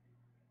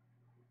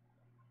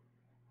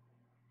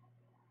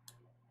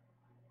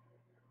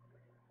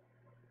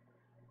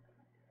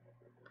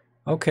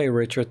 Okay,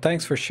 Richard,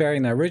 thanks for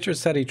sharing that. Richard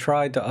said he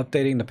tried to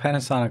updating the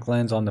Panasonic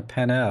lens on the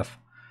Pen F.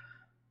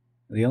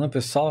 The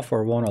Olympus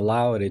software won't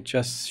allow it. It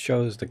just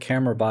shows the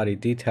camera body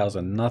details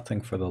and nothing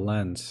for the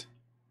lens.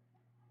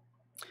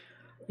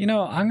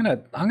 I'm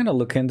gonna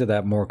look into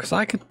that more, because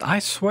I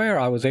swear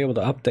I was able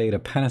to update a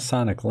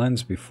Panasonic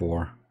lens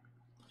before.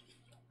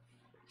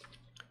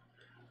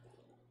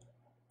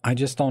 I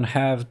just don't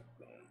have.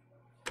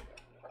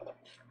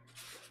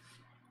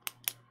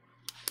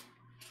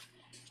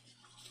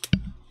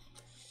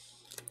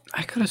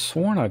 I could have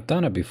sworn I've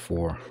done it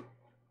before.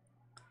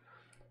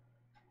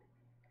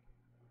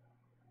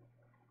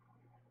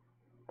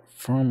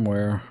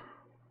 Firmware,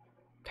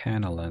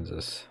 panel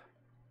lenses.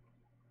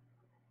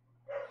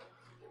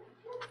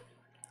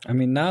 I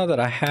mean, now that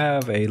I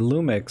have a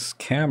Lumix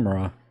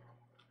camera,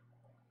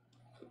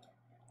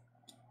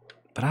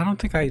 but I don't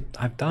think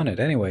I've done it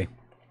anyway.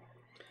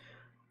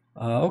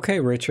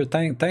 Okay, Richard,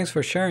 thanks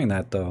for sharing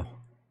that, though.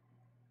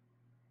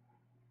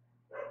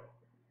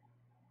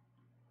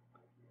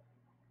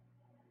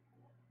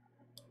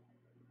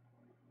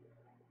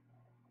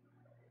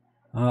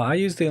 I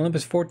use the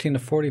Olympus 14 to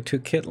 42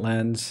 kit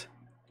lens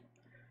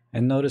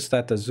and notice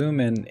that the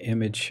zoom-in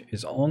image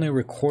is only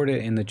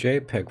recorded in the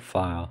JPEG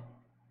file,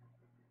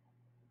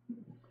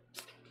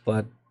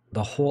 but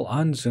the whole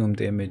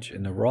unzoomed image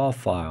in the RAW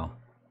file.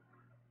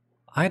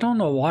 I don't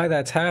know why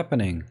that's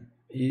happening.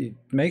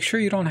 Make sure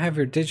you don't have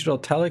your digital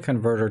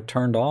teleconverter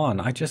turned on.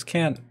 I just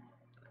can't.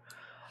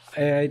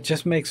 It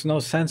just makes no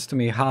sense to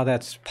me how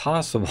that's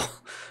possible,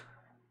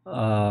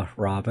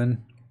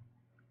 Robin.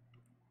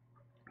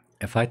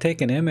 If I take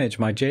an image,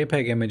 my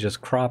JPEG image is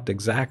cropped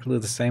exactly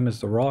the same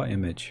as the RAW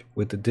image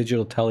with the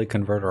digital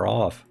teleconverter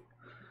off.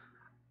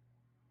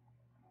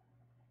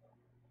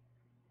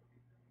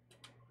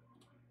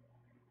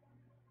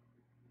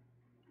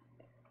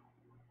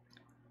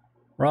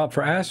 Rob,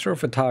 for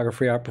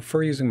astrophotography, I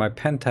prefer using my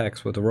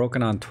Pentax with the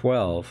Rokinon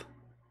 12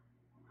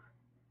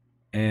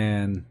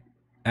 and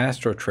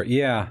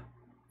yeah,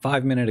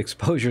 5-minute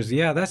exposures.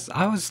 Yeah,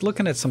 I was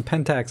looking at some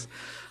Pentax.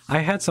 I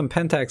had some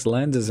Pentax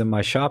lenses in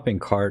my shopping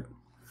cart,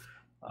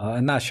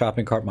 not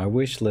shopping cart, my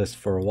wish list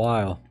for a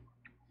while.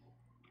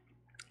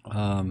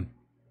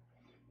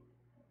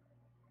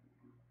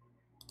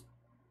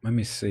 Let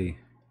me see.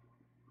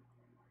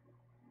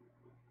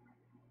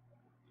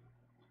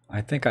 I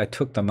think I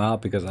took them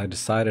out because I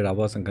decided I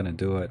wasn't going to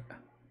do it.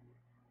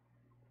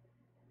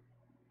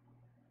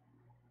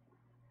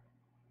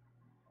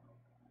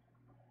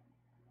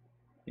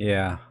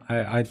 Yeah,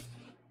 I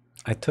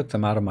took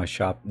them out of my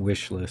shop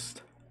wish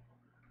list.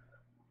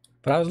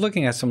 But I was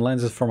looking at some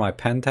lenses for my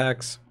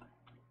Pentax,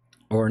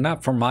 or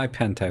not for my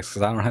Pentax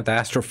because I don't have the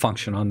astro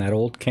function on that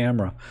old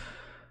camera.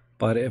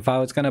 But if I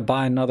was going to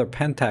buy another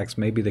Pentax,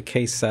 maybe the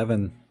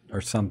K7 or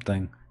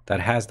something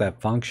that has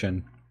that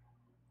function,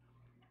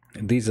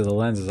 these are the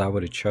lenses I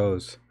would have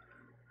chose.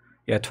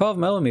 Yeah, 12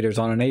 millimeters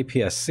on an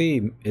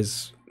APS-C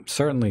is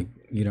certainly,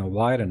 you know,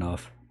 wide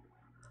enough.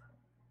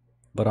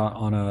 But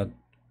on a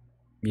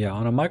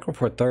Micro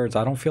Four Thirds,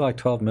 I don't feel like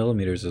 12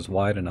 millimeters is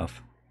wide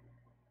enough.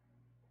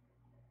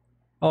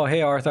 Oh,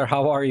 hey Arthur,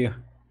 how are you?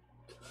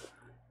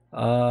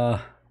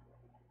 Hi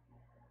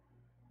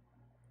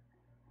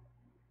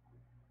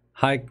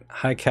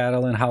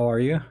Catalin, how are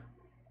you?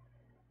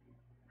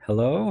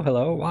 Hello,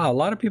 hello. Wow, a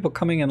lot of people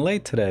coming in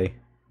late today.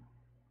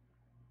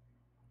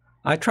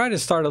 I tried to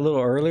start a little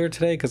earlier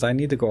today because I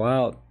need to go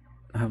out.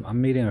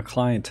 I'm meeting a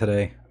client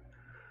today.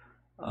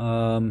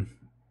 When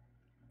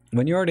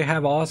you already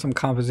have awesome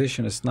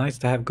composition, it's nice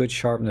to have good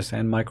sharpness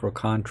and micro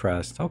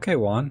contrast. Okay,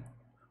 Juan.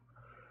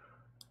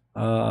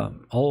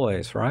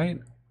 Always,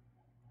 right?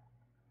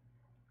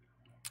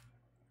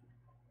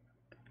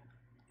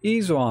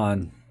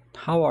 Izwan,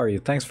 how are you?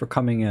 Thanks for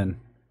coming in.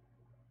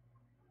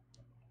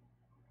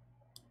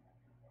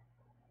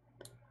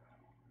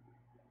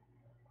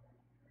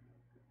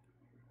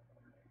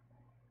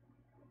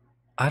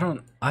 I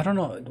don't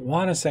know.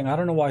 Juan is saying, I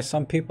don't know why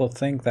some people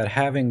think that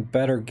having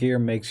better gear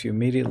makes you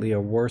immediately a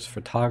worse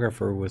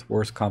photographer with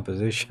worse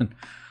composition.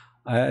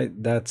 I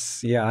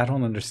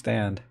don't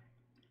understand.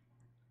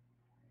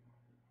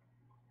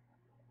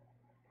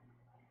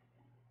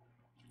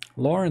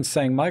 Lauren's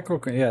saying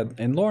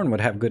and Lauren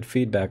would have good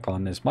feedback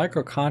on this.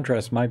 Micro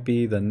contrast might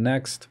be the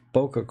next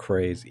bokeh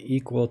craze,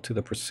 equal to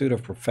the pursuit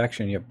of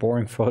perfection yet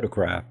boring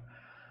photograph.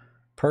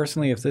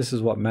 Personally, if this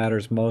is what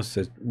matters most,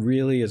 it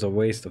really is a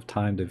waste of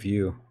time to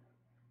view.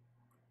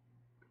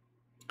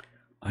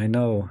 I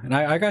know. And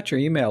I got your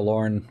email,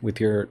 Lauren, with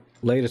your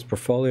latest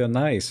portfolio.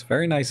 Nice.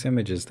 Very nice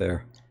images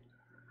there.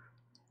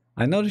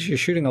 I noticed you're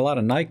shooting a lot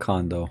of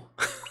Nikon, though.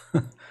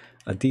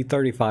 A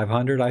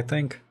D3500, I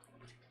think.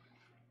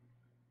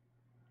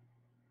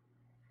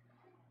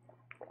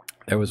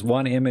 There was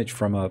one image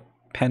from a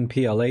pen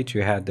PLH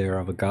you had there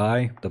of a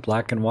guy, the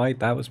black and white.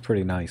 That was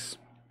pretty nice.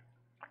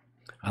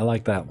 I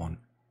like that one.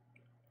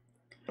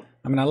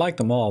 I mean, I like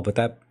them all, but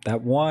the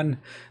one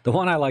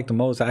I liked the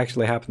most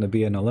actually happened to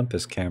be an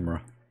Olympus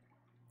camera.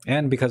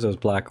 And because it was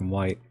black and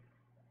white.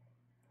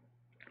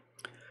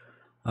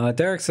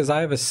 Derek says, I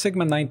have a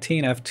Sigma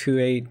 19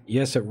 f2.8.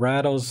 Yes, it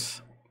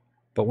rattles,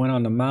 but when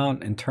on the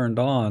mount and turned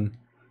on,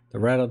 the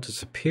rattle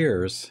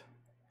disappears.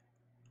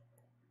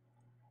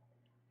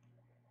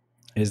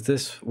 Is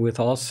this with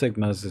all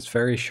Sigmas? It's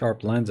very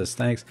sharp lenses.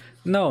 Thanks.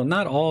 No,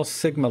 not all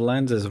Sigma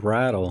lenses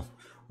rattle.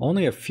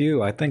 Only a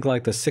few. I think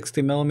like the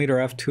 60mm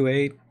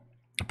f2.8.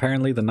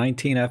 Apparently the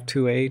 19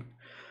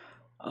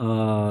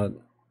 f2.8.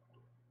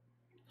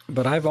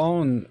 But I've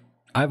owned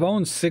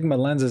Sigma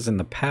lenses in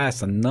the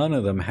past, and none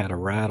of them had a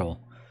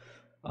rattle.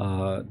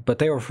 But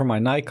they were for my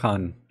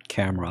Nikon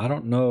camera. I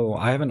don't know.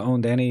 I haven't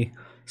owned any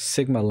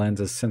Sigma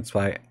lenses since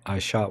I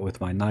shot with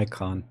my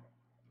Nikon.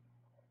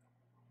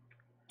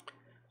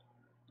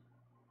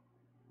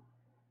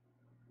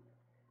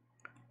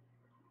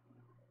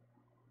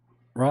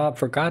 Rob,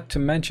 forgot to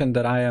mention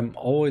that I am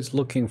always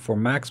looking for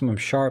maximum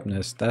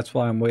sharpness. That's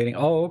why I'm waiting.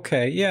 Oh,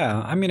 okay.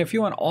 Yeah. I mean, if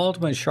you want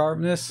ultimate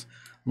sharpness,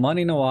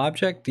 money no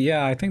object,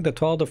 yeah, I think the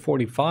 12 to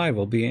 45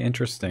 will be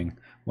interesting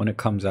when it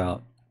comes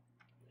out.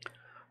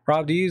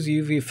 Rob, do you use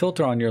UV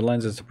filter on your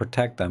lenses to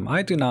protect them?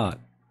 I do not.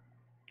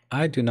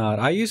 I do not.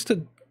 I used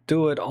to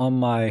do it on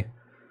my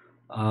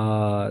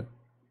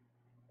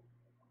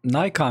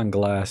Nikon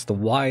glass, the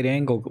wide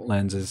angle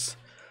lenses.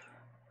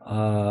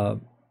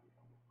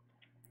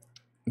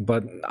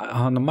 But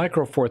on the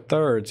Micro Four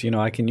Thirds, you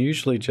know, I can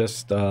usually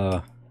just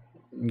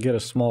get a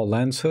small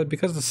lens hood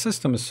because the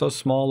system is so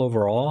small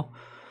overall.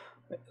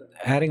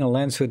 Adding a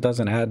lens hood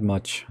doesn't add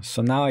much.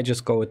 So now I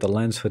just go with the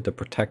lens hood to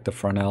protect the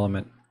front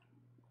element.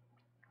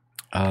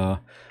 On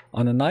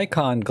the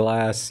Nikon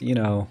glass, you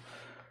know,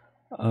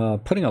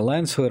 putting a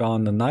lens hood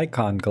on the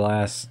Nikon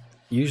glass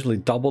usually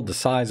doubled the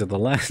size of the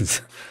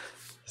lens.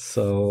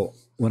 So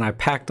when I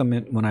packed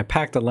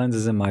the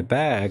lenses in my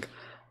bag,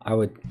 I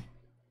would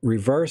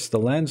reverse the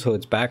lens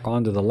hoods back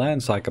onto the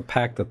lens so I could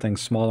pack the thing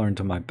smaller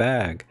into my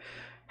bag.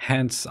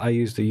 Hence, I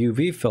used a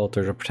UV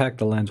filter to protect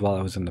the lens while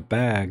I was in the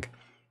bag,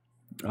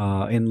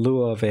 in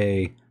lieu of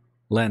a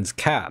lens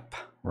cap,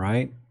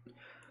 right?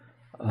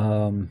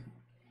 But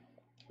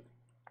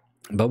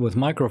with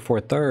Micro Four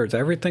Thirds,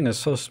 everything is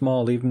so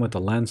small, even with the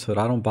lens hood,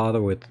 I don't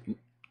bother with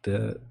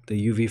the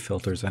UV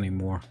filters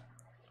anymore.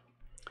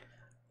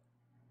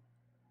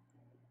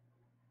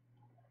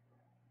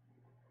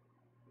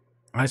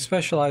 I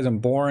specialize in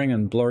boring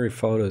and blurry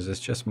photos. It's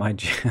just my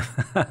jam.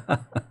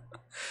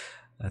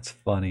 That's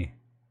funny.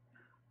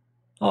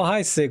 Oh,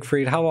 hi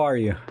Siegfried, how are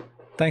you?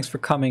 Thanks for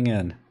coming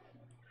in.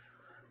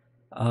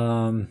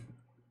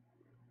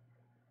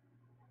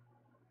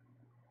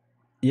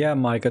 Yeah,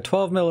 Mike, a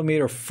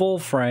 12mm full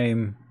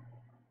frame.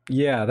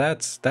 Yeah,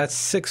 that's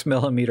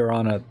 6mm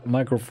on a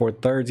Micro Four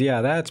Thirds.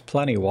 Yeah, that's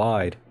plenty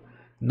wide,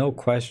 no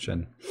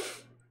question.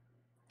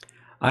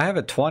 I have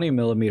a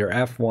 20mm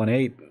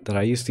f1.8 that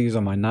I used to use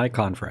on my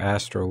Nikon for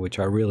Astro, which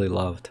I really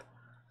loved.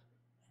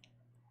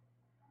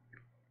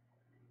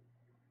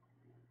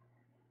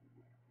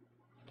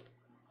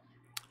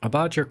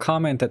 About your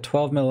comment that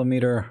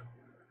 12mm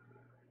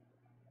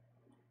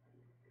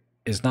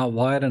is not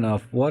wide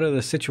enough, what are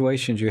the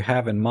situations you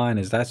have in mind?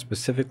 Is that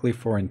specifically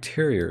for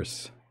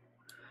interiors?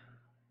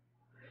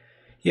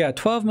 Yeah,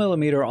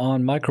 12mm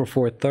on Micro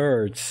Four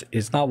Thirds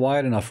is not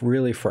wide enough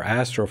really for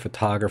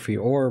astrophotography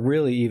or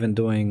really even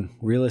doing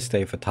real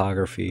estate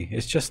photography.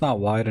 It's just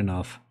not wide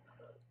enough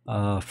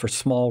for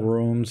small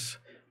rooms.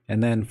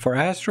 And then for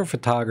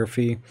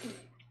astrophotography,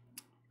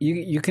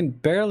 you can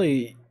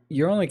barely,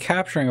 you're only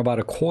capturing about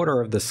a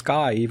quarter of the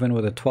sky even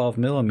with a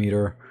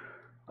 12mm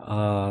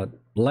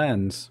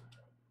lens.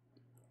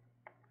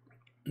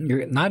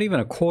 You're not even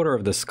a quarter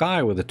of the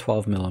sky with a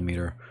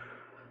 12mm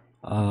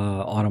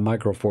on a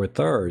Micro Four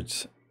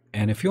Thirds.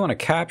 And if you want to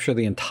capture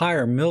the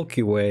entire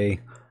Milky Way,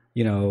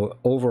 you know,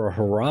 over a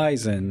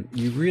horizon,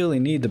 you really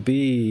need to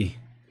be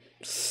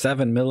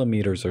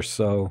 7mm or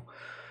so,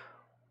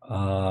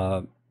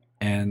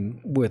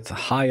 and with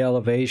high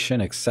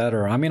elevation,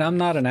 etc. I mean, I'm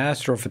not an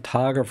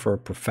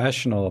astrophotographer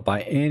professional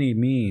by any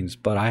means,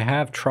 but I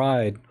have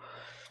tried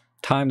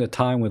time to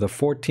time with a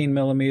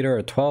 14mm,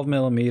 a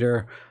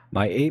 12mm,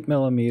 my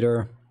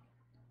 8mm.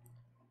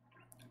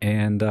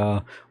 And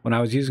when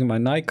I was using my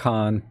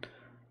Nikon,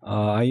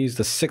 I used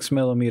a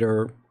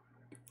 6mm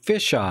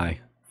fisheye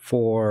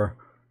for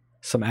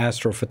some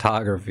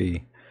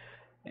astrophotography.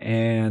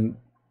 And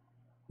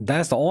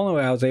that's the only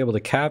way I was able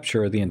to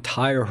capture the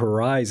entire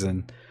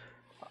horizon.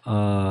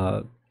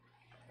 And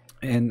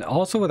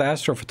also with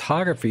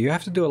astrophotography, you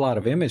have to do a lot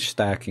of image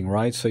stacking,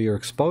 right? So your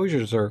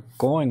exposures are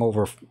going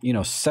over, you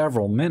know,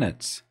 several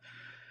minutes.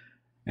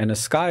 And the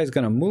sky is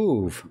going to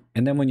move,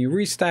 and then when you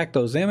restack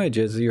those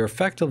images, you're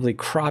effectively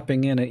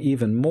cropping in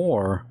even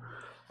more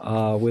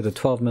with a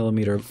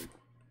 12mm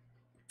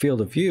field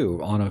of view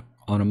on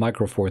a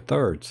Micro Four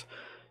Thirds.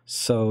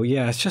 So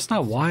yeah, it's just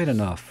not wide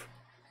enough.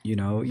 You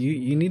know,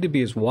 you need to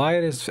be as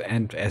wide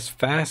and as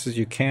fast as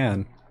you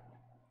can.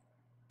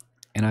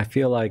 And I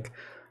feel like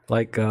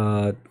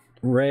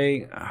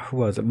Ray, who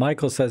was it?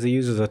 Michael says he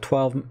uses a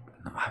 12.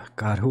 Oh,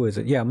 God, who is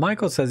it? Yeah,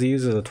 Michael says he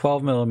uses a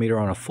 12mm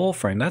on a full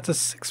frame. That's a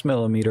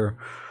 6mm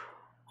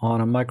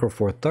on a Micro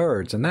Four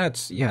Thirds, and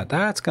that's, yeah,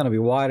 that's going to be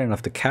wide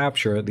enough to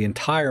capture the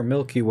entire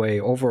Milky Way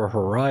over a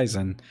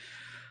horizon.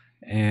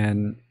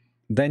 And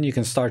then you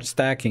can start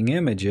stacking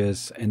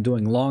images and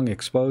doing long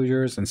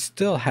exposures and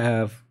still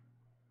have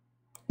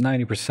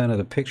 90% of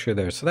the picture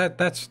there. So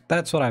that's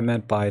what I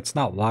meant by it's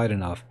not wide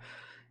enough.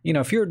 You know,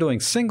 if you're doing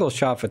single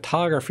shot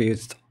photography,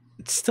 it's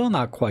still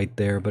not quite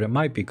there, but it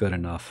might be good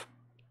enough.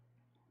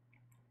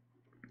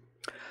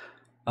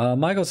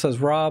 Michael says,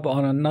 Rob,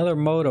 on another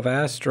mode of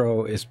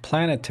astro is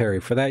planetary.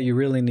 For that, you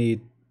really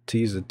need to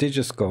use a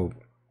digiscope.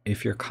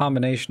 If your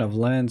combination of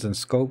lens and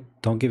scope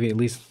don't give you at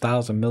least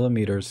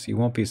 1,000mm, you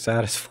won't be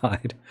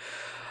satisfied.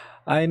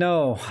 I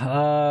know.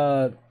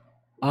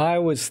 I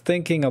was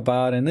thinking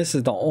about, and this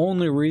is the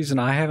only reason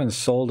I haven't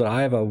sold it.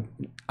 I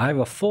have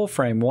a full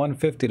frame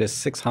 150 to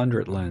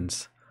 600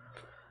 lens,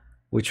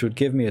 which would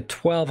give me a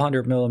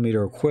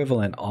 1,200mm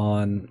equivalent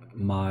on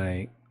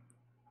my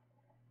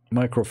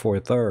Micro Four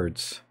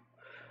Thirds.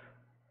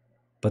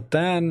 But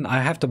then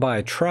I have to buy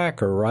a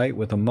tracker, right,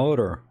 with a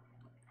motor.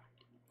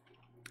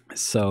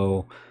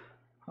 So,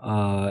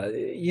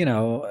 you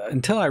know,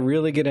 until I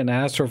really get into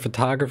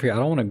astrophotography, I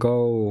don't want to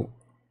go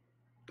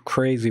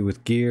crazy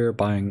with gear,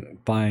 buying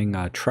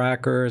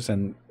trackers,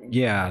 and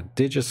yeah,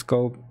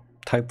 digiscope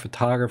type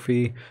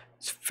photography.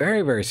 It's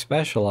very, very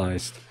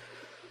specialized.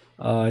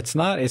 It's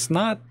not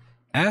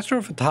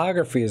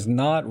astrophotography is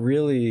not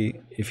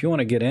really, if you want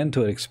to get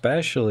into it,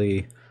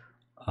 especially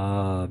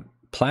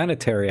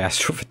planetary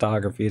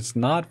astrophotography, it's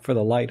not for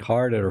the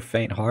light-hearted or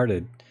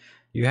faint-hearted.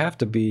 You have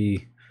to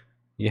be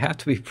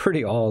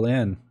pretty all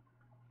in.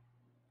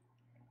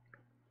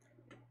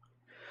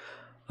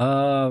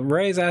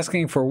 Ray's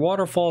asking for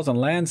waterfalls and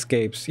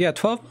landscapes. Yeah,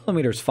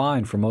 12mm is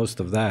fine for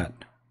most of that.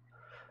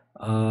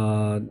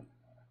 Again,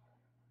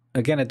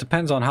 it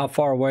depends on how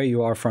far away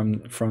you are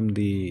from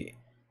the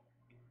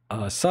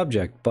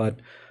subject, but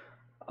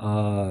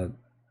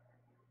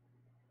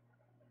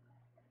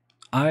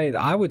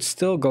I would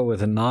still go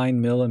with a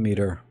 9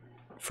 millimeter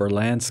for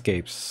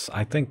landscapes.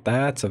 I think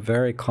that's a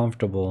very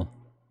comfortable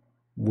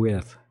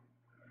width.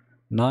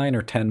 9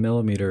 or 10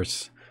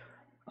 millimeters.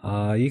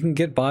 You can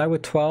get by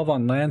with 12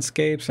 on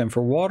landscapes, and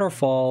for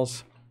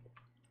waterfalls,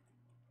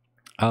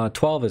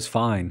 12 is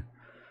fine.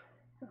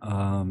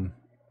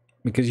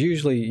 Because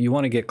usually you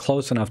want to get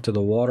close enough to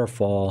the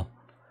waterfall,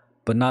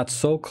 but not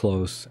so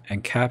close,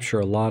 and capture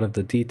a lot of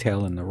the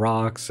detail in the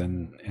rocks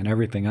and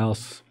everything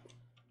else.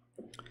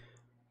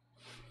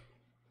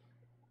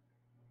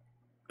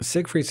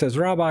 Siegfried says,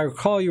 Rob, I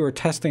recall you were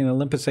testing the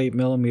Olympus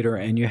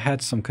 8mm and you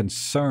had some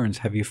concerns.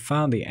 Have you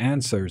found the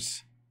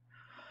answers?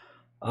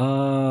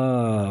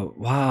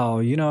 Wow,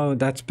 you know,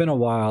 that's been a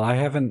while.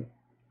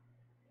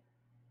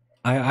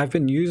 I've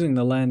been using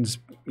the lens,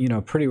 you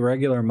know, pretty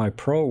regular in my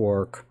pro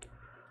work.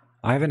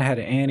 I haven't had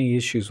any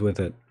issues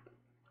with it.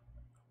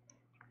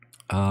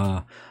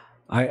 The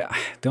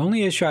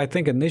only issue I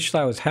think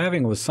initially I was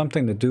having was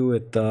something to do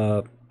with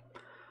the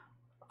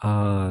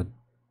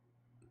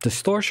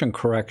distortion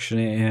correction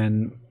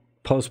in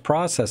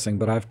post-processing,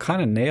 but I've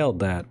kind of nailed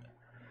that.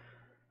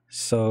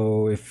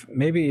 So if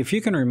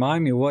you can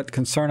remind me what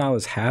concern I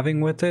was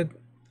having with it.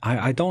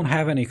 I don't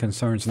have any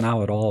concerns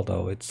now at all,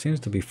 though. It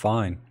seems to be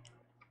fine.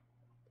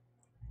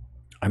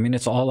 I mean,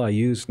 it's all I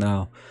use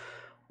now.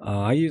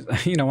 I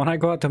use, you know, when I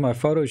go out to my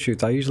photo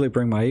shoots, I usually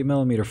bring my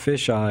 8mm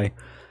fisheye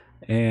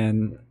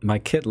and my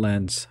kit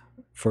lens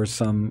for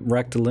some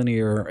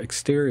rectilinear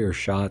exterior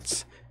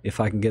shots if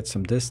I can get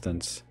some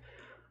distance.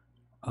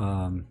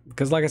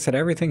 Because like I said,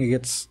 everything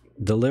gets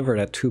delivered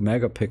at 2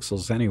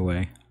 megapixels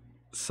anyway,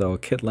 so a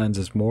kit lens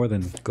is more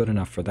than good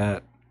enough for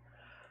that.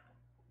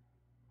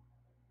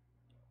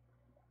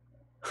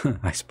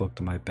 I spoke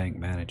to my bank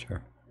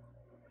manager.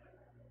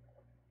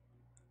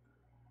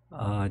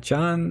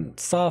 John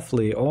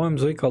Softly,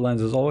 OM's Zuiko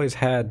lenses always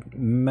had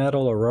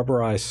metal or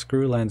rubberized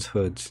screw lens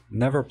hoods,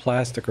 never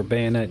plastic or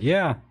bayonet.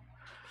 Yeah,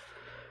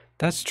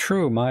 that's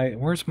true.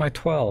 Where's my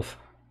 12?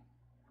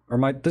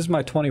 Or this is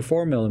my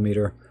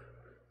 24mm.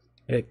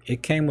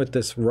 It came with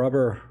this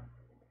rubber.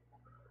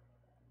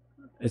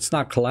 It's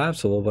not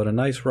collapsible, but a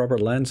nice rubber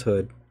lens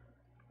hood.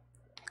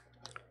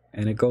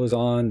 And it goes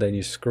on, then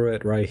you screw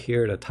it right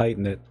here to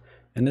tighten it.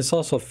 And this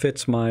also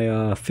fits my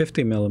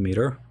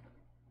 50mm.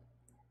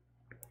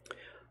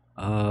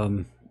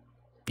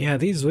 Yeah,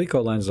 these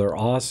Zuiko lenses are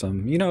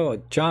awesome. You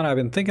know, John, I've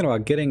been thinking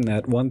about getting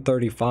that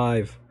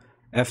 135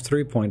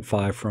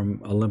 f3.5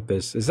 from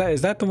Olympus. Is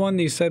that the one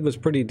you said was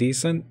pretty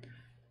decent?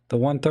 The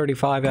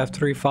 135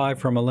 f3.5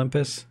 from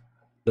Olympus?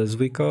 The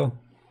Zuiko?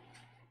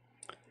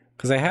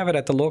 Because I have it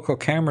at the local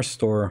camera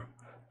store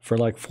for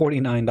like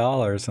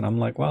 $49, and I'm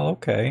like, well,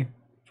 okay,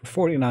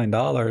 for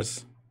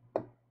 $49.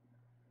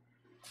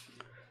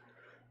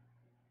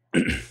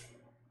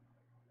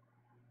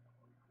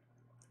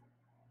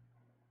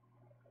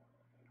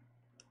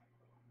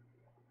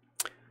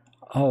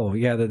 Oh,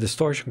 yeah, the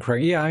distortion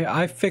correction. Yeah,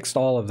 I fixed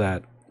all of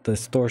that, the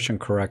distortion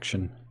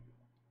correction.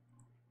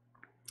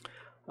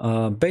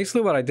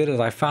 Basically what I did is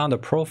I found a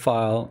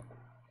profile.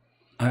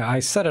 I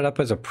set it up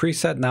as a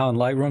preset now in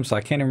Lightroom, so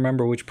I can't even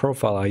remember which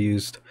profile I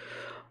used.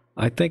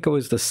 I think it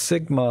was the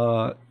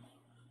Sigma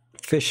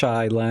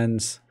fisheye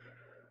lens,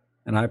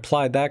 and I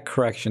applied that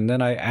correction.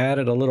 Then I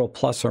added a little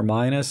plus or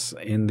minus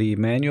in the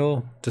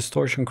manual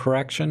distortion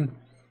correction.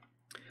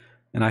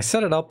 And I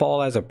set it up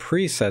all as a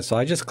preset, so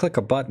I just click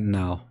a button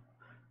now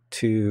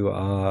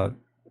to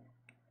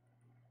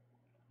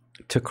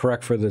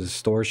correct for the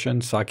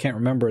distortion. So I can't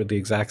remember the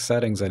exact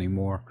settings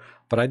anymore,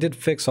 but I did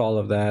fix all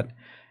of that.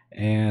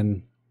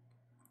 And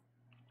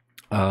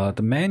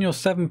the manual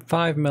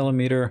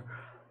 7.5mm,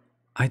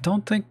 I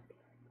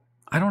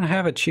don't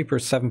have a cheaper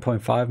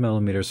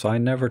 7.5mm, so I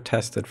never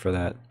tested for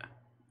that.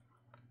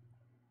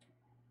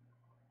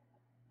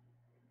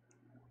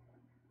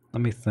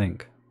 Let me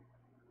think.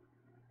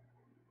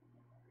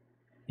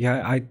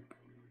 Yeah,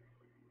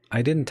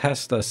 I didn't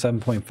test the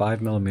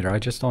 7.5mm. I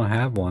just don't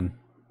have one.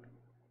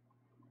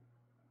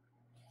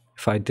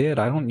 If I did,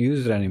 I don't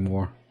use it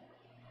anymore.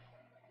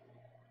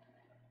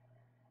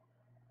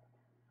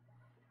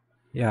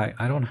 Yeah,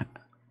 I don't.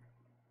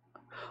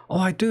 Oh,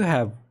 I do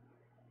have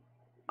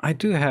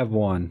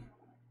one,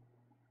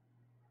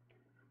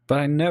 but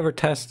I never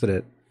tested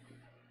it.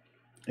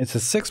 It's a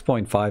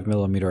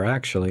 6.5mm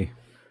actually,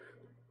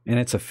 and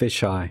it's a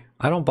fisheye.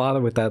 I don't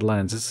bother with that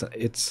lens.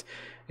 It's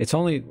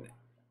only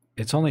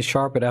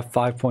sharp at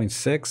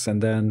f5.6,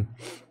 and then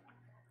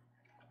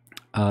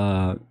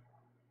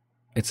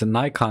it's a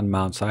Nikon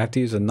mount, so I have to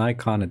use a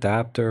Nikon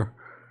adapter.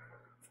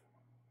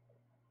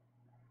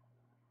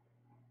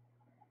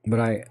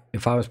 But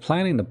if I was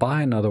planning to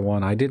buy another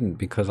one, I didn't,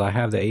 because I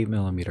have the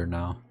 8mm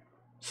now.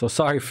 So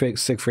sorry,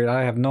 Siegfried,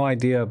 I have no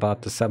idea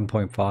about the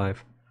 7.5.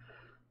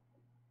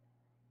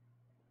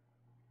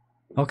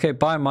 Okay,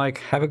 bye, Mike.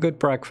 Have a good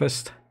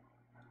breakfast.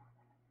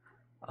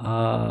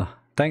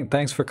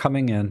 Thanks for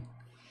coming in.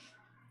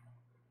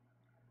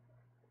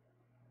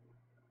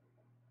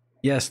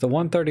 Yes, the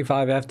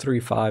 135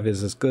 f3.5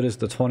 is as good as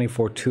the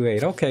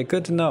 24-2.8. Okay,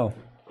 good to know.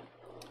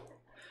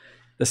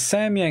 The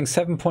Samyang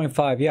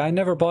 7.5. Yeah, I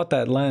never bought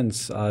that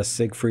lens,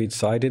 Siegfried,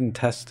 so I didn't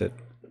test it.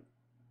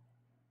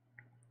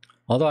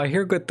 Although I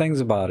hear good things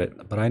about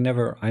it, but I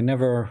never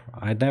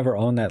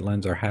owned that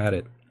lens or had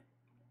it.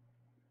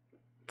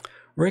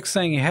 Rick's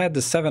saying he had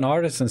the 7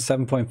 Artisan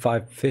 7.5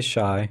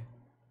 fisheye,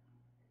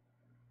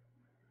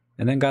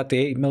 and then got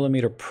the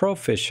 8mm Pro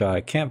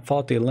fisheye. Can't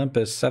fault the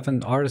Olympus.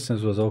 7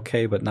 Artisans was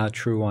okay, but not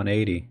true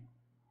 180.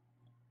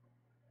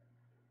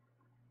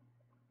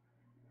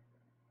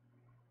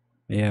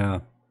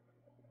 Yeah.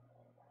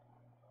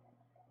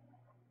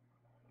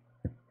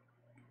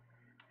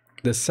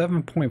 The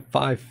 7.5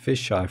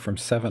 fisheye from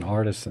 7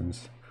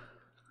 Artisans.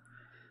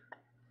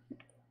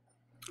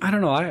 I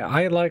don't know.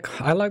 I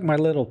like my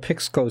little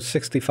Pixco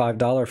 $65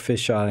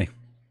 fisheye.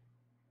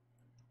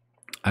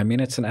 I mean,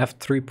 it's an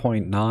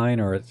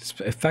f3.9 or it's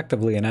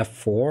effectively an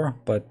f4,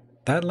 but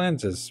that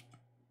lens is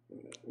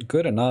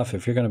good enough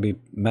if you're going to be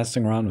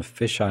messing around with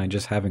fisheye and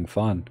just having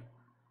fun.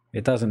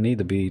 It doesn't need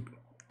to be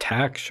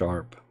tack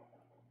sharp,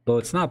 though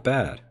it's not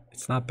bad.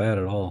 It's not bad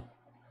at all.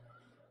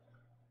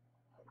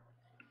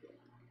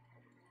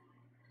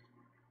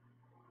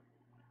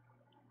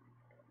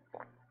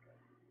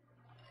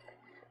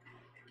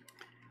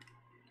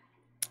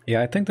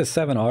 Yeah, I think the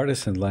 7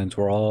 Artisan lens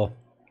were all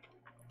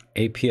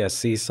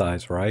APS-C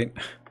size, right?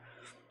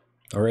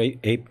 Or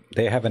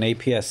they have an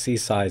APS-C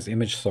size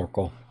image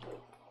circle.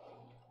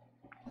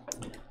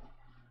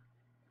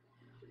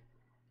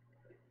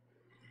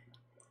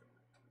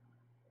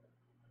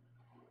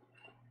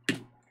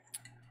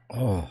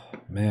 Oh,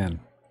 man.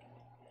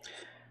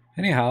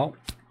 Anyhow,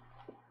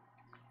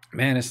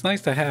 man, it's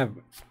nice to have,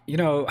 you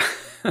know,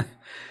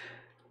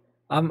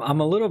 I'm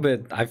a little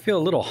bit, I feel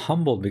a little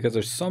humbled because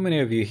there's so many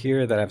of you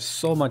here that have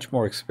so much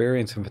more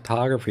experience in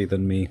photography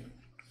than me.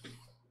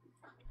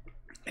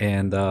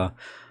 And I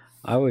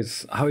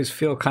always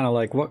feel kind of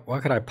like,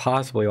 what could I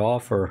possibly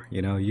offer,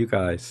 you know, you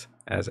guys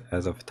as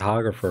a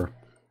photographer,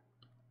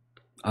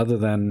 other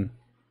than,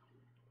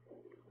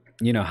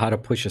 you know, how to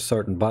push a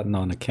certain button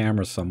on the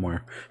camera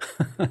somewhere.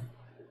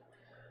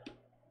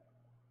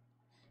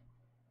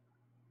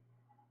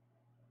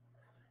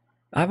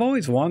 I've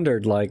always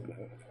wondered, like,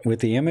 with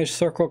the image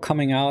circle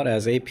coming out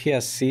as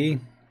APS-C,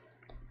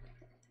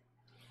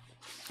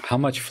 how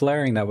much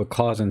flaring that would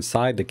cause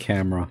inside the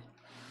camera.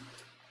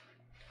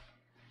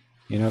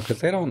 You know,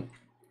 because they don't,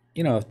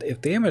 you know, if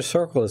the image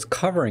circle is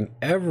covering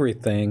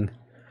everything,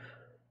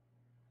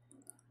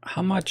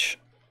 how much,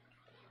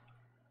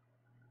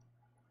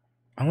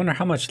 I wonder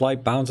how much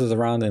light bounces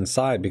around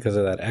inside because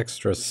of that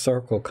extra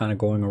circle kind of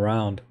going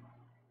around.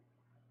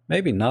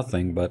 Maybe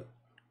nothing, but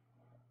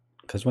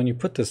because when you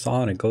put this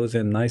on, it goes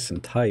in nice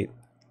and tight.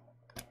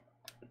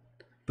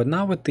 But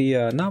not with the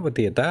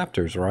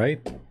adapters,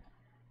 right?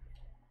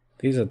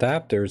 These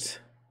adapters,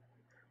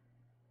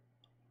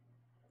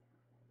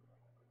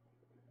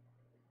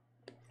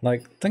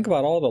 like, think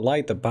about all the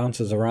light that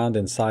bounces around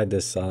inside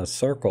this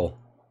circle,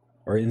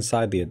 or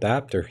inside the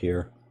adapter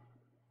here.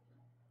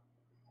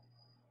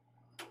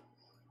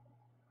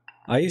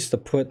 I used to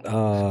put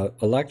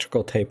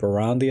electrical tape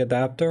around the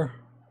adapter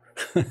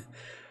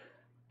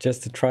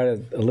just to try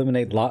to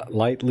eliminate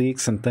light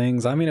leaks and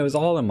things. I mean, it was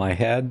all in my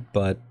head,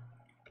 but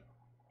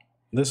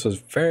this was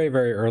very,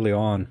 very early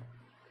on.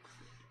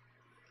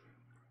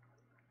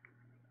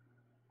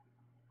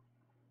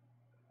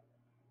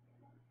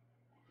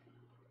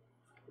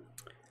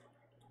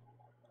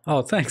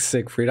 Oh, thanks,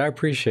 Siegfried. I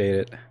appreciate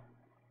it.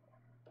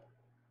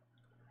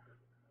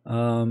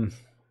 I'm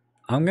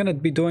going to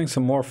be doing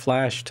some more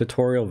Flash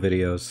tutorial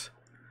videos.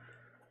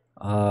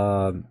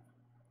 Now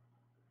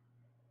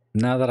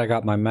that I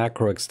got my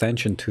macro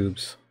extension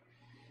tubes.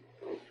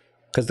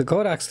 Because the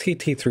Kodak's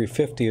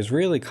TT350 is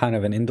really kind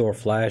of an indoor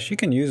flash. You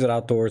can use it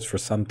outdoors for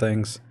some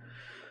things,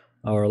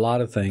 or a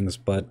lot of things,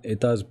 but it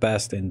does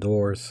best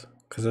indoors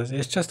because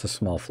it's just a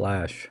small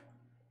flash.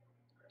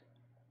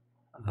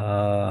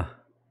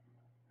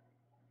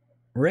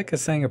 Rick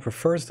is saying it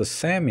prefers the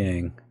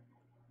Samyang.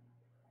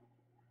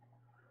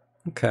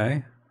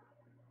 Okay.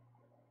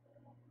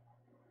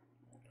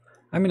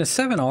 I mean, the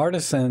 7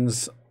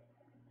 Artisans,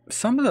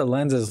 some of the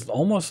lenses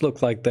almost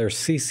look like they're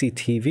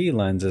CCTV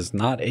lenses,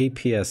 not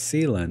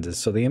APS-C lenses,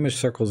 so the image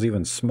circle is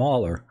even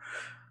smaller.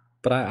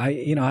 But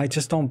I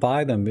just don't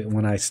buy them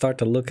when I start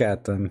to look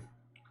at them.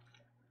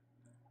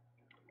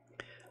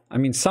 I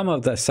mean, some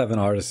of the 7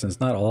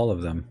 Artisans, not all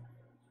of them.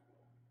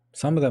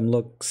 Some of them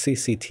look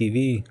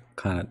CCTV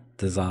kind of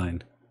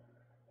designed.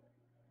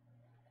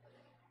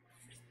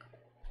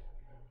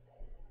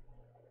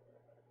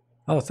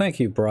 Oh, thank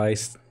you,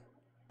 Bryce.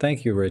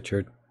 Thank you,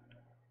 Richard.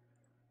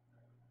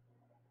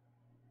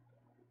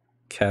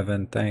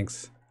 Kevin,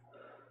 thanks.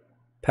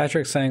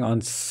 Patrick saying on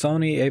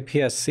Sony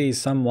APS-C,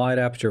 some wide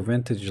aperture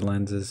vintage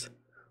lenses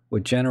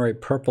would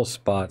generate purple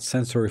spots,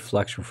 sensor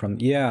reflection from...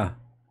 Yeah.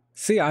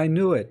 See, I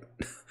knew it.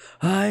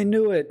 I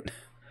knew it.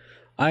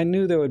 I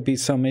knew there would be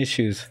some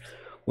issues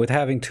with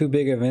having too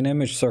big of an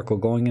image circle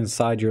going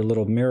inside your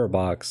little mirror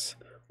box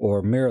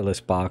or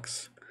mirrorless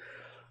box.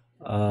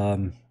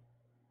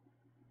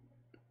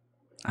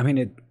 I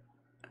mean,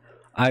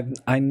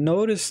 I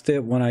noticed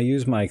it when I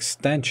use my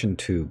extension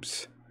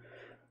tubes,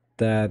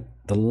 that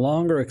the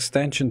longer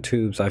extension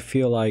tubes, I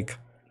feel like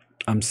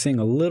I'm seeing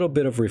a little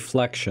bit of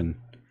reflection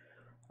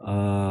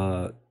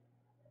coming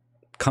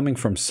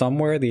from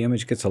somewhere. The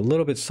image gets a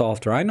little bit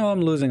softer. I know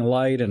I'm losing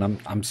light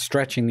and I'm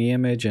stretching the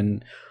image,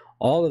 and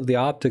all of the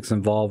optics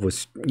involved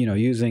with, you know,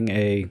 using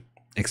a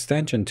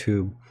extension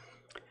tube.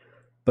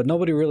 But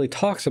nobody really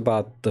talks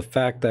about the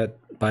fact that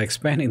by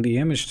expanding the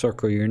image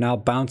circle, you're now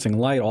bouncing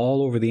light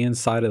all over the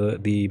inside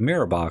of the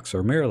mirror box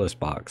or mirrorless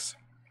box.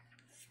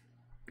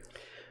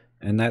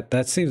 And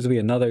that seems to be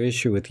another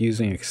issue with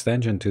using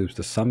extension tubes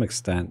to some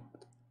extent.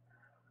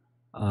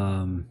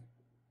 Now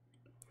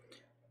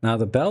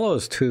the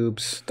bellows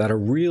tubes that are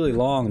really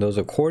long, those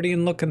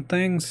accordion looking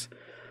things,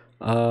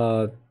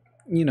 you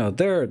know,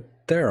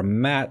 they're a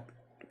matte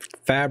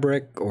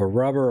fabric or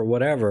rubber or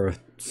whatever,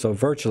 so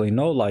virtually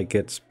no light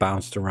gets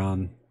bounced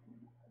around,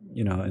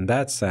 you know, in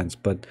that sense.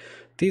 But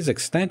these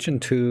extension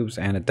tubes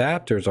and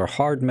adapters are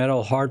hard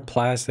metal, hard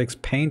plastics,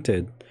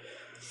 painted,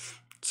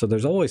 so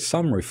there's always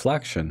some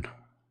reflection.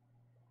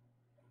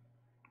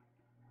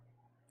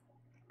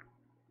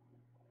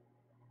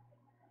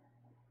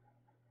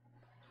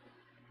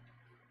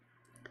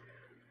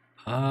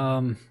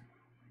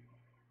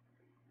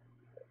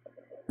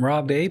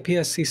 Rob, the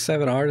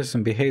APS-C7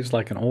 Artisan behaves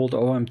like an old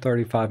OM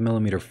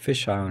 35mm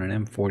fisheye on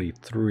an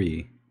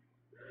M43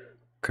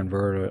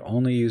 converter,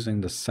 only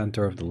using the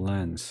center of the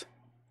lens.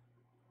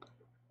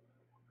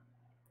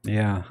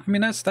 Yeah, I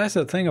mean, that's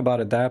the thing about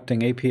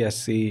adapting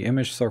APS-C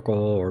image circle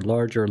or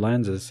larger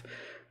lenses.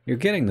 You're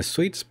getting the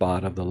sweet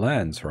spot of the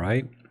lens,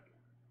 right?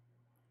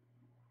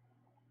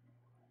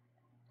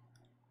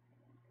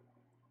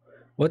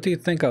 What do you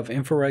think of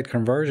infrared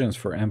conversions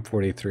for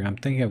M43? I'm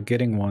thinking of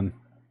getting one.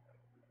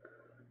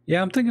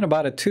 Yeah, I'm thinking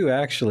about it too,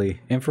 actually.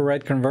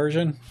 Infrared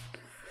conversion.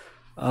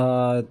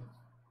 I'm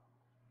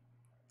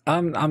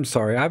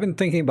sorry. I've been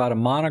thinking about a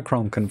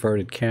monochrome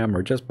converted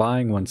camera, just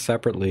buying one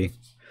separately.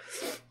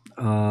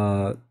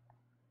 The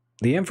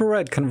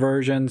infrared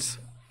conversions,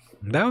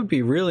 that would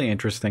be really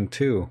interesting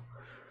too.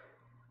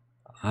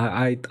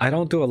 I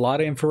don't do a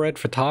lot of infrared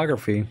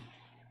photography.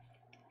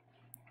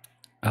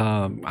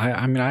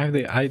 I mean,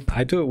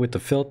 I do it with the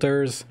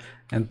filters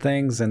and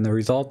things, and the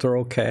results are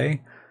okay.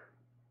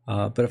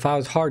 But if I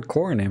was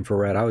hardcore in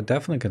infrared, I would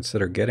definitely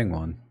consider getting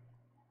one.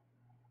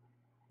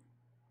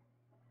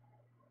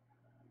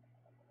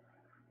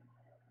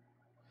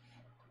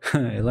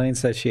 Elaine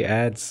says she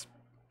adds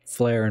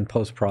flare in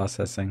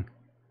post-processing.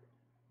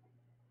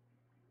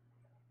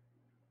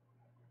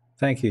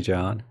 Thank you,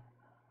 John.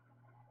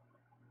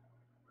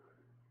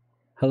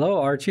 Hello,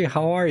 Archie.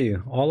 How are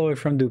you? All the way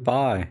from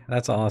Dubai.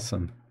 That's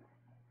awesome.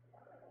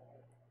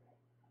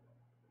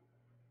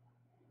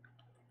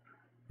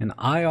 An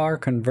IR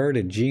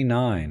converted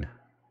G9.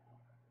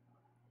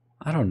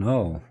 I don't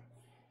know.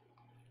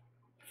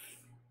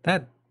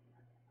 That,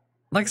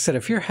 like I said,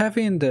 if you're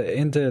heavy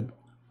into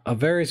a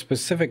very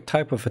specific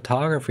type of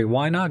photography,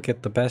 why not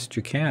get the best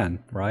you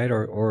can, right?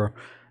 Or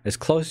as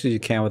close as you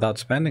can without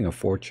spending a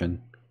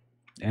fortune.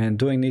 And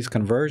doing these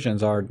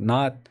conversions are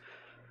not,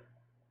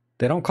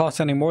 they don't cost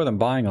any more than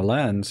buying a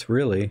lens,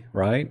 really,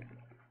 right?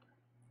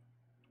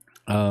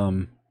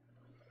 That's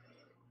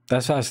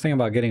what I was thinking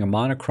about, getting a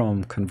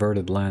monochrome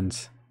converted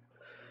lens.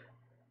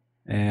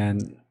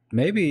 And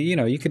maybe, you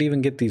know, you could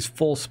even get these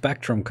full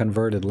spectrum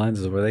converted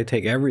lenses where they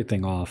take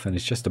everything off and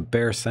it's just a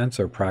bare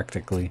sensor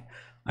practically.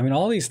 I mean,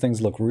 all these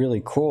things look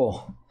really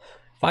cool.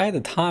 If I had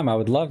the time, I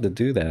would love to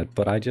do that,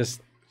 but I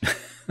just,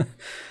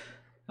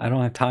 I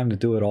don't have time to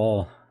do it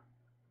all.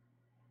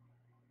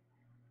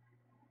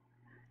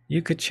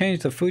 You could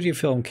change the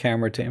Fujifilm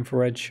camera to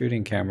infrared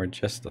shooting camera,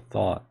 just a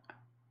thought.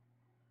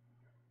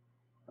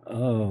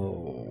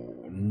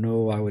 Oh,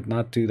 no, I would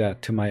not do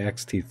that to my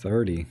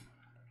XT30.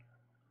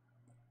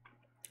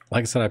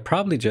 Like I said, I'd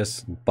probably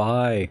just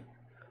buy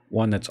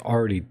one that's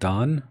already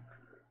done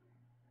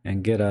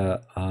and get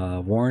a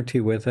warranty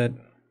with it.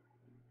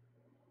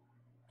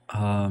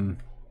 Because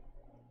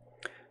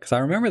I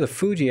remember the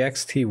Fuji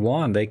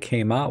X-T1, they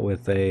came out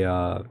with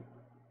a,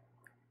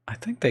 I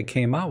think they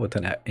came out with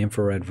an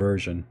infrared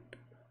version.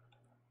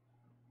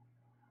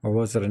 Or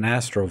was it an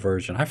Astro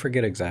version? I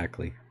forget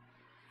exactly.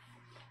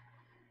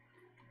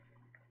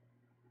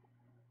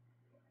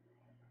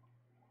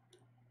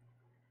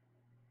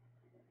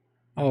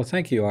 Oh,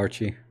 thank you,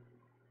 Archie.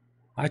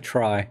 I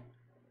try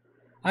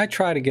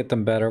to get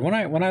them better. When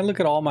I look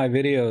at all my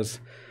videos,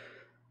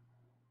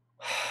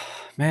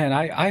 man,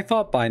 I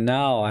thought by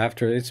now,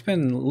 after it's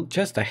been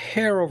just a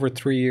hair over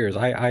 3 years.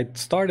 I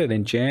started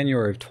in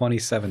January of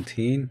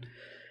 2017,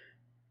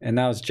 and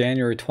now it's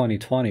January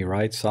 2020,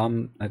 right?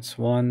 So that's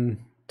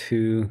 1,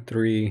 2,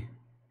 3.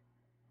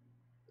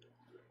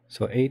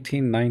 So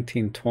 18,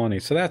 19, 20.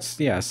 So that's,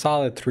 yeah, a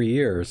solid 3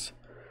 years.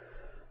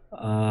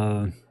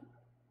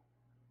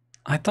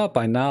 I thought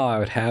by now I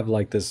would have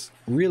like this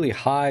really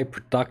high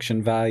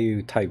production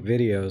value type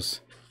videos.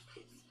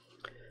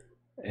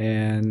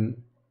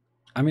 And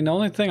I mean, the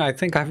only thing I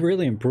think I've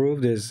really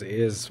improved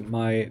is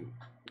my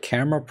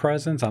camera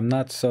presence. I'm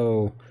not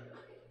so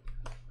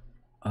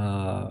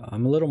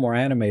I'm a little more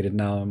animated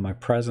now in my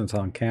presence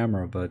on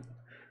camera, but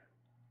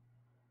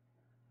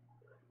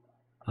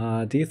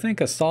do you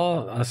think a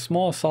small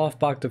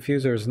softbox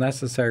diffuser is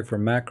necessary for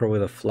macro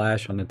with a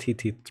flash on the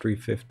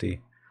TT350?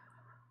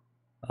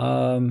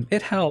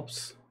 It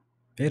helps.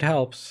 It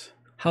helps.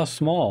 How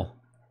small?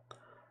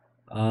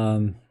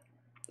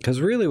 Because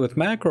really with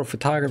macro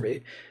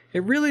photography,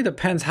 it really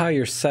depends how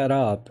you're set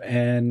up.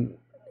 And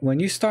when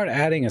you start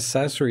adding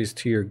accessories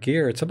to your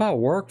gear, it's about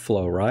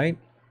workflow, right?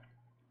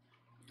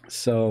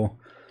 So,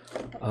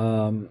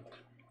 I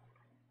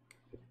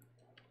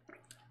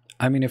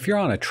mean, if you're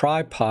on a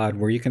tripod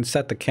where you can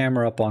set the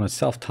camera up on a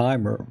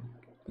self-timer,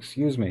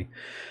 excuse me,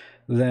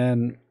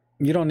 then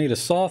you don't need a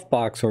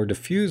softbox or a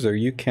diffuser.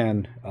 You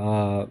can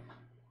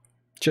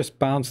just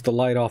bounce the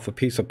light off a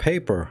piece of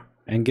paper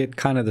and get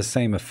kind of the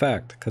same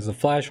effect, because the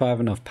flash will have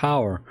enough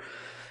power.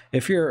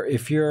 If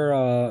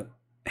you're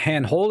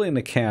hand holding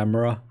the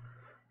camera,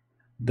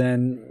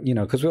 then, you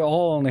know, because we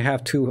all only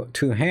have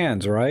two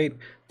hands, right?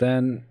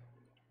 Then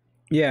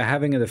yeah,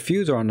 having a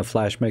diffuser on the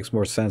flash makes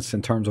more sense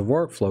in terms of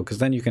workflow, because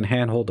then you can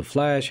hand hold the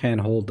flash, hand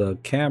hold the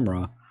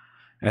camera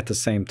at the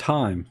same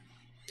time.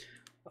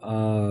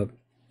 But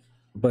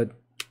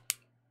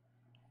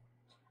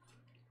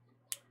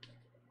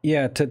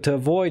yeah, to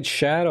avoid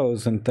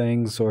shadows and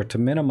things, or to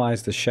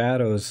minimize the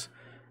shadows,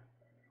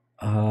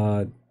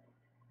 having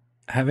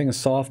a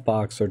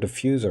softbox or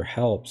diffuser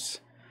helps.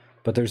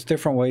 But there's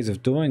different ways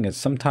of doing it.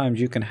 Sometimes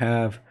you can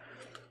have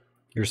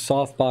your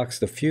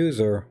softbox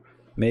diffuser,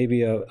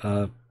 maybe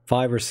a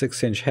 5 or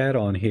 6 inch head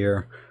on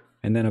here,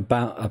 and then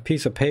a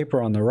piece of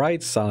paper on the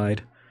right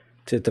side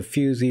to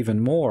diffuse even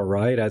more,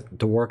 right?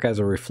 To work as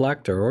a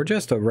reflector, or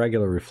just a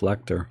regular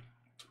reflector.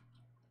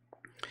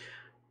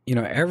 You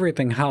know,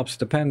 everything helps.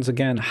 Depends,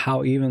 again,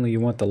 how evenly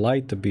you want the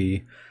light to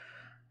be.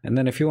 And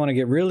then if you want to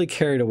get really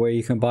carried away,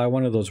 you can buy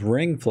one of those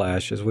ring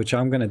flashes, which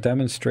I'm going to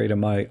demonstrate in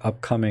my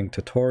upcoming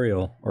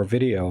tutorial or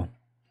video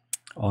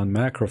on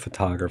macro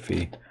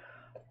photography.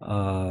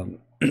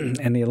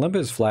 And the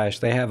Olympus flash,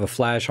 they have a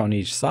flash on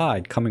each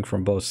side coming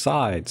from both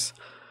sides.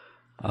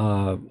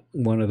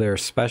 One of their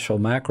special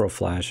macro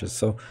flashes.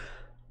 So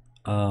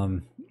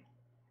the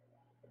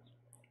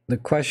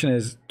question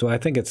is, do I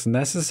think it's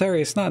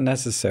necessary? It's not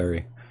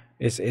necessary.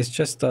 It's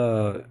just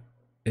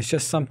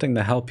something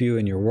to help you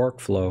in your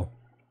workflow.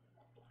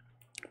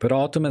 But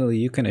ultimately,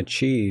 you can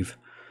achieve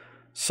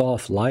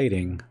soft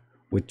lighting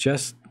with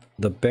just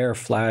the bare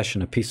flash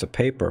and a piece of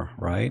paper,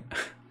 right?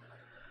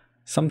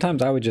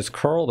 Sometimes I would just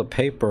curl the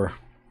paper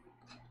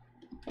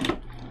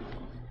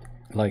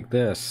like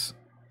this.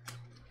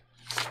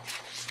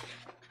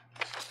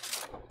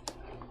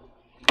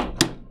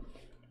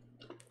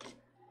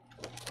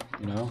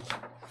 You know?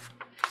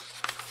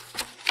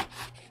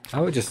 I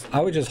would just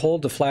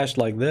hold the flash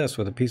like this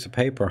with a piece of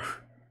paper.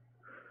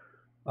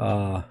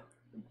 I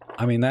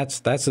mean,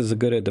 that's as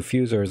good a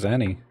diffuser as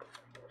any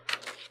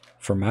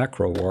for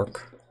macro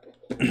work.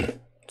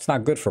 It's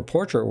not good for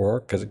portrait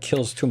work because it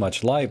kills too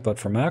much light, but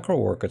for macro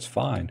work, it's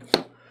fine.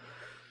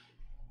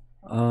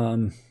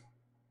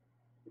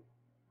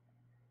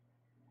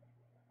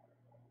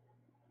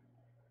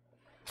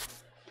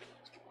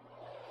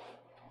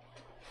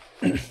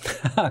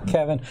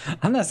 Kevin,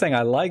 I'm not saying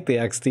I like the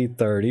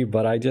ep.30,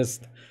 but I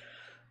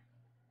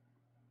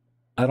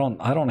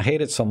don't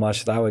hate it so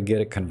much that I would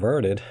get it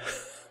converted.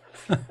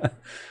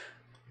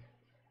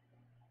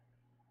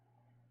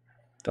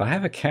 Do I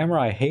have a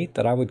camera I hate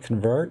that I would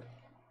convert?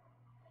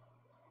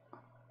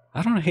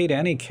 I don't hate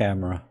any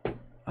camera.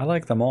 I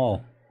like them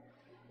all.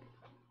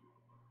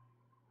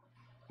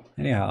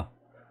 Anyhow,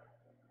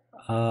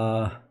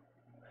 do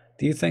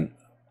you think...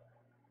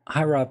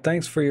 Hi Rob,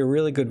 thanks for your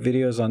really good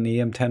videos on the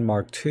EM10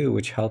 Mark II,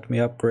 which helped me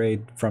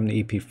upgrade from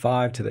the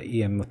EP5 to the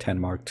EM10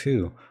 Mark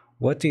II.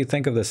 What do you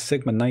think of the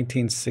Sigma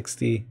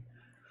 1960?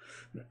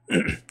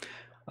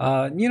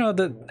 You know,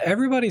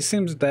 everybody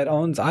seems that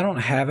owns... I don't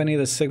have any of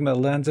the Sigma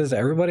lenses.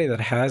 Everybody that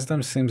has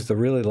them seems to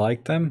really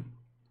like them.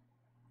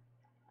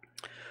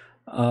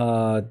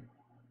 So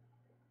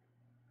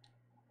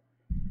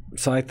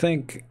I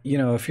think, you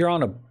know, if you're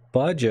on a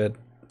budget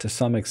to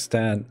some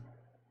extent,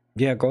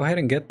 yeah, go ahead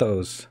and get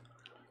those.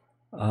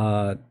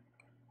 But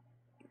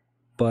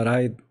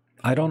I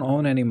don't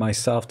own any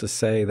myself to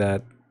say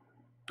that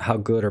how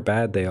good or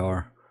bad they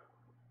are.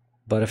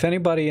 But if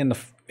anybody in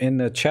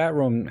the chat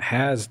room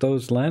has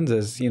those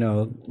lenses, you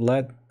know,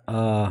 let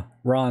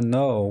Ron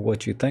know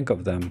what you think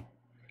of them,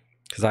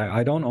 because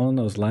I don't own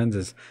those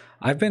lenses.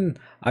 I've been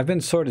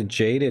sort of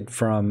jaded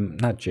from...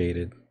 not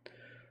jaded.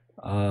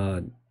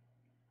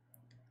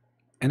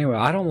 Anyway,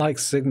 I don't like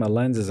Sigma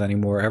lenses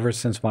anymore ever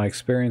since my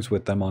experience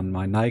with them on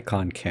my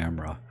Nikon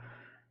camera.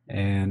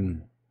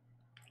 And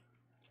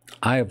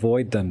I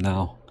avoid them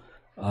now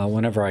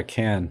whenever I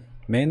can,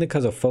 mainly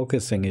because of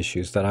focusing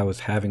issues that I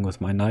was having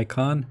with my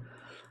Nikon,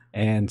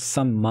 and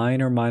some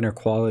minor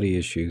quality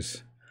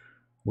issues.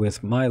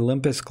 With my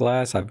Olympus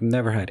glass, I've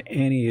never had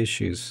any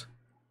issues.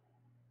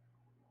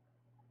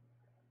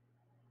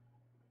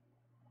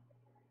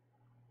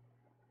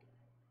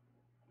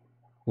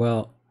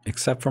 Well,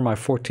 except for my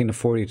 14 to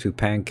 42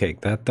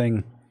 pancake. That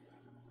thing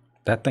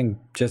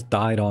just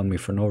died on me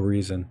for no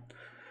reason.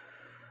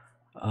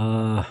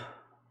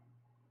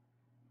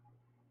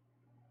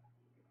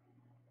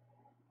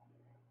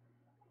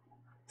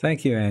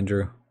 Thank you,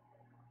 Andrew.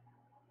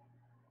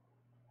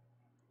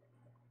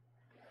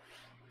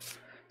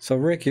 So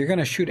Rick, you're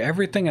gonna shoot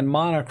everything in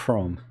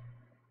monochrome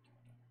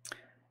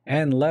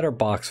and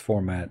letterbox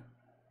format.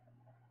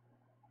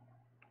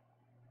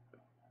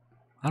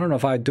 I don't know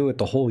if I'd do it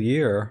the whole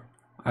year.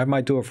 I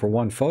might do it for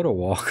one photo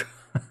walk.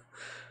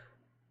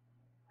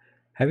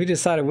 Have you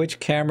decided which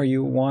camera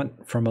you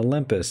want from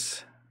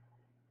Olympus?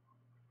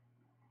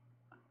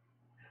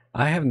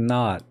 I have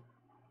not.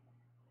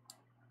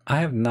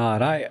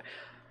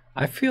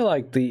 I feel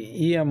like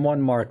the EM1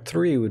 Mark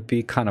III would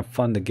be kind of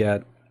fun to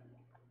get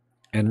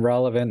and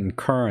relevant and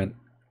current.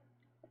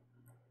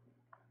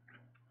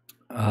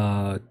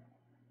 But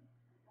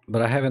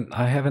I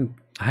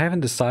haven't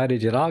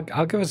decided yet.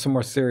 I'll give it some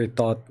more serious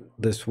thought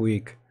this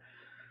week.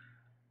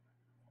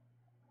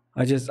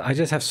 I just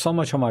have so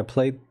much on my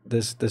plate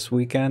this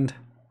weekend.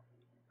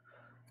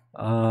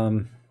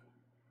 And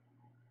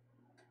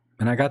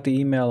I got the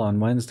email on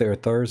Wednesday or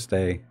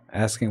Thursday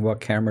asking what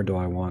camera do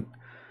I want.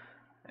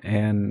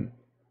 And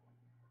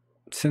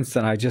since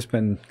then, I've just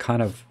been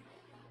kind of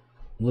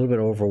a little bit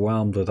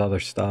overwhelmed with other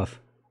stuff.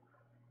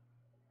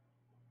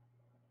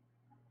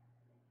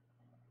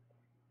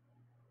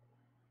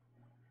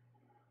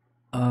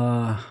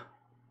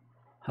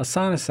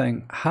 Hassan is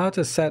saying, how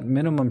to set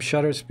minimum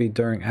shutter speed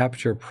during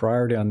aperture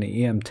priority on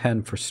the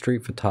EM10 for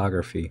street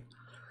photography.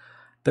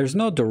 There's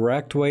no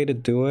direct way to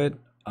do it.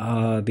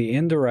 The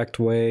indirect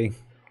way,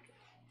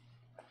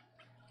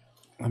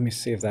 let me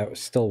see if that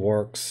still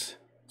works.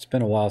 It's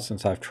been a while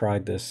since I've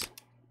tried this.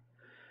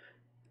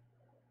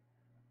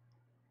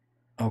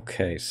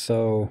 Okay,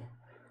 so,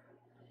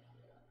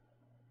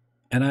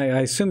 and I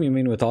assume you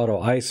mean with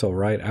auto ISO,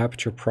 right?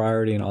 Aperture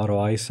priority and auto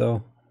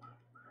ISO.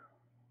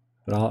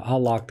 But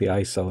I'll lock the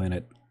ISO in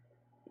at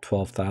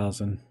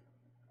 12,000.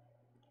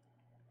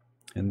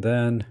 And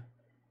then,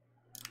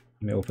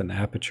 let me open the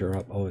aperture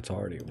up. Oh, it's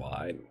already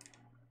wide.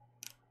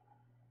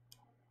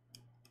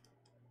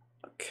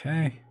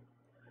 Okay.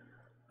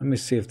 Let me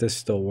see if this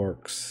still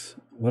works.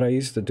 What I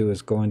used to do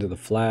is go into the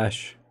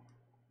flash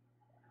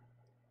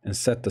and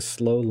set the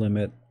slow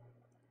limit.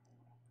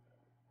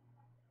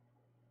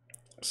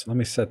 So let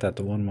me set that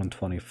to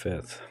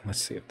 1/125th.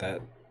 Let's see if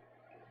that...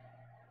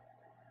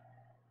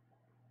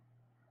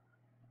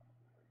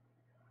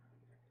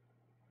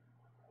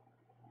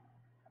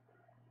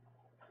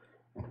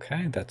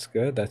 Okay, that's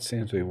good. That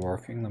seems to be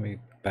working. Let me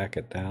back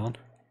it down.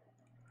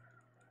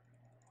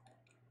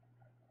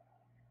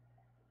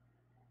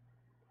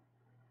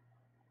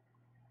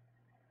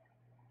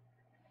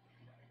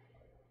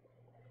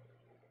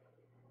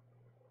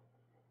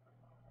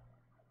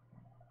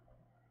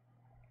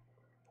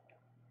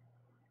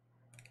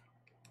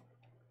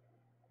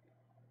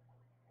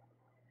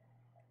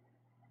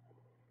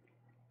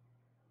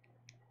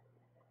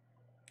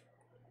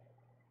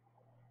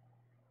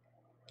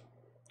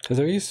 Because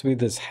there used to be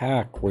this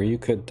hack where you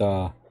could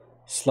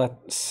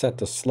set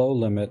the slow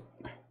limit,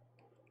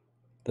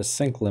 the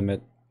sync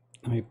limit.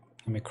 Let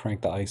me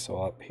crank the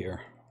ISO up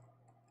here.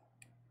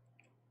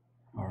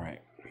 All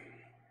right.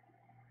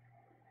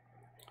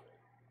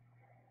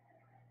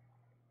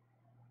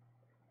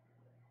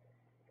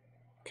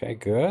 Okay,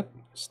 good.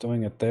 It's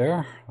doing it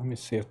there. Let me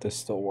see if this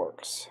still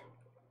works.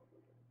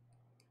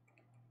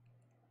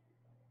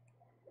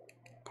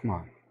 Come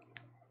on,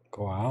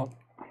 go out.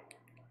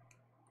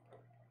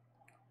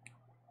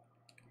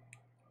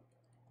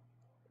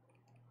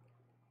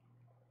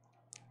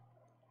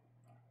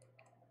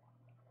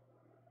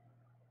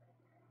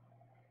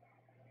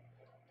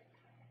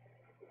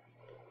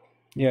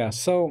 Yeah,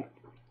 so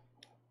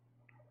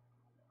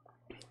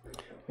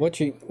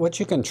what you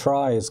can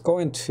try is go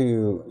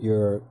into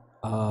your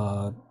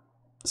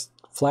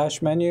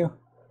flash menu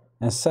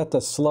and set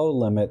the slow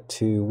limit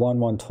to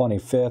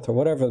 1/125th or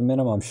whatever the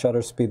minimum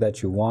shutter speed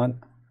that you want.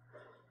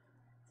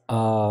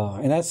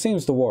 And that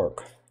seems to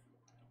work.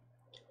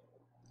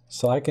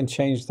 So I can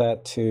change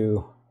that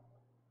to...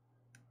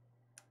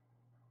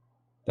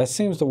 That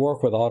seems to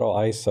work with auto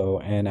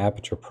ISO and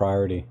aperture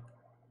priority.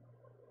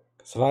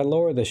 So if I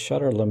lower the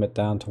shutter limit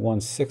down to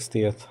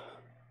 1/60th,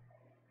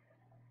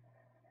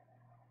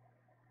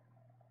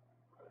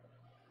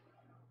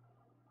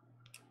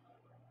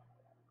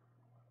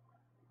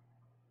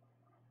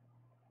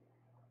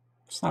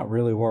 it's not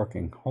really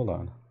working. Hold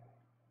on.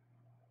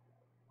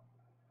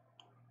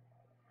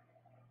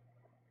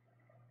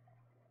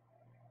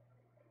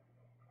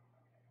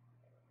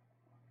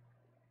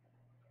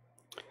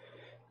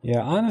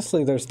 Yeah,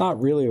 honestly, there's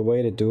not really a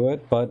way to do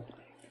it, but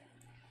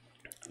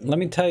let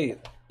me tell you,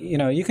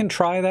 you can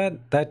try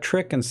that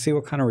trick and see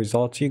what kind of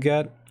results you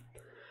get.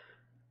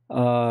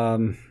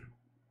 But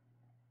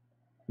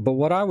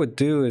what I would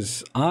do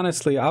is,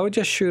 honestly, I would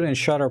just shoot in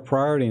shutter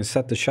priority and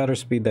set the shutter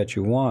speed that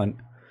you want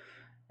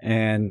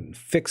and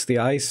fix the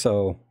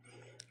ISO.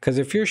 Because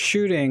if you're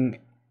shooting,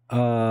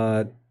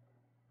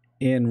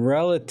 in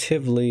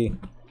relatively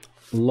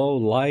low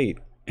light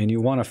and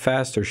you want a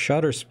faster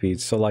shutter speed,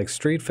 so like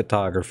street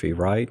photography,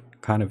 right?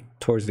 Kind of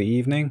towards the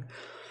evening.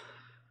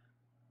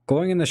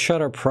 Going in the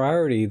shutter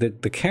priority,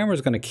 the camera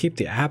is going to keep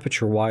the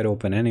aperture wide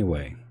open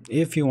anyway,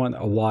 if you want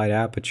a wide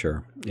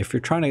aperture. If you're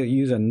trying to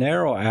use a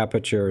narrow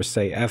aperture,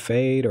 say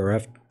f8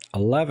 or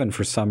f11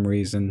 for some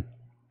reason,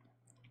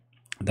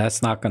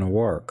 that's not going to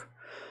work.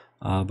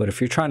 But if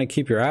you're trying to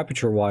keep your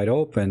aperture wide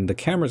open, the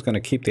camera is going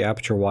to keep the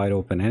aperture wide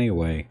open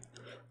anyway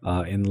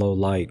in low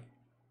light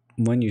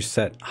when you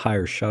set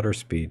higher shutter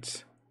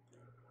speeds.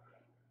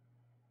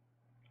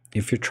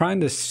 If you're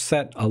trying to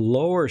set a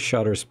lower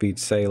shutter speed,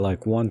 say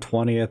like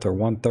 1/20th or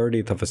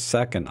 1/30th of a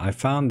second, I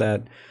found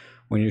that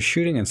when you're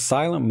shooting in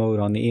silent mode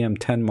on the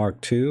EM10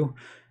 Mark II,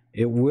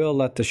 it will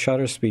let the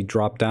shutter speed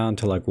drop down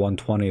to like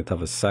 1/20th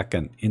of a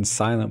second in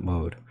silent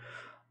mode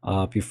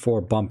before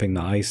bumping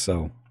the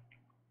ISO.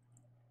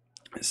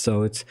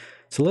 So it's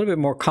a little bit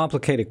more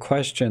complicated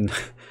question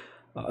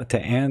to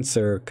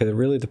answer, because it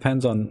really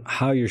depends on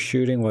how you're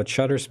shooting, what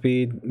shutter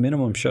speed,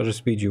 minimum shutter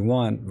speed you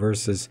want,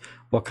 versus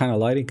what kind of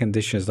lighting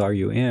conditions are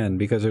you in,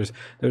 because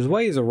there's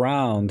ways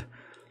around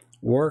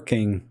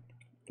working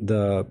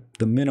the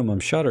minimum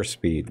shutter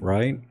speed,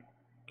 right?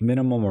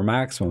 Minimum or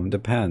maximum,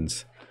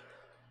 depends.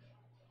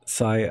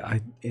 So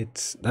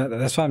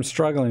that's why I'm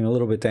struggling a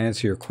little bit to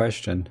answer your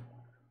question.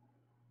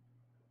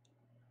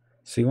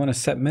 So you want to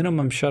set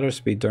minimum shutter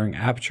speed during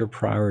aperture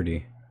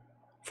priority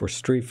for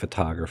street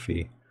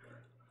photography.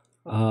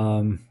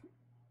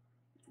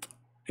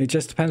 It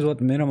just depends what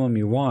minimum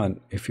you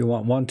want. If you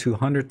want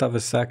 1/200th of a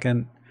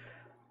second,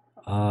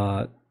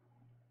 so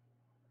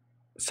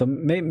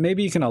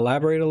maybe you can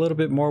elaborate a little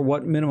bit more.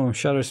 What minimum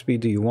shutter speed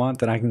do you want?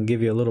 Then I can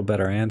give you a little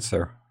better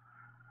answer.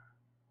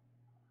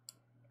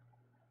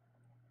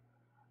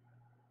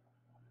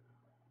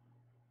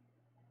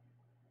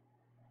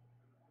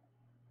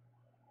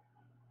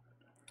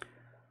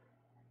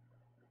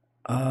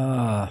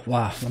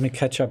 Wow, let me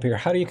catch up here.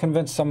 How do you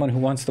convince someone who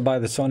wants to buy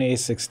the Sony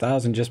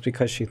a6000 just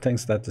because she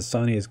thinks that the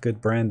Sony is a good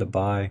brand to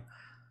buy?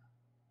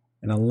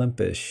 An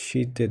Olympus.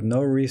 She did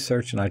no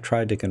research and I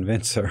tried to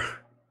convince her.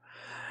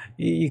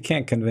 You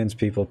can't convince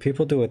people.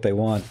 People do what they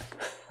want.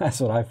 That's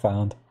what I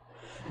found,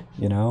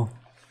 you know?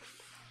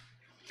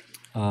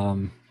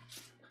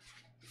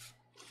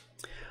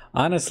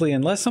 Honestly,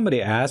 unless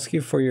somebody asks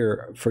you for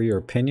your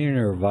opinion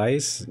or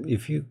advice,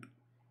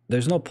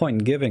 there's no point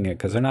in giving it,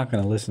 because they're not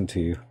going to listen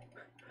to you.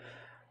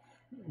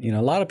 You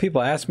know, a lot of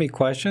people ask me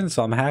questions,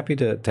 so I'm happy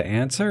to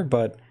answer,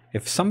 but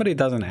if somebody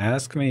doesn't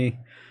ask me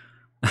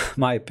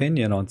my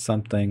opinion on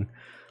something,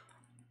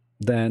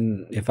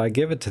 then if I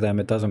give it to them,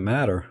 it doesn't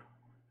matter.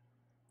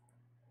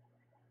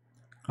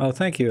 Oh,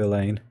 thank you,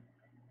 Elaine.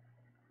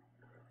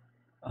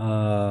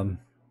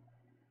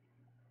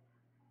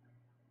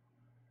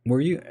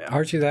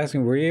 Archie's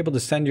asking, were you able to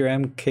send your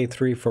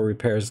MK3 for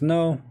repairs?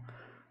 No,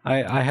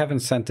 I haven't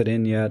sent it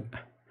in yet.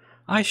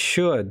 I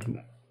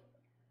should,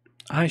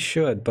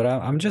 but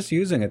I'm just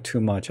using it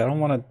too much. I don't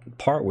want to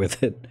part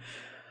with it.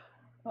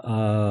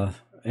 And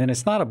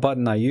it's not a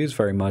button I use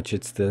very much.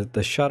 It's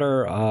the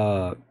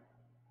shutter.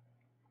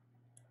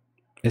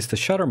 It's the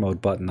shutter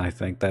mode button, I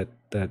think,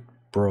 that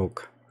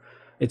broke.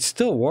 It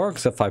still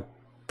works if I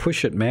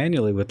push it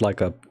manually with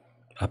like a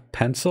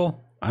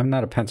pencil. I'm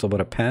not a pencil,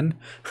 but a pen.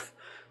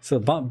 So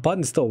the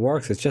button still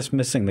works. It's just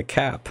missing the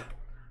cap.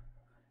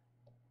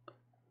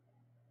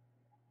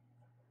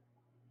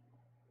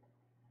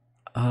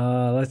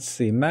 Let's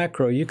see.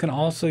 Macro, you can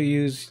also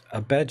use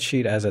a bed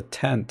sheet as a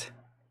tent,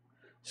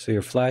 so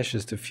your flash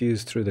is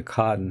diffused through the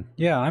cotton.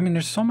 Yeah, I mean,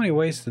 there's so many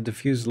ways to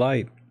diffuse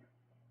light.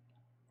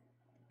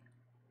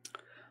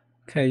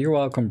 Okay, you're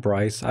welcome,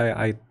 Bryce.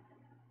 I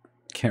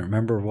can't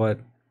remember what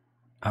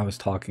I was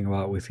talking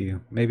about with you.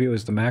 Maybe it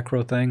was the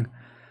macro thing,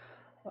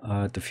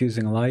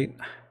 diffusing light.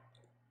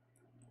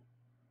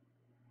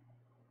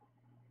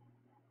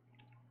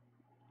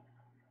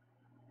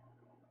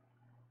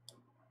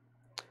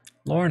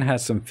 Lauren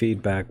has some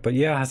feedback, but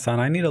yeah, Hassan,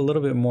 I need a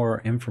little bit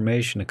more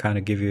information to kind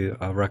of give you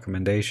a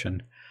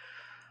recommendation.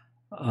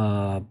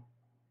 I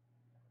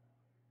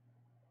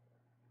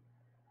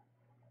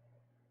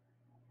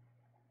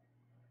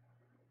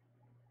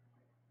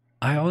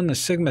own the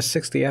Sigma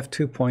 60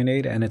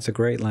 f2.8 and it's a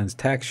great lens,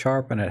 tack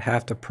sharp and at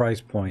half the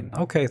price point.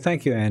 Okay,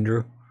 thank you,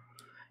 Andrew.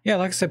 Yeah,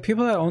 like I said,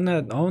 people that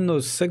own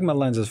those Sigma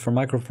lenses for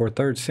Micro Four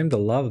Thirds seem to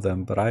love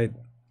them, but I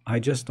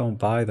just don't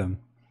buy them.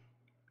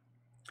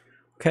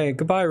 Okay,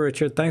 goodbye,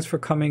 Richard. Thanks for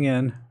coming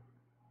in.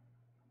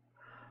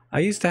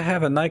 I used to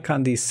have a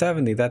Nikon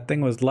D70. That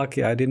thing was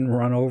lucky I didn't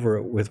run over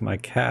it with my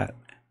cat.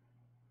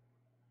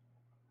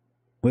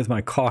 With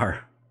my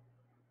car.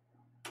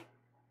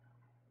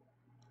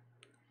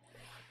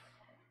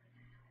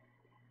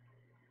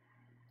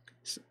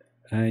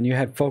 And you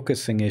had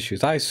focusing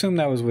issues. I assume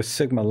that was with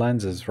Sigma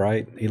lenses,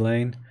 right,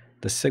 Elaine?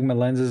 The Sigma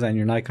lenses and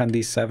your Nikon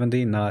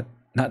D70, not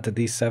the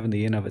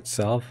D70 in of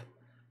itself.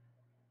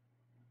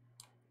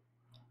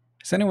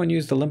 Has anyone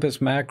used Olympus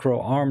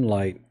Macro Arm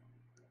Light?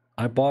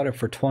 I bought it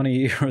for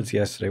 20 euros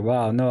yesterday.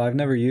 Wow, no, I've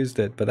never used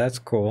it, but that's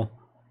cool.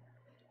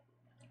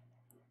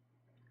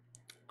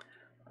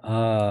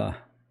 Uh,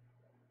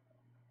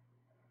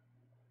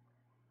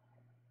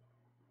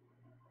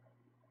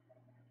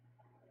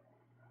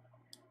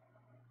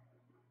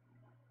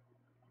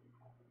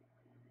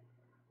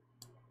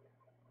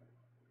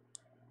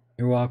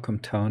 you're welcome,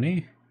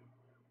 Tony.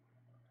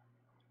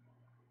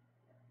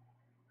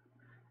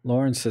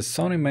 Lauren says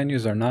Sony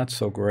menus are not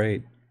so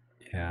great.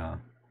 Yeah.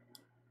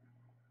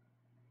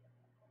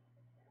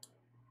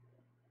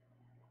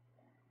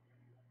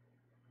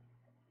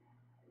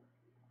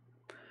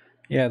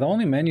 Yeah, the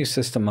only menu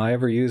system I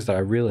ever used that I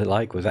really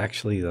like was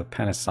actually the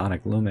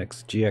Panasonic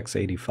Lumix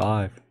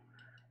GX85.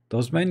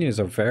 Those menus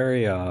are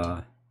very,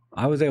 I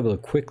was able to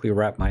quickly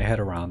wrap my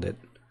head around it.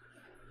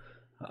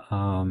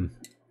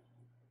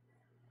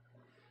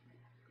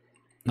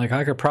 Like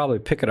I could probably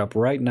pick it up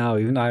right now,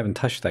 even though I haven't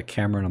touched that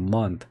camera in a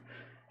month,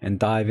 and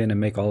dive in and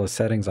make all the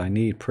settings I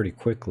need pretty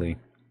quickly.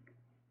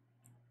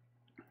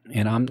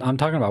 And I'm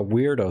talking about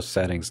weirdo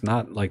settings,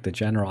 not like the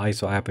general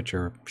ISO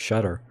aperture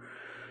shutter.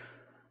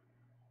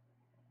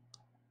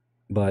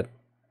 But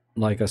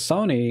like a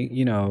Sony,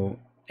 you know,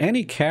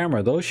 any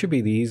camera, those should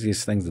be the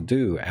easiest things to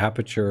do: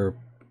 aperture,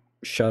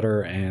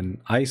 shutter, and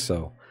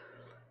ISO.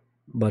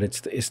 But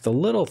it's the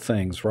little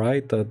things,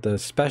 right? The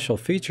special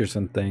features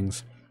and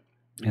things.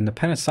 And the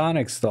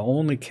Panasonic's the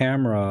only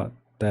camera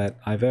that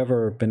I've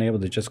ever been able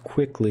to just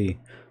quickly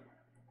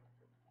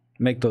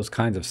make those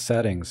kinds of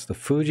settings. The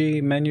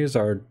Fuji menus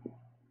are,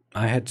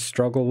 I had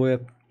struggled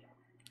with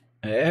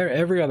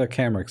every other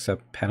camera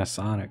except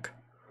Panasonic.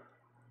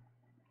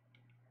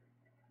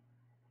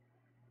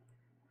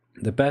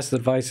 The best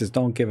advice is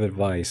don't give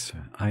advice.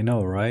 I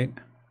know, right?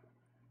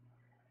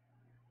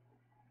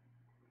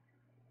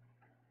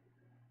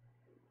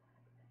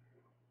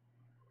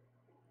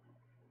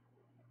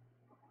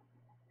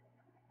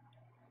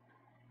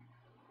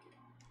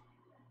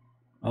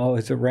 Oh,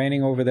 is it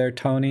raining over there,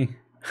 Tony?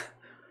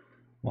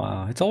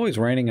 Wow, it's always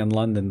raining in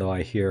London, though,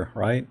 I hear,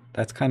 right?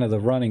 That's kind of the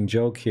running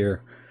joke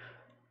here,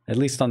 at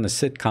least on the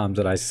sitcoms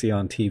that I see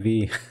on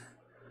TV.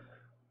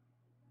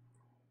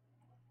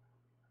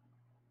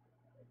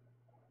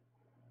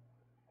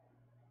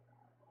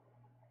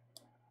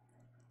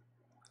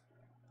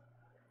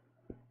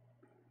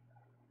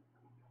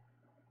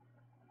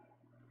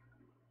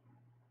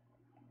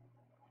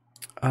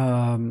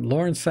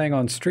 Lauren's saying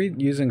on street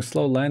using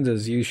slow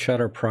lenses, use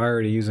shutter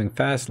prior to using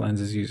fast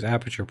lenses, use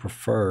aperture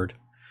preferred,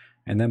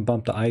 and then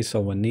bump the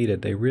ISO when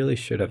needed. They really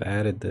should have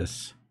added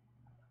this.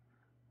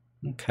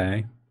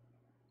 Okay.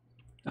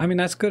 I mean,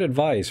 that's good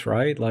advice,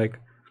 right? Like,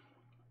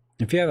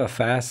 if you have a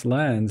fast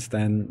lens,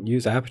 then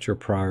use aperture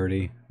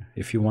priority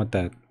if you want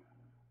that,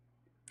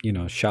 you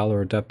know,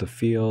 shallower depth of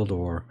field,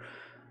 or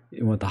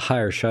you want the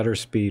higher shutter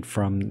speed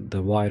from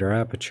the wider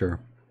aperture.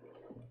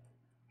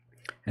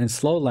 And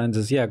slow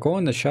lenses, yeah, go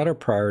in the shutter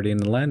priority and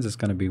the lens is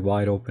going to be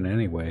wide open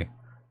anyway,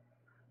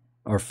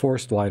 or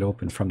forced wide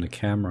open from the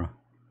camera.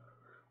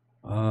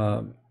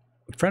 A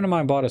friend of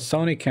mine bought a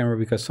Sony camera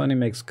because Sony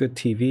makes good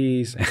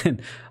TVs,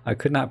 and I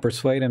could not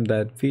persuade him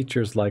that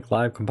features like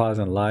live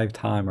composite and live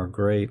time are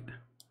great.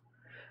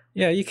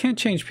 Yeah, you can't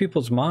change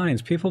people's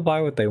minds. People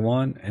buy what they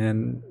want,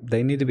 and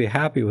they need to be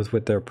happy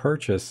with their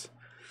purchase.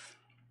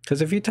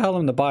 Because if you tell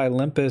them to buy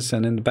Olympus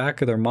and in the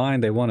back of their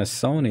mind they want a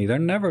Sony, they're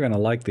never going to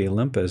like the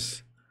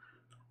Olympus.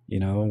 You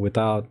know,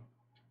 without,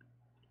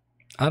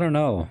 I don't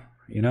know,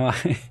 you know,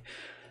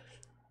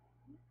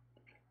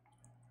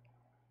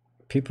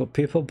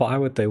 people buy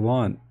what they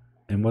want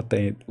and what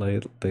they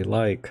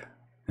like,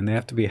 and they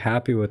have to be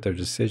happy with their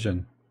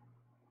decision.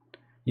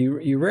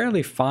 You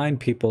rarely find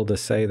people to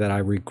say that I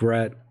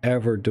regret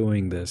ever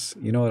doing this.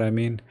 You know what I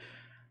mean?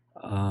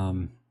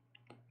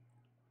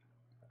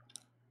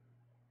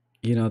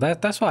 You know,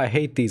 that's why I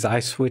hate these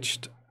I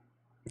switched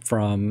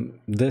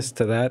from this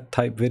to that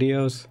type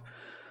videos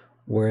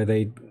where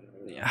they,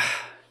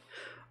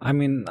 I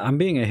mean, I'm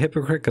being a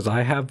hypocrite because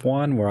I have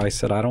one where I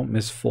said I don't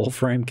miss full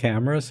frame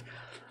cameras,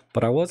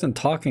 but I wasn't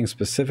talking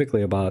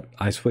specifically about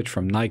I switched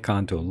from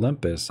Nikon to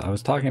Olympus. I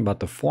was talking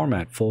about the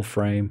format full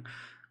frame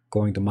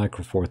going to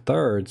micro four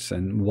thirds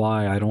and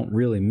why I don't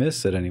really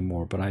miss it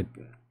anymore. But I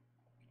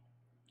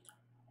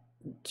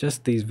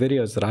just, these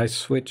videos that I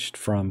switched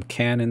from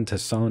Canon to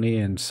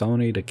Sony and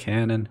Sony to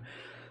Canon,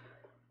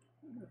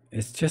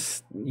 it's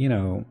just, you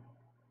know,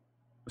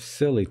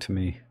 silly to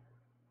me.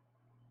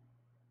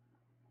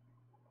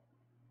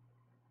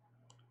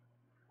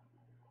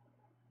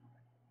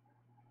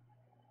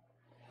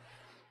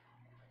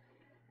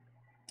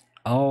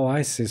 Oh,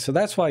 I see. So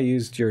that's why I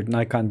used your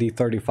Nikon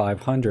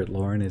D3500,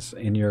 Lauren, is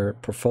in your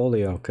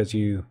portfolio, because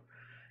it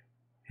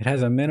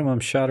has a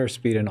minimum shutter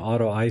speed and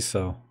auto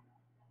ISO.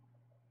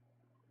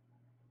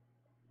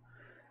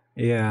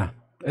 Yeah,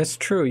 it's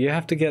true. You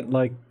have to get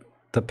like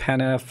the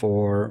Pen F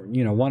or,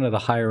 you know, one of the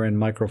higher end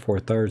micro four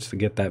thirds to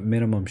get that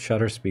minimum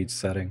shutter speed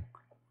setting.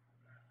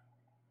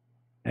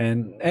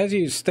 And as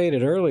you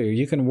stated earlier,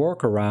 you can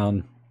work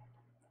around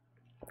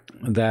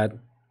that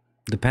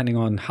depending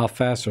on how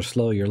fast or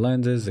slow your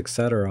lens is,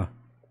 etc.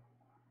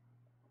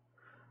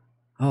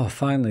 Oh,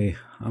 finally.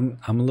 I'm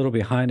a little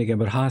behind again,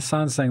 but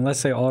Hassan's saying, let's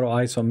say auto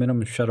ISO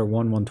minimum shutter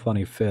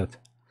 1/125th.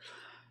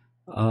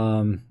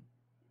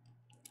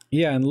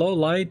 Yeah, in low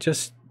light,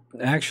 just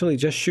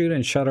shoot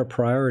in shutter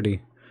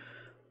priority,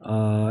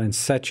 and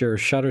set your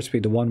shutter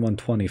speed to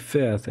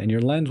 1/125th, and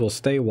your lens will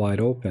stay wide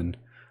open.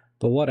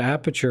 But what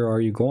aperture are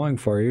you going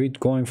for? Are you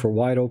going for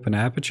wide open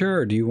aperture,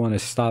 or do you want to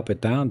stop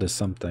it down to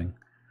something?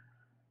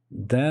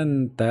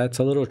 Then that's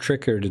a little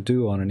trickier to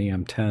do on an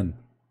EM10.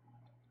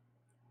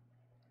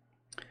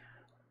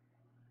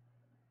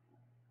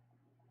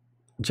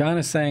 John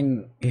is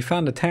saying he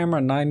found a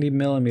Tamron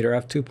 90mm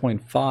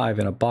f2.5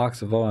 in a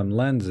box of OM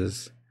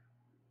lenses.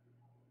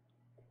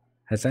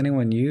 Has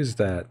anyone used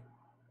that?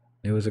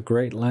 It was a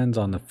great lens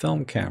on the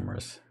film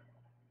cameras.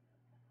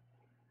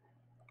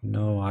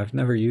 No, I've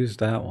never used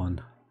that one.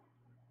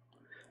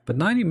 But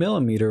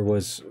 90mm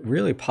was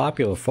really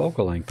popular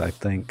focal length, I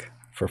think,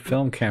 for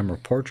film camera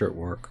portrait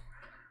work.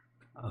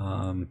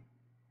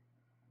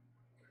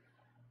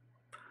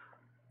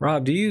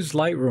 Rob, do you use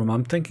Lightroom?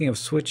 I'm thinking of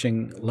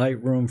switching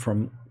Lightroom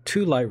from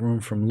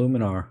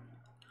Luminar.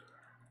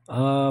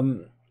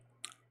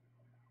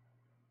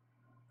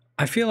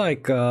 I feel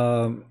like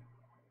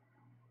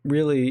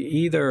really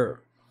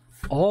either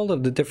all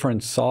of the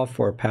different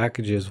software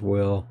packages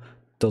will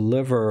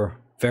deliver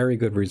very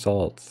good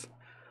results.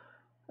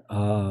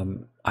 I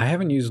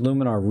haven't used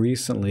Luminar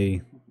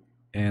recently,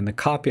 and the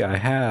copy I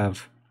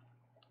have,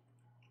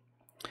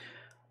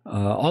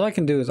 all I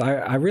can do is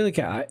I really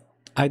can't.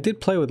 I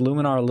did play with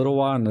Luminar a little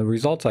while, and the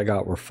results I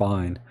got were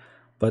fine.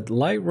 But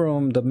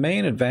Lightroom, the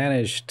main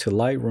advantage to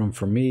Lightroom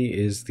for me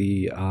is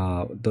the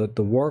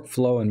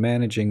workflow and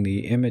managing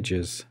the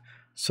images.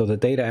 So the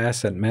data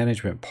asset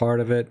management part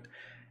of it,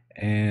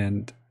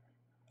 and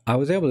I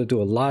was able to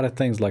do a lot of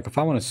things. Like if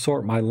I want to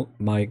sort my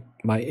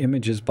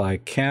images by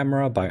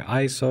camera, by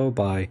ISO,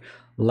 by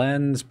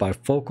lens, by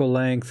focal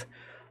length,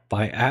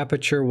 by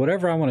aperture,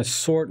 whatever I want to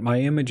sort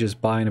my images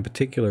by in a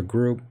particular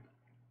group,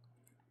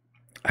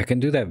 I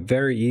can do that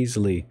very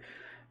easily.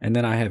 And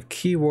then I have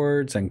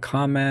keywords and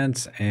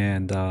comments,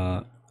 and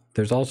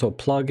there's also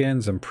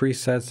plugins and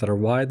presets that are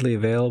widely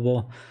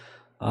available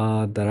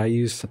that I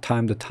use from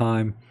time to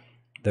time.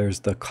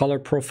 There's the color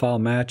profile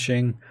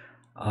matching.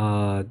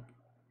 You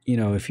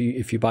know, if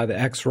you buy the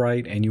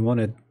X-Rite and you want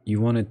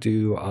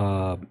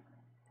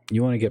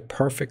to get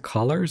perfect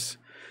colors,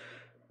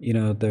 you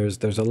know,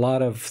 there's a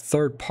lot of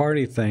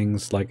third-party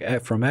things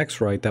like from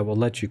X-Rite that will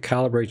let you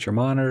calibrate your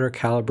monitor,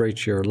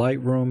 calibrate your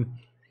Lightroom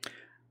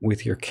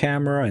with your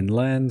camera and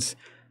lens.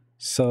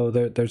 So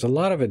there's a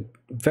lot of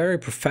very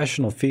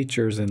professional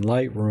features in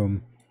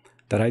Lightroom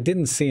that I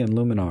didn't see in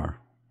Luminar.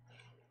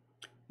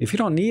 If you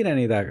don't need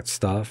any of that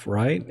stuff,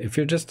 right? If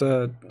you're just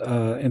a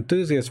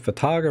enthusiast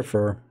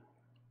photographer,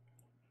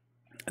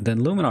 then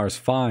Luminar is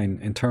fine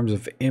in terms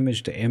of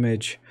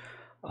image-to-image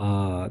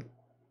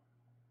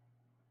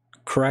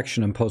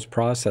correction and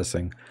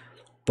post-processing.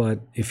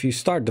 But if you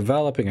start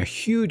developing a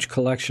huge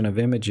collection of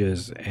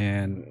images,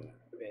 and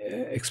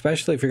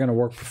especially if you're going to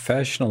work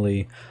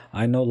professionally,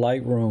 I know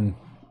Lightroom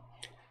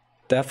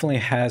definitely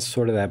has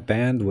sort of that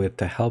bandwidth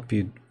to help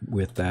you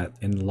with that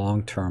in the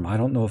long term. I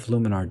don't know if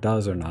Luminar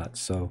does or not.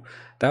 So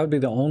that would be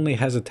the only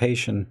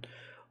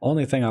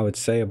only thing I would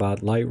say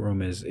about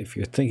Lightroom is if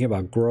you're thinking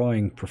about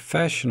growing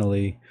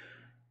professionally,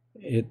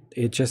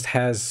 it just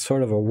has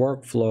sort of a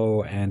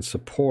workflow and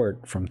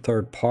support from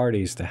third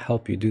parties to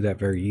help you do that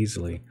very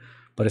easily.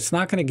 But it's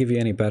not going to give you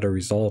any better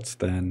results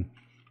than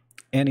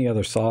any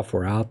other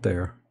software out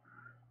there.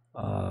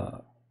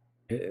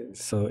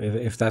 So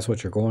if that's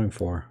what you're going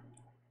for.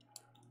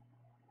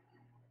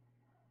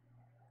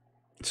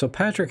 So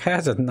Patrick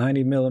has a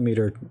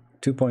 90mm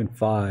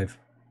 2.5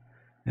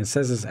 and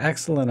says it's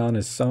excellent on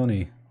his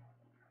Sony.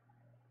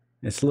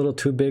 It's a little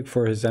too big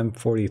for his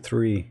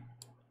M43.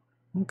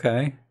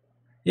 Okay.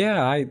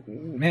 Yeah,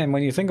 man,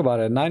 when you think about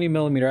it,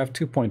 90mm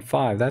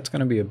f2.5, that's going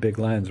to be a big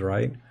lens,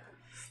 right?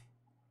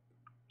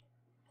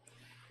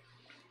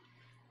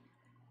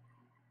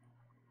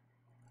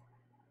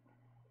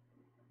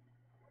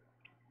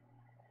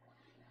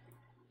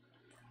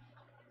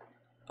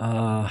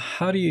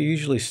 How do you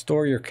usually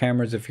store your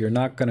cameras if you're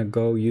not going to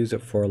go use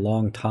it for a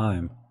long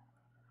time?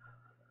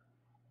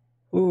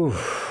 Ooh,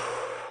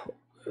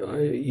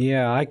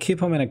 yeah, I keep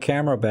them in a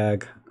camera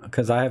bag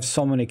because I have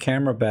so many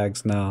camera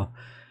bags now.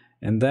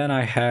 And then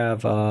I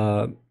have,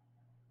 I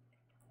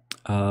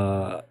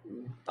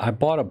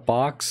bought a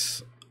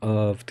box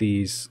of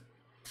these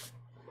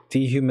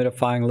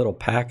dehumidifying little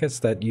packets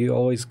that you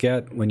always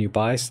get when you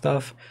buy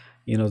stuff.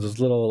 You know, those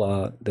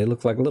little, they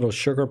look like little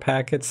sugar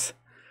packets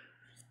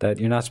that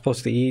you're not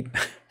supposed to eat.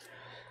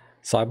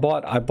 So I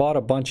bought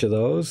a bunch of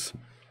those,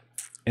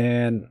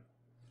 and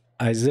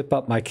I zip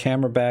up my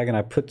camera bag and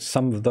I put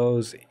some of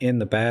those in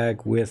the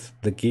bag with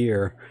the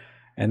gear,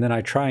 and then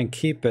I try and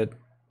keep it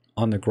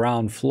on the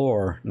ground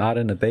floor, not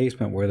in the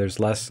basement where there's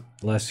less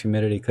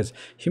humidity, because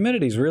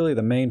humidity is really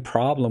the main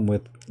problem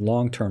with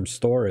long-term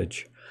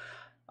storage.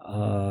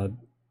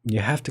 You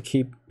have to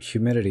keep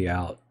humidity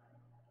out.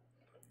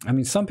 I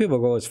mean, some people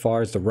go as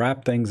far as to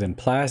wrap things in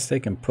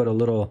plastic and put a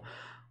little,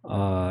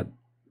 uh,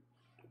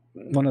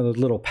 one of those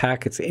little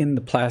packets in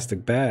the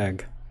plastic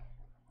bag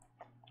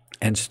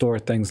and store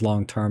things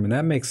long term. And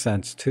that makes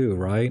sense too,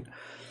 right?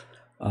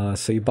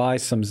 So you buy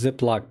some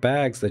Ziploc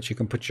bags that you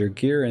can put your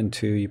gear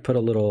into. You put a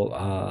little,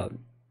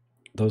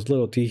 those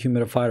little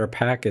dehumidifier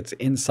packets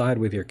inside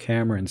with your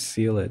camera and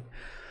seal it.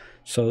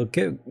 So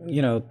get,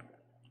 you know,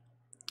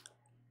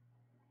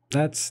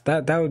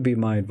 that would be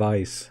my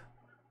advice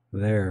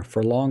there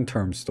for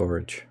long-term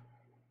storage.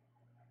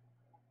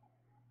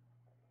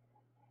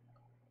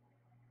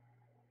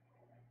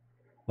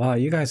 Wow,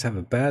 you guys have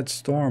a bad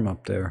storm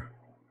up there.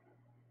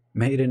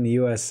 Made in the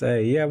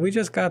USA. Yeah, we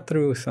just got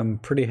through some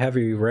pretty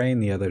heavy rain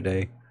the other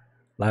day.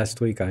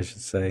 Last week, I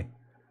should say.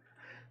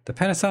 The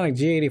Panasonic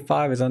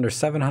G85 is under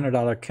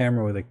 $700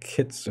 camera with a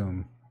kit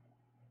zoom.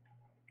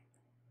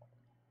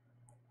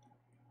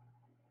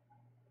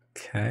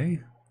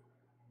 Okay.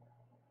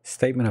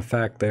 Statement of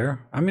fact there.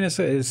 I mean,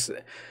 that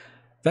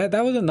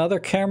was another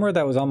camera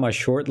that was on my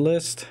short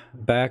list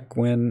back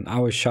when I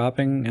was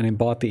shopping and I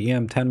bought the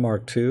EM10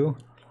 Mark II.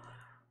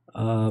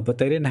 But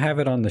they didn't have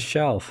it on the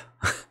shelf.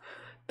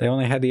 They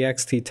only had the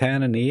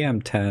XT10 and the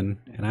EM10,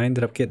 and I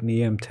ended up getting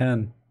the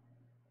EM10.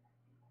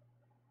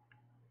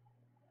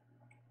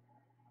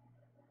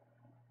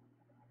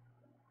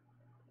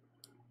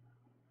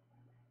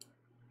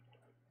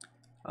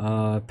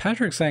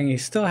 Patrick saying he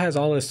still has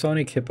all his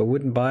Sony kit but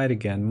wouldn't buy it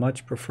again.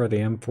 Much prefer the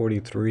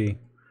M43.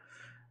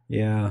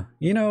 Yeah,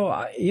 you know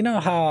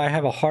how I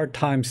have a hard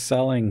time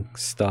selling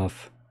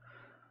stuff,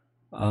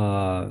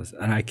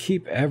 and I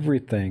keep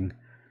everything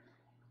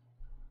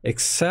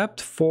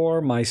except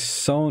for my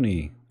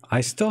Sony.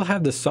 I still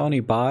have the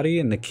Sony body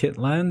and the kit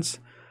lens,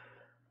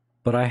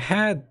 but I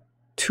had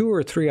 2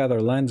 or 3 other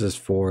lenses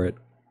for it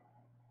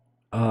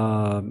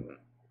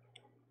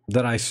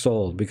that I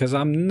sold because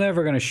I'm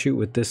never going to shoot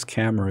with this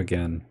camera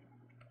again.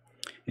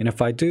 And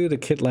if I do, the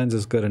kit lens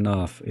is good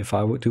enough if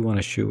I do want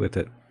to shoot with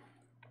it.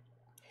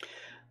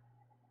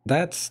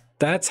 That's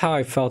how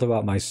I felt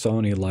about my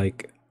Sony.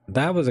 Like,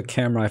 that was a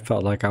camera I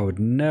felt like I would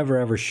never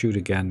ever shoot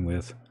again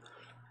with.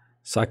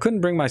 So I couldn't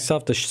bring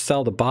myself to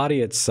sell the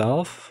body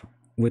itself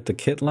with the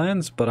kit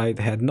lens, but I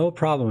had no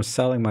problem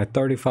selling my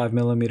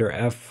 35mm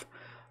f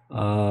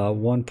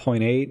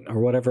 1.8 or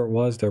whatever it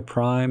was, their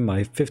prime,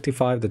 my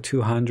 55 to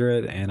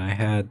 200, and I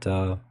had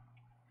I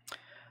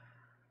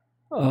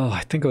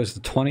think it was the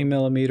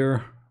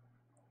 20mm.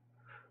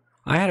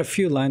 I had a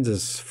few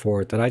lenses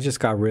for it that I just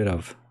got rid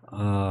of.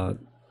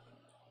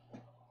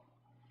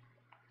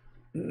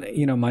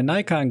 You know, my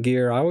Nikon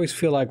gear, I always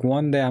feel like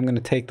one day I'm going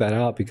to take that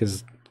out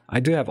because I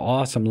do have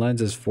awesome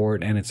lenses for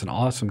it and it's an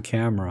awesome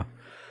camera.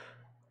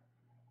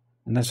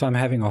 And that's why I'm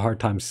having a hard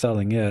time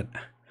selling it.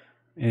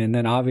 And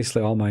then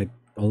obviously all my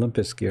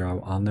Olympus gear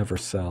I'll never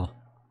sell.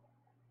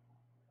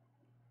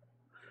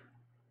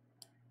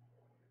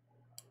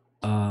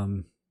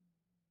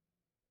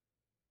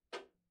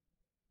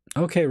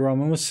 Okay,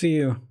 Roman, we'll see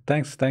you.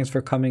 Thanks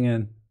for coming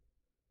in.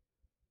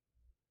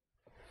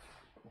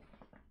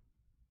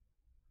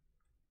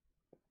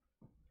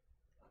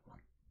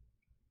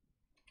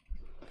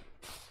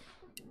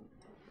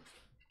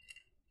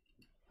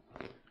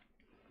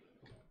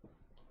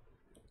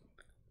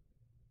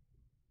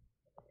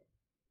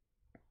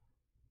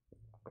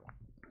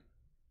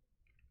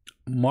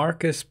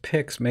 Marcus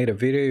Pix made a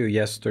video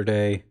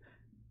yesterday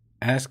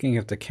asking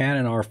if the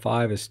Canon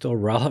R5 is still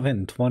relevant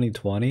in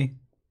 2020.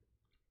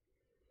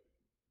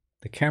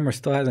 The camera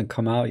still hasn't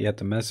come out yet.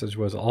 The message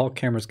was all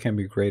cameras can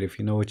be great if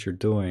you know what you're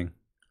doing.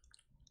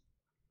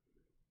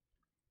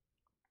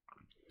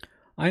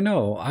 I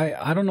know.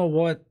 I don't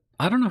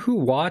know who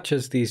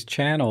watches these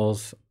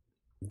channels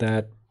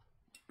that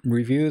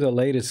review the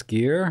latest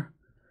gear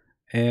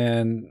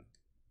and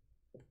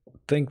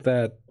think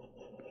that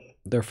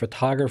their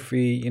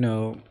photography, you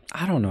know,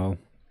 I don't know.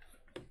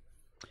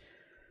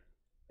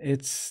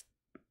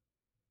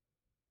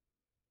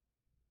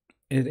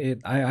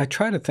 I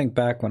try to think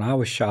back when I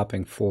was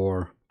shopping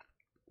for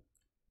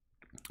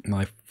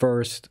my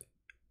first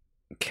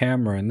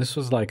camera, and this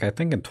was like I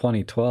think in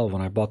 2012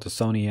 when I bought the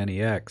Sony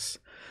NEX.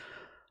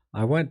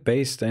 I went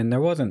based, and there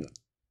was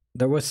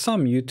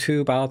some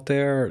YouTube out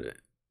there.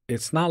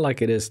 It's not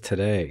like it is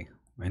today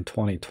in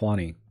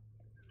 2020.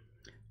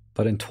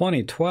 But in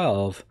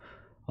 2012,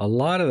 a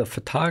lot of the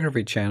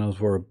photography channels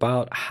were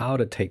about how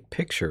to take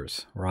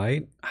pictures,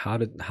 right? How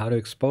to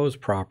expose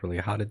properly,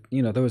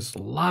 there was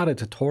a lot of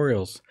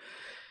tutorials.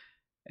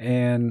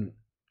 And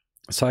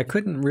so I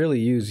couldn't really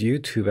use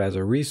YouTube as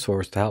a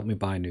resource to help me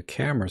buy a new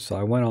camera. So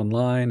I went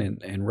online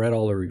and read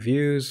all the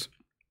reviews.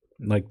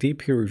 Like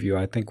DP Review,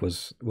 I think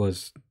was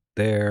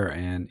there,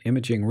 and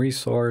Imaging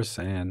Resource,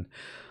 and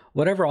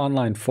whatever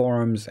online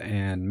forums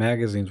and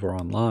magazines were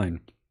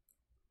online.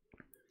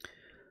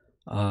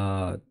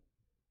 Now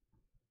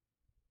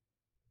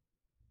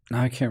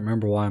I can't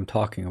remember why I'm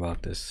talking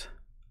about this.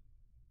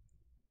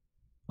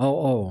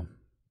 Oh,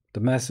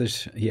 the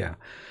message, yeah.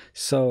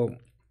 So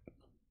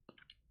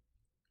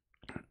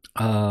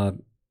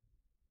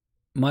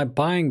my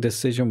buying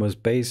decision was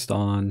based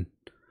on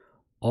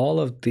all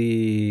of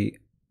the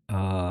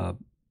uh,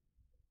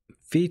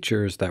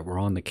 features that were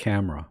on the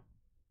camera.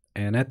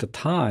 And at the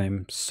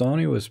time,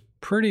 Sony was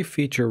pretty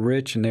feature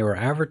rich, and they were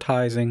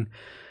advertising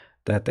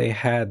that they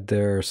had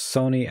their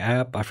Sony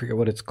app. I forget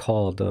what it's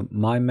called, the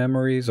My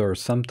Memories or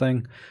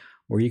something,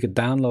 where you could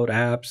download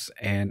apps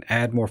and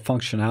add more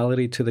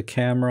functionality to the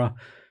camera.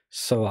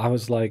 So I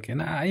was like,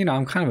 and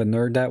I'm kind of a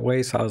nerd that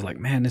way. So I was like,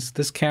 man,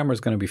 this camera is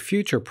going to be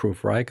future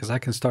proof, right? Because I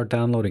can start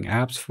downloading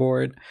apps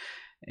for it,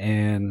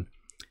 and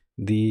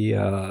the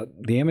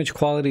image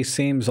quality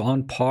seems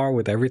on par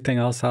with everything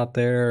else out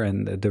there,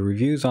 and the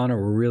reviews on it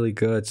were really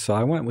good. So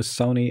I went with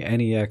Sony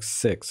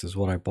NEX6 is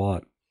what I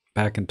bought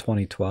back in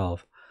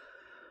 2012.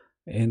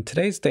 In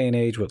today's day and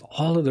age, with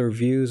all of the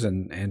reviews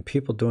and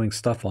people doing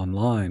stuff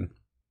online,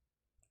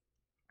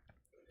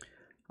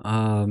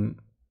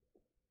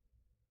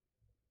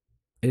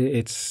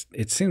 it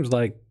seems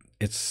like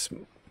it's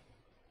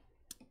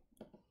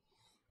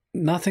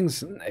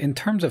nothing's, in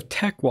terms of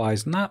tech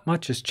wise, not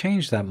much has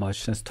changed that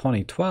much since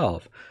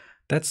 2012.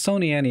 That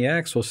Sony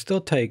NEX will still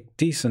take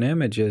decent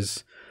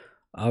images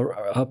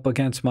up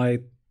against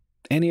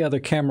any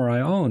other camera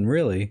I own,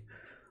 really.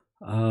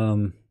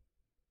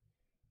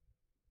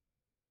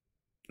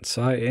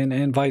 So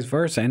and vice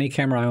versa, any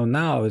camera I own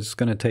now is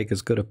going to take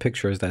as good a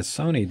picture as that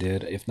Sony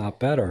did, if not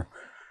better.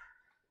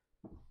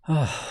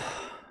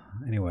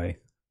 Anyway.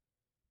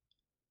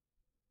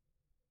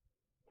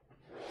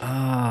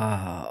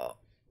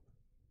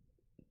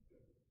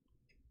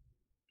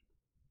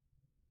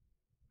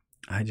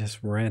 I just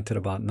ranted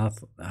about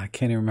nothing. I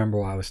can't even remember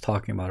what I was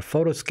talking about.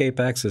 Photoscape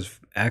X is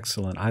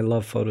excellent. I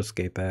love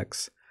Photoscape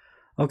X.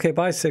 Okay,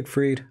 bye,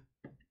 Siegfried.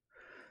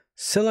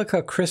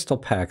 Silica crystal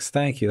packs.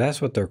 Thank you.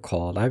 That's what they're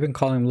called. I've been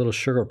calling them little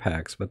sugar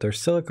packs, but they're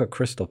silica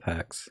crystal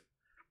packs.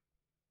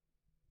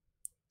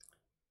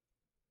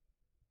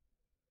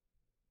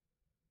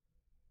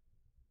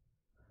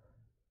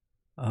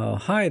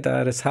 Hi,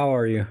 Dadis. How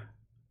are you?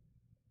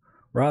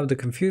 Rob, the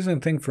confusing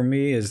thing for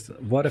me is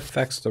what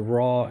affects the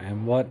RAW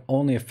and what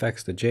only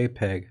affects the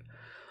JPEG.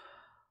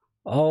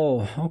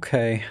 Oh,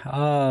 okay.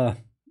 I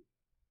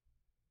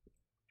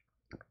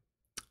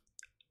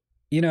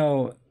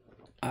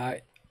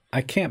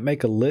can't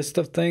make a list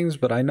of things,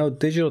 but I know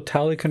digital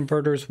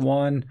teleconverters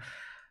one.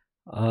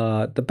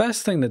 The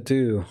best thing to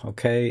do,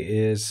 okay,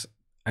 is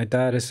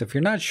if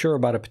you're not sure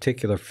about a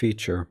particular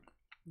feature,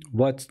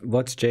 what's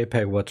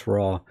JPEG, what's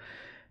RAW,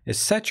 is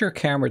set your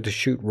camera to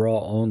shoot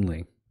RAW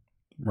only,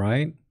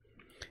 right?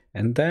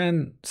 And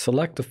then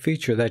select the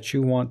feature that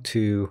you want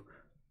to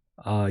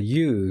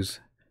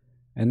use,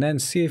 and then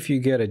see if you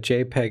get a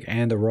JPEG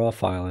and a RAW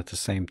file at the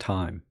same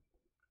time.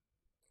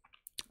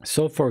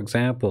 So for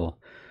example,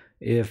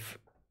 if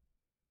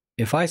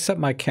I set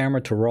my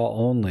camera to RAW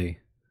only,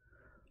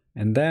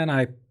 and then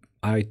I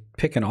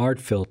pick an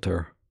art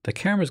filter, the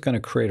camera is going to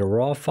create a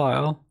RAW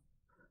file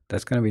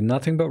that's going to be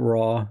nothing but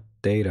raw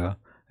data,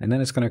 and then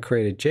it's going to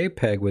create a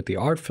JPEG with the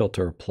art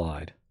filter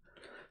applied.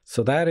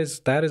 So that is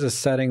a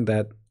setting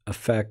that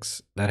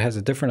has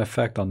a different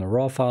effect on the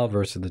RAW file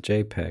versus the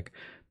JPEG.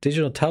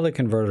 Digital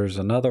teleconverter is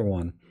another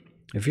one.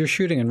 If you're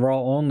shooting in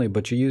RAW only,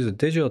 but you use a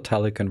digital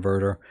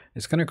teleconverter,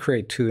 it's going to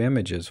create two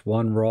images,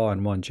 one RAW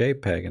and one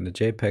JPEG, and the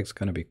JPEG is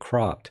going to be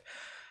cropped.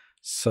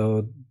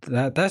 So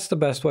that's the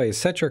best way.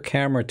 Set your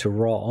camera to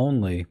RAW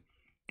only,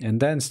 and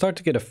then start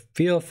to get a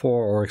feel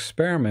for or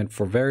experiment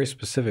for very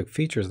specific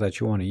features that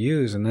you want to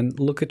use, and then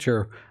look at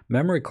your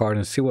memory card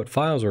and see what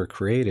files were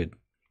created.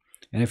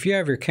 And if you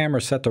have your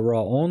camera set to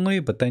RAW only,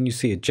 but then you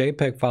see a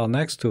JPEG file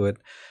next to it,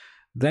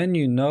 then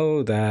you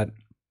know that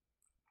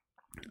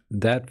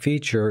that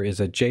feature is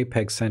a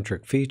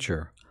JPEG-centric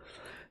feature.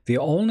 The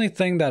only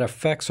thing that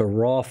affects a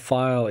RAW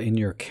file in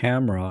your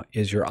camera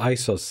is your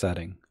ISO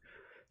setting.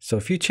 So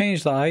if you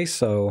change the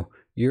ISO,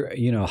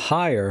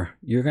 higher,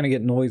 you're going to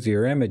get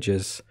noisier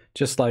images,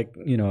 just like,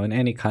 in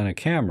any kind of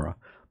camera.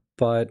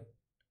 But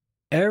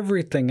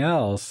everything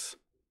else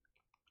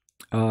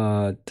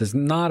does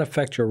not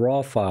affect your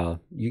RAW file.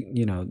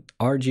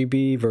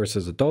 RGB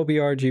versus Adobe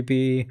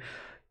RGB,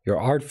 your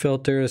art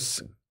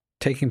filters,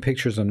 taking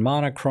pictures in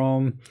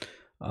monochrome,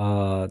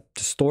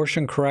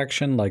 distortion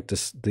correction, like the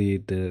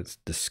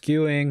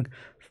skewing,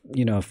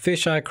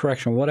 fisheye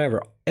correction,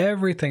 whatever.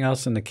 Everything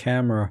else in the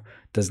camera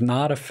does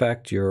not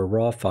affect your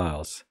RAW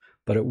files,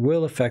 but it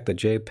will affect the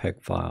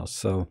JPEG files.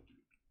 So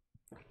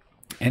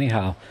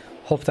anyhow,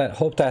 hope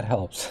that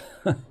helps.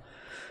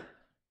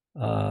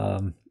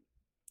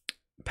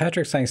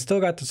 Patrick saying, still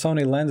got the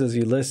Sony lenses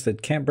you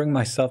listed. Can't bring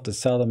myself to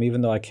sell them,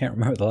 even though I can't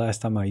remember the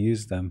last time I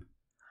used them.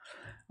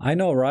 I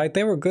know, right?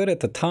 They were good at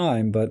the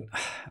time, but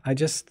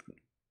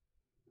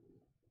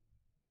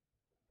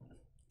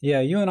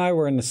yeah, you and I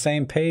were in the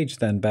same page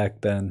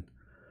back then.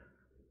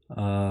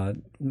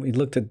 We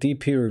looked at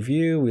DP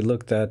Review. We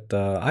looked at,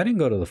 I didn't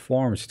go to the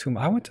forums too.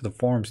 I went to the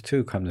forums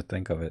too, come to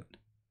think of it.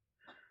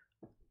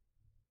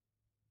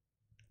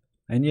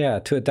 And yeah,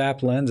 to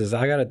adapt lenses,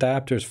 I got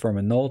adapters for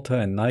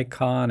Minolta and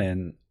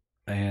Nikon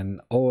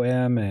and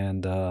OM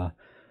and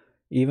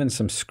even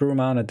some screw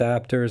mount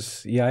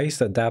adapters. Yeah, I used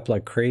to adapt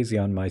like crazy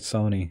on my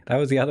Sony. That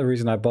was the other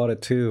reason I bought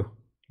it too.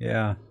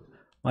 Yeah.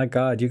 My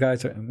God, you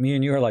guys are, me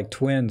and you are like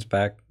twins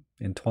back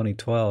in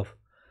 2012.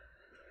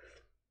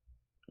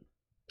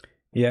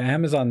 Yeah,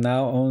 Amazon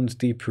now owns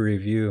Deep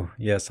Review.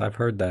 Yes, I've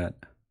heard that.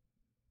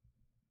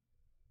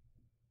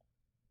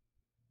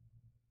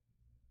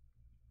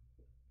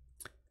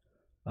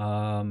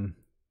 Um,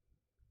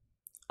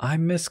 I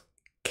miss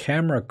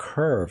camera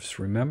curves.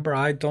 Remember?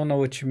 I don't know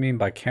what you mean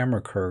by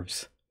camera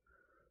curves,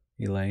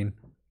 Elaine.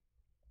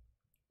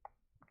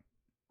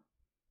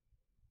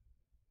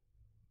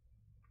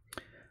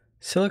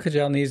 Silica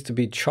gel needs to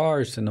be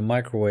charged in the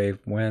microwave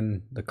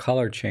when the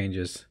color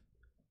changes.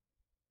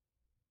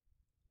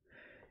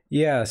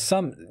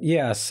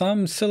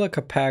 Some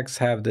silica packs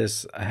have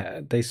this.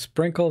 They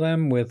sprinkle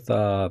them with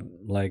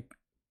like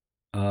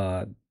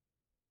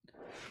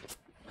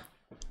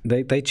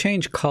they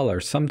change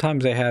color.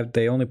 Sometimes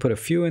they only put a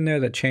few in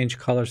there that change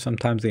color.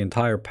 Sometimes the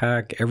entire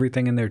pack,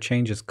 everything in there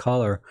changes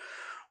color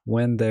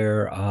when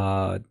they're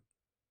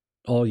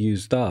all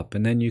used up.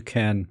 And then you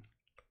can,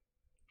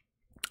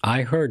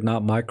 I heard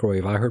not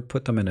microwave, I heard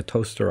put them in a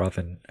toaster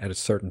oven at a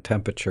certain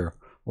temperature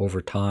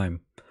over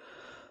time.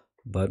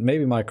 But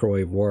maybe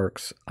microwave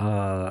works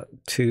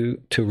to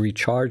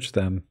recharge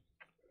them.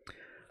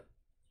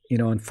 You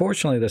know,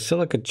 unfortunately, the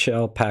silica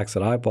gel packs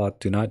that I bought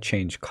do not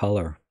change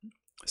color.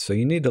 So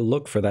you need to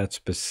look for that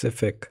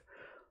specific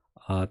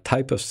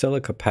type of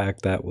silica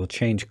pack that will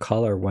change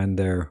color when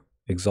they're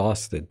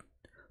exhausted.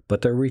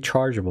 But they're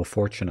rechargeable,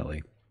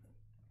 fortunately.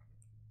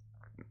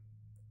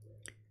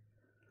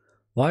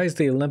 Why is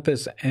the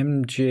Olympus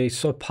MJ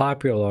so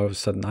popular all of a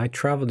sudden? I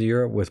traveled to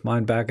Europe with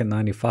mine back in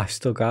 95,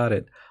 still got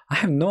it. I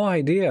have no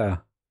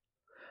idea.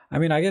 I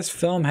mean, I guess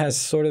film has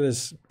sort of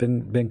this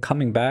been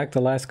coming back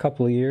the last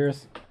couple of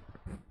years.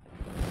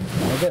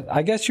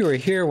 I guess you were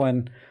here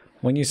when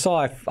you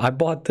saw I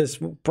bought this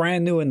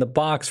brand new in the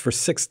box for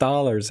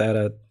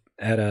 $6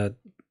 at a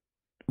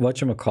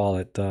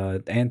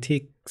whatchamacallit,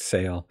 antique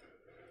sale.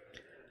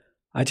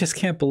 I just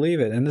can't believe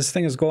it. And this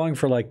thing is going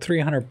for like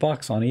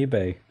 $300 on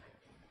eBay.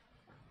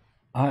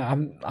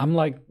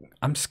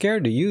 I'm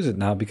scared to use it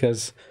now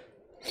because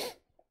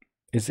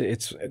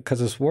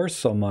it's worth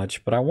so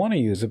much, but I want to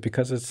use it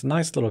because it's a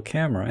nice little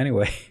camera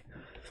anyway.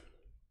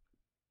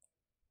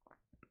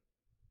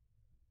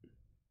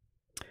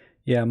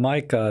 Yeah,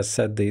 Mike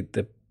said he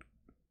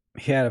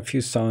had a few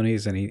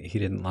Sonys and he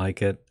didn't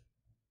like it.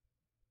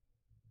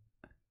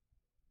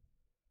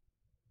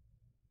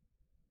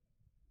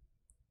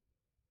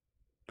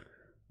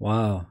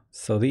 Wow.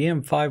 So the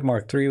EM5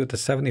 Mark III with the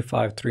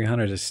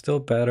 75-300 is still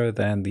better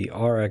than the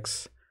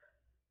RX10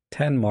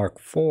 Mark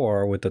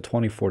IV with the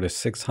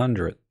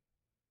 24-600.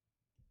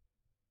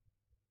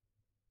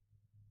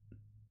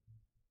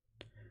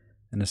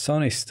 And the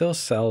Sony still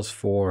sells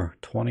for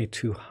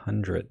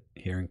 $2,200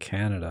 here in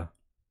Canada.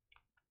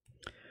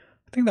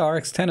 I think the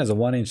RX10 is a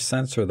 1-inch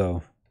sensor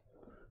though.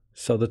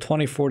 So the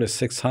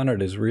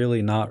 24-600 is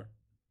really not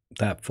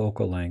that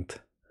focal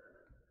length.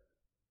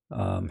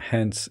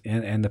 Hence,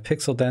 and the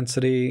pixel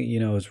density, you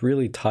know, is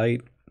really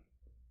tight.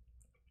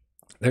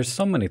 There's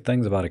so many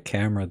things about a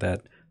camera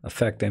that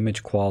affect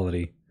image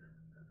quality.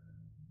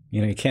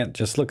 You know, you can't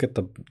just look at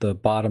the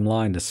bottom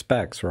line, the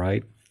specs,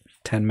 right?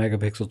 10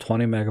 megapixels,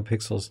 20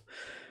 megapixels.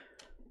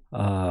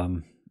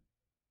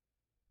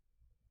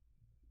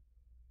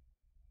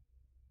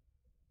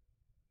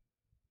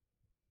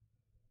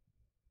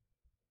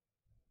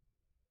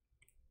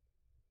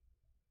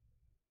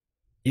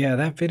 Yeah,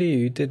 that video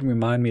you did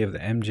remind me of the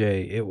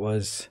MJ. It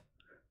was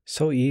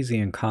so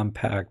easy and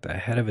compact,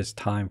 ahead of its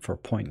time for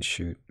point and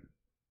shoot.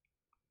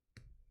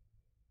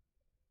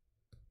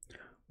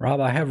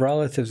 Rob, I have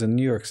relatives in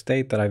New York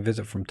State that I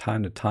visit from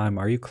time to time.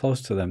 Are you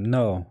close to them?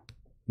 No.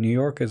 New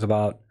York is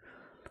about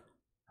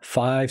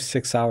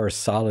 5-6 hours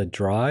solid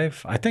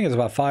drive. I think it's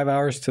about 5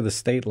 hours to the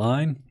state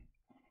line.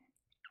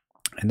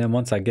 And then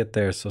once I get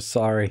there, so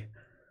sorry.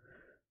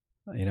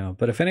 You know,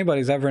 but if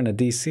anybody's ever in the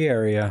DC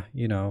area,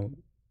 you know,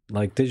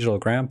 like Digital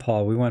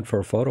Grandpa, we went for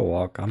a photo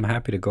walk. I'm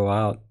happy to go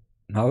out.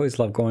 I always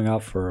love going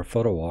out for a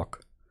photo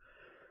walk.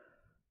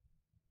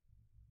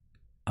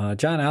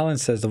 John Allen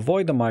says,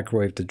 avoid the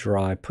microwave to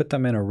dry. Put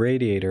them in a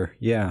radiator.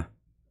 Yeah,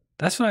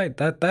 that's what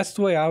that's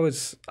the way I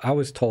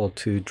was told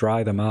to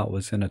dry them out,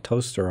 was in a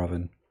toaster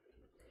oven.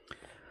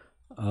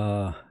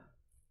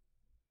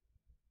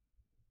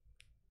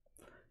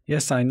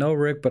 Yes, I know,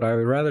 Rick, but I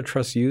would rather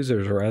trust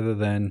users rather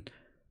than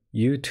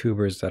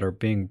YouTubers that are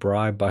being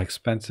bribed by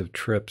expensive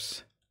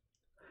trips.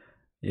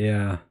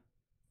 Yeah,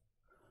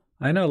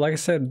 I know. Like I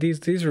said,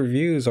 these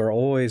reviews are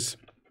always,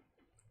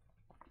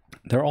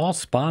 they're all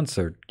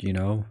sponsored, you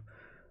know.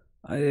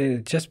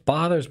 It just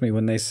bothers me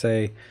when they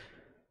say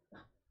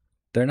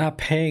they're not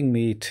paying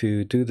me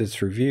to do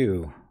this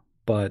review,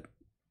 but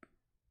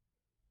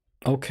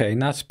okay,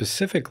 not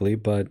specifically,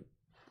 but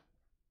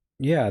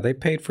yeah, they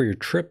paid for your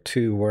trip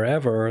to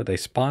wherever, they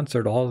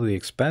sponsored all of the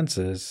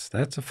expenses.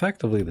 That's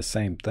effectively the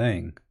same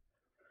thing.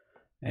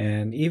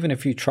 And even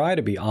if you try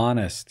to be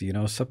honest,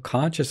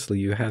 subconsciously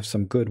you have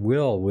some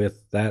goodwill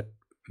with that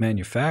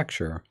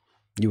manufacturer,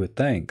 you would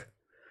think.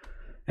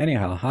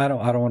 Anyhow, I don't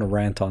want to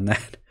rant on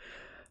that.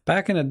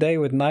 Back in the day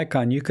with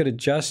Nikon, you could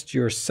adjust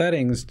your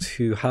settings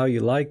to how you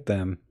like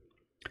them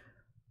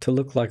to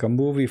look like a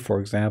movie, for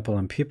example,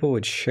 and people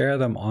would share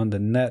them on the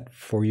net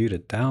for you to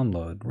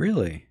download.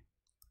 Really?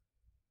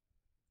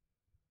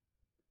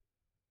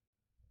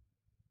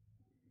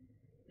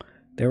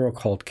 They were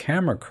called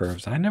camera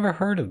curves. I never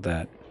heard of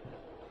that.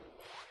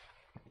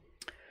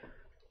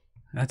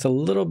 That's a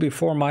little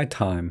before my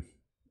time.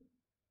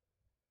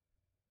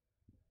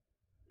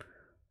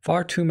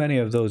 Far too many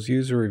of those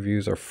user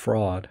reviews are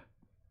fraud.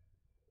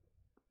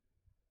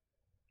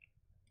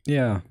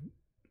 Yeah,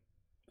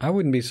 I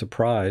wouldn't be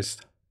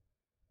surprised.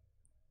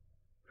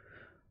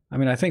 I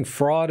mean, I think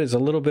fraud is a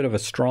little bit of a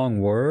strong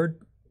word.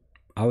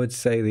 I would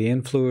say the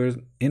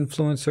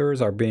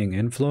influencers are being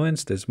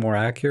influenced is more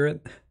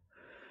accurate.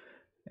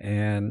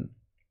 And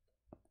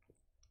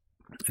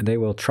they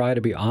will try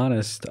to be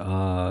honest.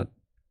 I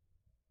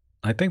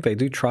think they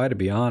do try to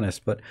be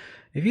honest. But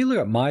if you look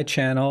at my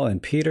channel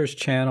and Peter's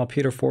channel,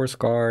 Peter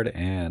Forsgaard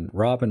and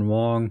Robin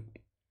Wong,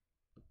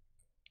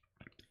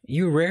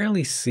 you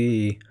rarely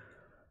see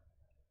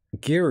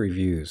gear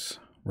reviews,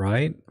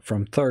 right,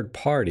 from third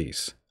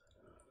parties.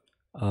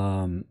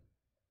 I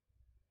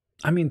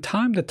mean,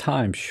 time to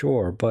time,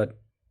 sure, but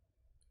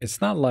it's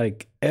not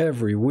like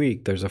every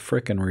week there's a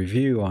frickin'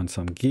 review on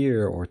some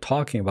gear or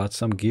talking about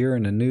some gear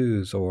in the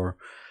news, or,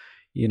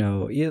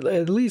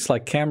 at least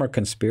like Camera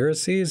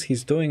Conspiracies,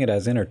 he's doing it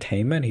as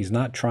entertainment. He's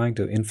not trying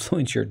to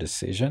influence your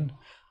decision.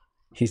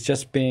 He's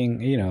just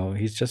being,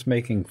 he's just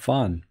making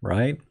fun,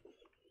 right?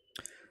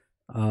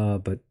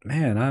 But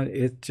man,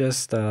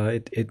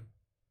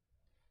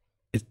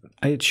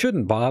 it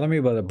shouldn't bother me,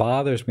 but it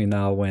bothers me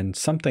now when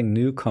something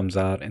new comes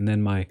out and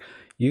then my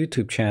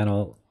YouTube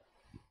channel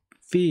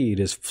feed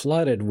is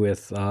flooded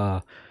with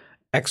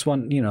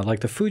X1,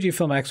 like the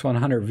Fujifilm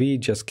X100V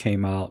just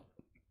came out,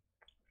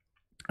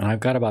 and I've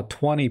got about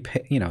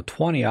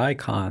 20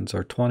 icons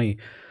or 20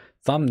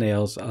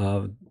 thumbnails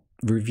of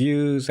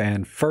reviews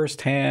and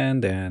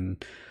firsthand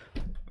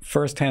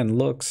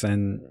looks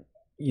and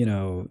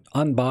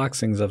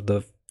unboxings of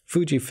the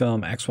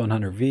Fujifilm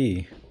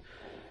X100V.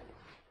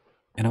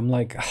 And I'm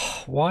like,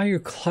 oh, why are you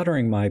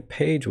cluttering my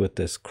page with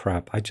this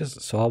crap?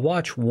 So I'll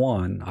watch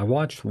one. I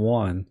watched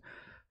one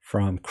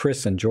from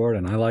Chris and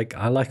Jordan. I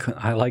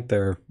like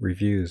their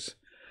reviews.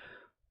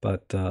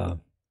 But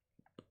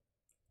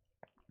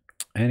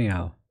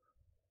anyhow.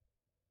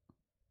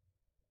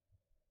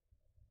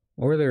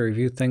 Or they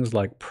review things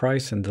like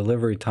price and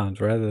delivery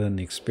times rather than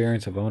the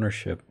experience of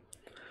ownership.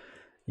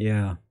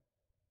 Yeah.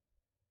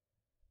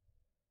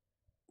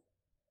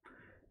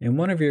 In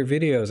one of your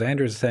videos,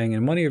 Andrew's saying,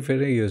 in one of your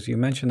videos, you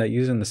mentioned that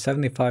using the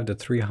 75 to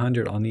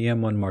 300 on the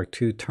M1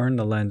 Mark II turned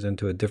the lens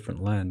into a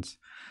different lens.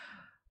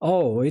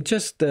 Oh, it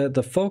just,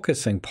 the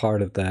focusing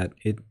part of that,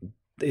 it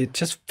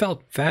just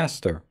felt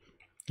faster.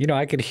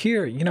 I could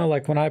hear,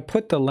 like when I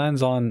put the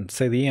lens on,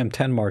 say, the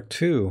EM10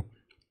 Mark II,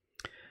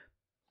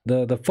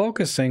 the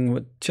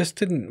focusing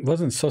just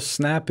wasn't so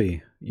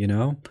snappy,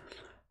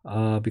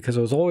 because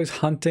I was always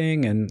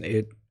hunting and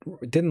it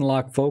didn't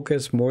lock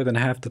focus more than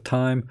half the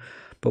time.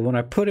 But when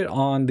I put it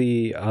on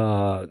the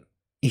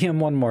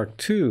EM1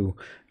 Mark II,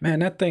 man,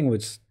 that thing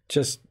was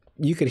just,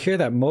 you could hear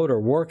that motor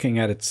working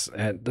at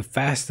the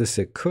fastest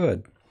it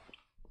could.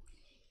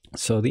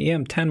 So the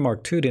EM10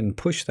 Mark II didn't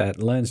push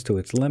that lens to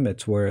its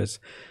limits, whereas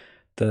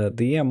the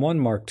EM1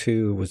 Mark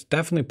II was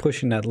definitely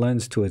pushing that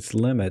lens to its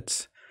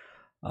limits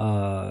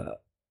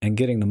and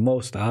getting the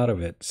most out of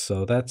it.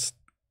 So that's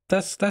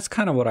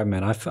kind of what I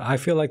meant. I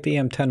feel like the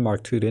EM10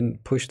 Mark II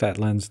didn't push that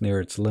lens near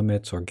its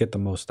limits or get the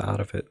most out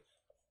of it.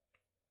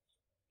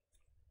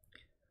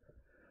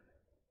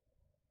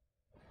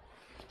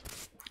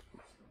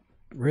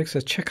 Rick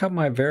says, check out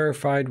my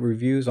verified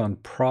reviews on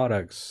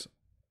products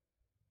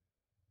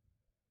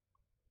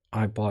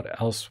I bought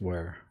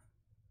elsewhere.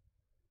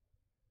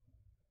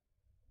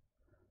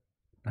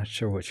 Not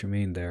sure what you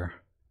mean there.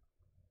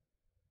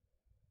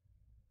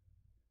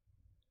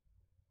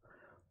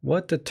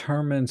 What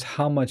determines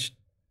how much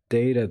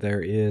data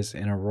there is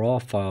in a RAW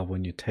file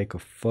when you take a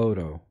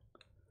photo?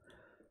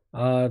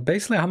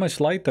 Basically how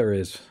much light there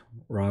is,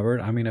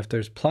 Robert. I mean, if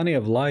there's plenty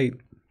of light,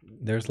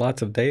 there's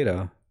lots of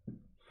data.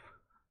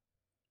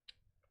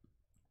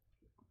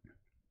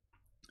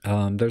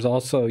 There's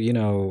also,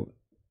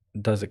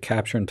 does it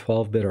capture in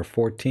 12-bit or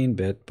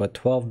 14-bit? But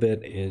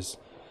 12-bit is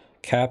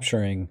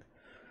capturing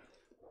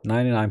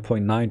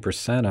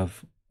 99.9%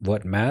 of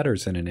what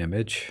matters in an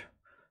image.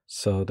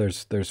 So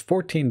there's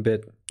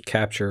 14-bit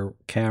capture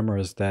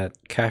cameras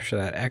that capture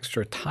that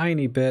extra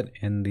tiny bit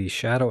in the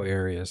shadow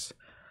areas.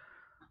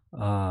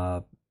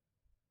 But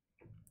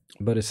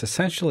it's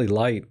essentially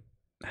light.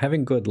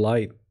 Having good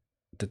light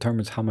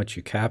determines how much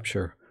you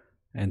capture,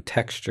 and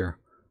texture,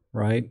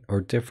 right?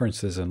 Or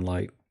differences in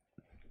light.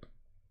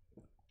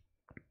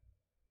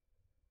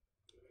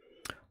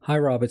 Hi,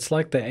 Rob. It's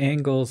like the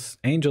angels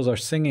are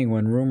singing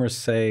when rumors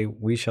say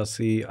we shall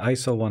see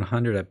ISO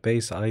 100 at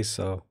base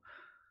ISO.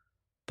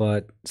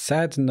 But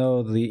sad to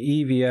know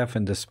the EVF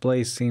and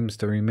display seems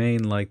to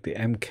remain like the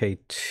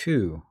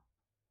MK2.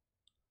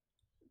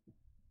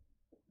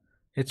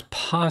 It's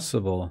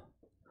possible.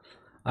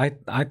 I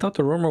thought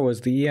the rumor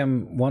was the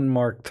EM1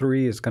 Mark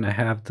III is going to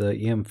have the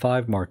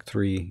EM5 Mark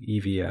III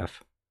EVF.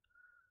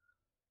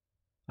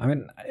 I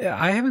mean,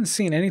 I haven't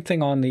seen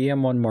anything on the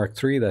EM1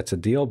 Mark III that's a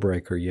deal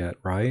breaker yet,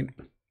 right?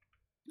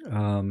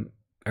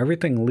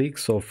 Everything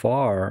leaks so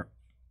far,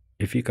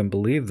 if you can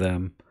believe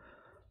them.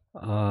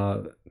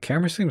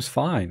 Camera seems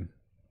fine.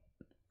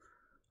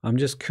 I'm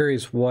just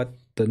curious what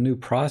the new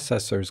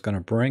processor is going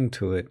to bring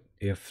to it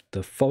if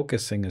the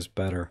focusing is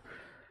better.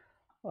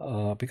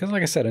 Because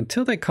like I said,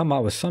 until they come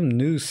out with some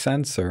new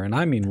sensor, and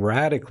I mean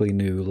radically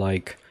new,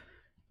 like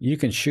you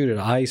can shoot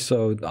at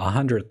ISO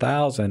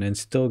 100,000 and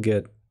still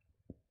get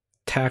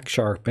tack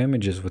sharp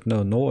images with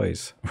no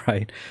noise,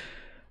 right?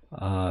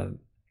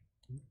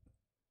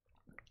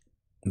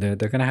 They're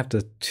going to have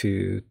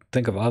to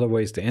think of other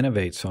ways to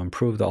innovate, so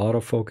improve the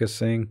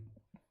autofocusing.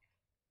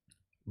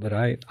 But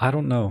I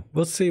don't know.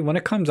 We'll see when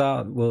it comes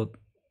out.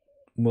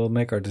 We'll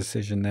make our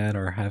decision then,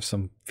 or have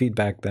some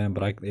feedback then.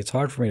 But it's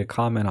hard for me to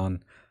comment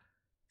on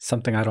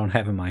something I don't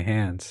have in my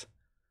hands.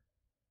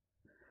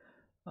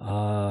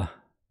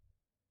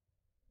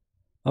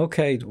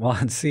 Okay,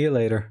 Juan. See you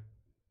later,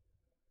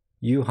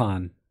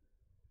 Yuhan.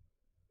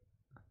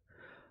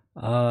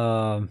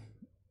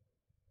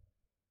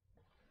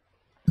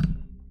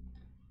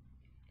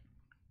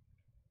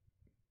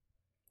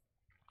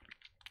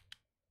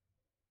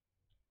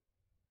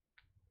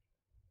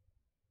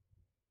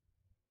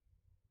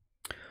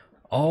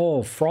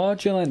 Oh,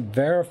 fraudulent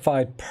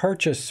verified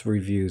purchase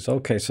reviews.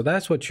 Okay, so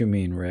that's what you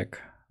mean, Rick.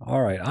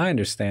 All right, I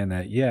understand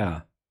that.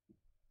 Yeah.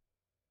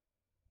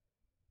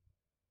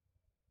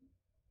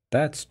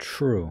 That's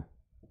true.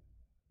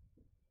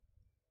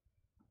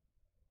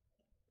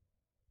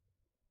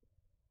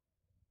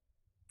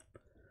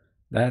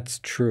 That's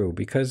true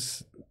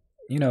because,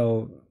 you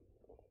know,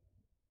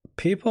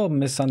 people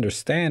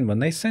misunderstand when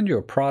they send you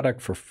a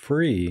product for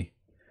free.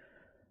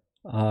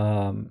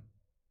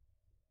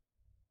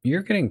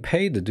 You're getting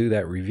paid to do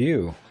that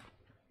review.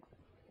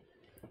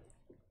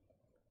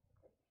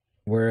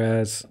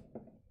 Whereas,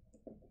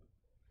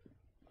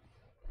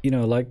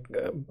 like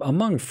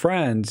among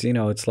friends,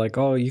 it's like,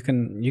 oh, you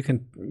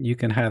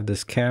can have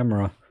this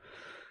camera.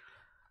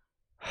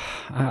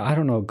 I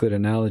don't know a good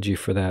analogy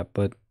for that,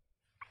 but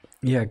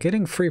yeah,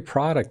 getting free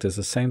product is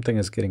the same thing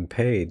as getting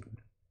paid.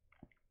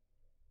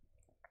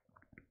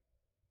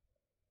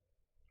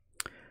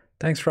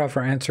 Thanks, Rob,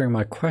 for answering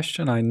my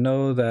question. I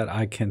know that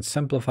I can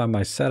simplify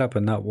my setup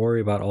and not worry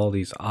about all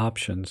these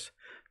options.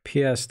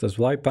 P.S. Does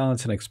white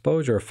balance and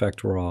exposure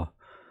affect RAW?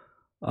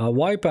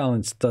 White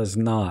balance does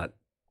not.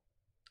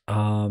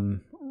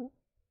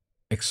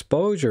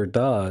 Exposure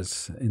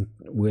does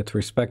with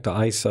respect to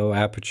ISO,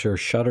 aperture,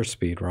 shutter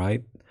speed,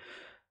 right?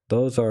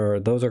 Those are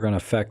going to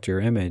affect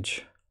your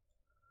image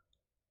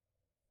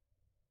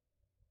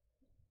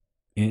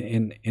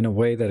in a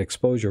way that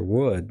exposure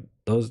would.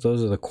 Those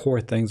are the core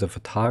things of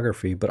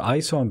photography, but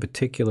ISO in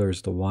particular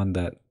is the one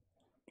that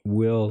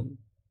will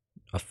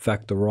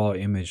affect the raw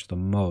image the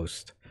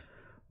most.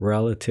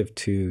 Relative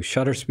to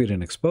shutter speed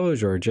and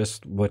exposure are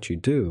just what you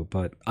do,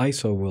 but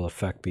ISO will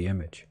affect the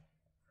image.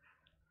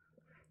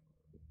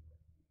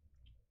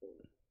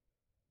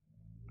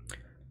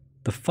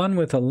 The fun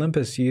with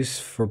Olympus use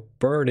for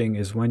birding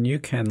is when you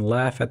can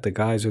laugh at the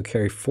guys who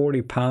carry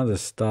 40 pounds of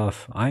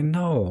stuff. I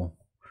know.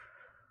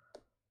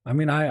 I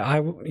mean,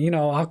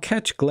 I'll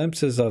catch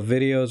glimpses of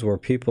videos where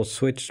people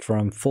switched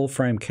from full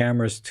frame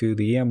cameras to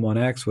the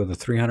EM1X with a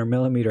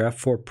 300mm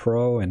f4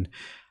 Pro, and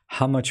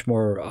how much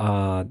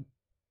more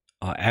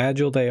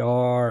agile they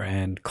are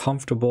and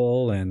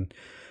comfortable and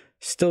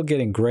still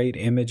getting great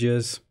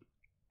images.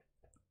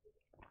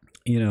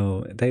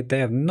 They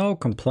have no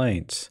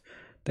complaints.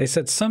 They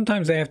said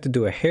sometimes they have to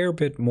do a hair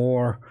bit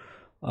more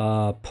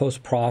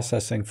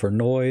post-processing for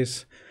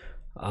noise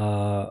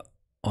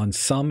on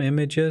some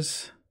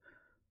images.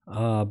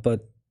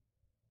 But,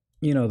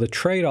 the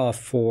trade-off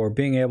for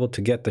being able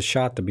to get the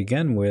shot to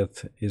begin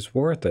with is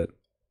worth it.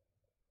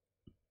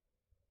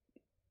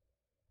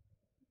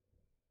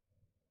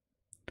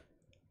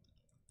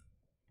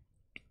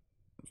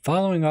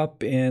 Following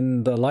up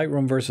in the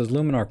Lightroom versus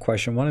Luminar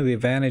question, one of the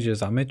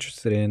advantages I'm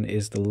interested in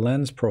is the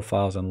lens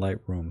profiles in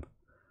Lightroom.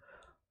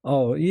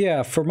 Oh,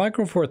 yeah, for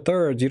Micro Four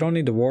Thirds, you don't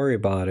need to worry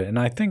about it. And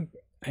I think,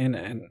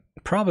 and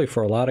probably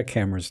for a lot of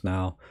cameras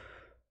now,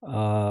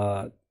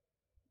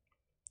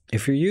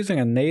 if you're using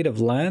a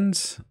native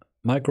lens,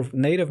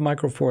 native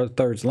Micro Four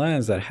Thirds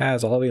lens that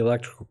has all the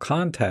electrical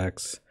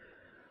contacts,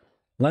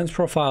 lens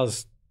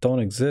profiles don't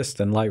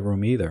exist in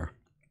Lightroom either,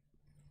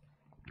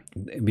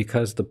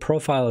 because the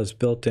profile is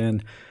built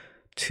in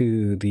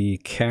to the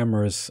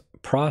camera's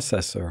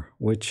processor,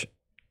 which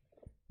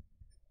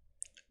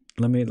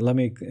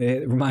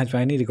it reminds me,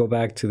 I need to go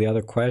back to the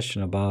other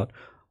question about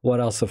what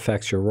else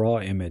affects your raw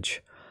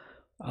image.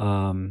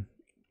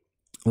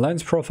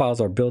 lens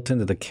profiles are built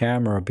into the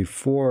camera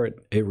before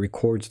it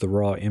records the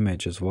raw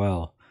image as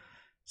well.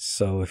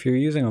 So if you're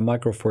using a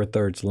micro four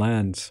thirds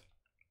lens,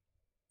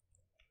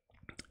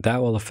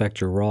 that will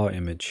affect your raw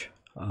image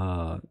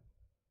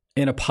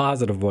in a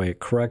positive way. It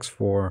corrects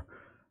for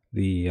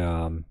the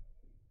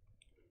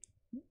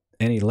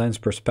any lens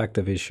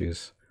perspective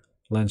issues,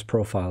 lens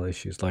profile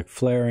issues like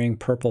flaring,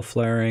 purple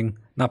flaring,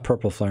 not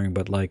purple flaring,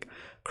 but like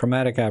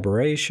chromatic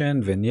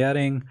aberration,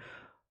 vignetting,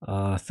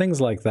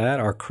 things like that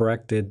are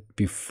corrected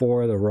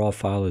before the raw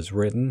file is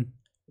written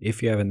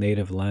if you have a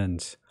native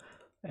lens.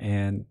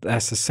 And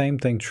that's the same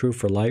thing true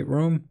for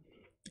Lightroom,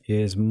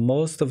 is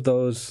most of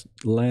those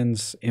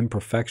lens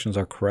imperfections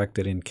are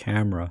corrected in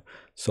camera.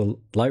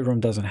 So Lightroom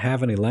doesn't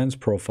have any lens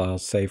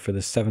profiles, say for the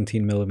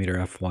 17mm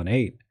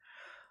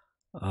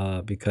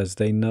f1.8, because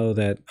they know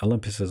that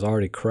Olympus has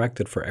already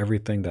corrected for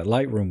everything that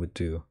Lightroom would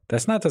do.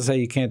 That's not to say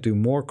you can't do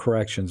more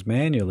corrections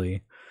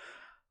manually,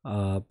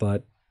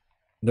 but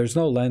there's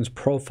no lens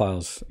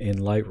profiles in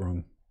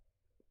Lightroom.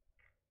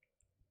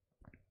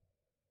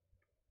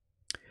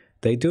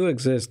 They do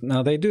exist.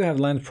 Now, they do have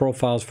lens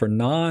profiles for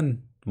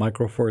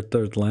non-micro four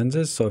thirds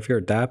lenses, so if you're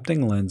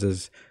adapting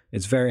lenses,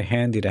 it's very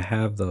handy to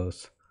have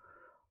those.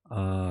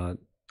 I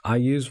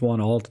use one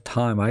all the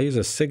time. I use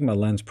a Sigma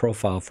lens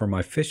profile for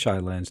my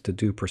fisheye lens to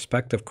do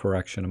perspective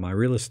correction in my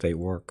real estate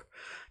work,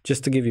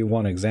 just to give you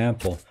one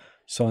example.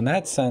 So in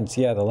that sense,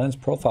 yeah, the lens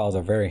profiles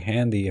are very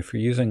handy if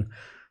you're using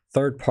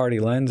third-party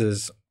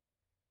lenses.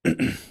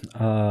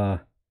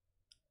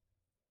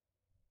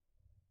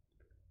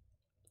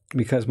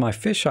 Because my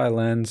fisheye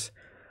lens,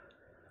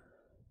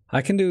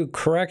 I can do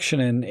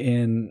correction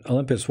in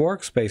Olympus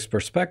Workspace,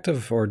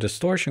 perspective or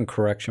distortion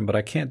correction, but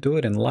I can't do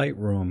it in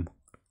Lightroom.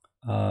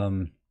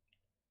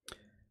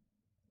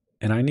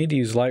 And I need to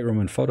use Lightroom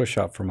and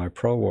Photoshop for my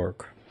pro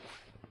work.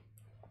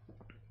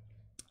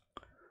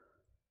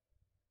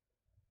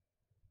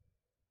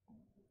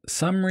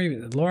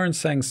 Lauren's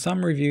saying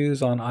some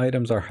reviews on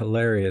items are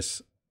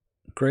hilarious.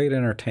 Great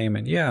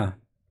entertainment. Yeah.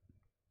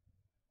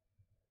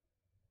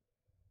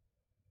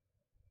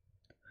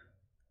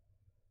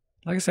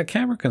 Like I said,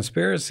 Camera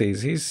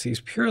Conspiracies,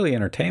 he's purely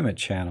entertainment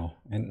channel.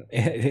 And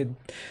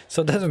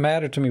so it doesn't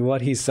matter to me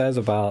what he says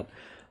about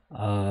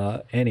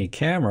any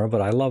camera, but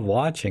I love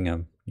watching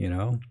him, you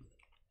know.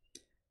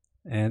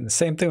 And the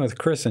same thing with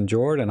Chris and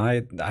Jordan.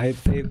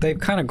 They've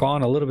kind of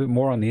gone a little bit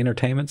more on the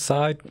entertainment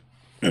side.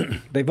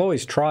 They've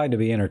always tried to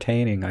be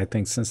entertaining, I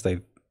think, since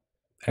they've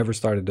ever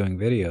started doing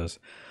videos.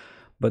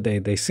 But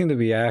they seem to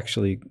be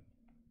actually,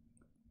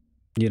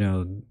 you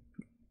know,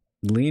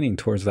 leaning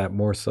towards that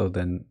more so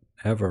than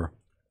ever.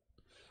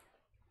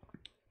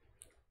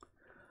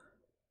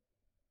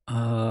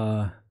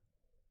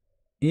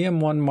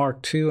 EM1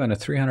 Mark II and a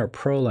 300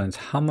 Pro lens.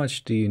 How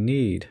much do you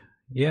need?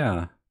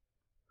 Yeah.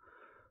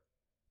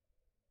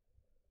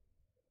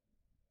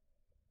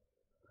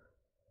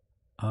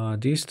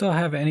 Do you still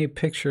have any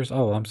pictures?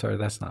 Oh, I'm sorry,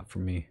 that's not for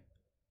me.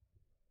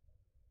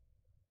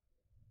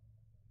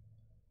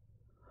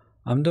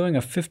 I'm doing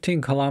a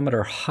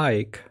 15-kilometer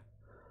hike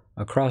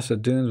across the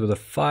dunes with a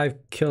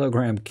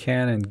 5-kilogram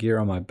Canon gear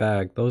on my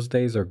back. Those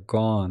days are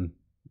gone.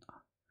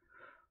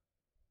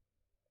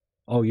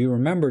 Oh, you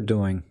remember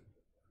doing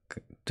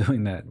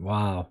that.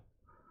 Wow.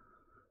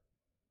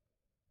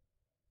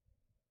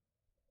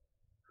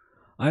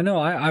 I know.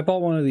 I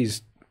bought one of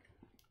these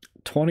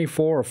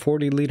 24 or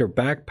 40-liter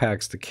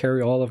backpacks to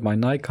carry all of my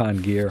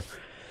Nikon gear.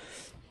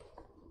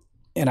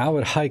 And I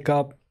would hike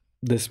up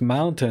this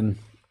mountain.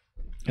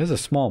 It was a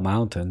small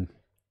mountain.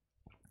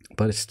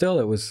 But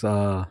it was,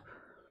 I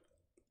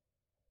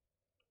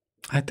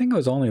think it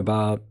was only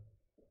about,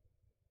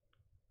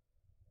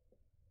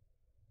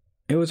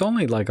 it was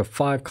only like a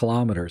 5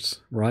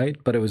 kilometers, right?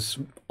 But it was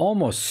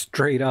almost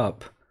straight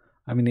up.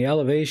 I mean, the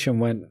elevation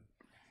went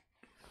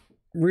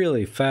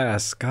really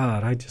fast.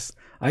 God, I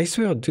used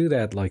to be able to do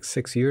that like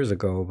 6 years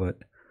ago, but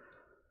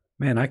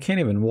man, I can't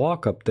even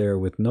walk up there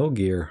with no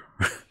gear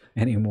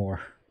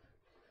anymore.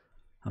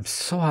 I'm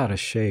so out of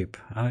shape.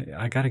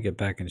 I got to get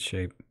back in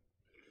shape.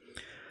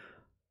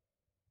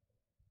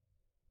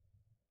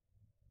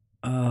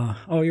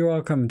 Oh, you're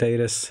welcome,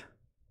 Datus.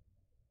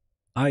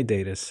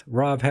 Datus.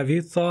 Rob, have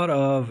you thought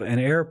of an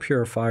air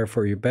purifier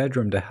for your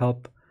bedroom to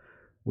help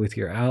with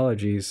your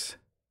allergies?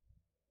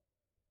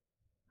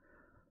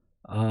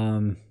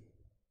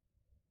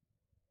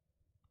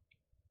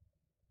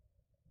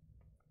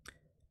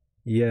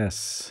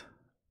 Yes,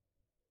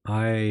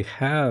 I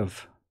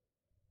have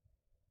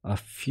a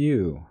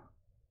few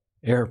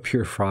air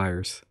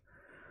purifiers.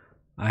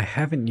 I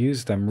haven't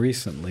used them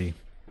recently.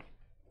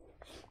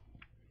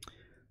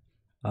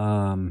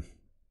 But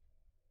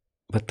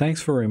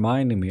thanks for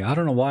reminding me. I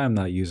don't know why I'm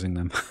not using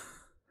them.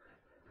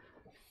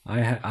 I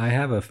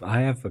have a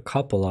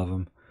couple of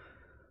them.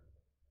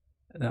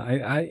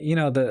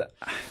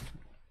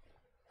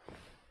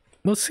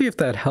 We'll see if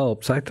that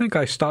helps. I think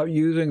I stopped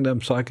using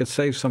them so I could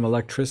save some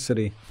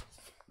electricity.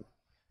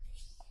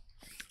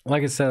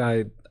 Like I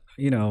said,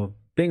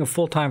 being a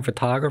full-time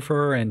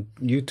photographer and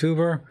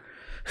YouTuber,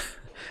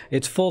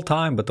 it's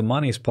full-time, but the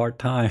money's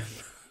part-time.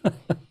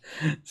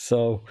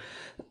 So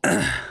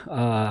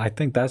I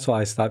think that's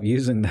why I stopped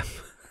using them.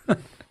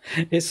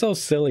 It's so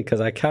silly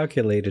because I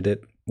calculated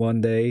it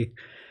one day,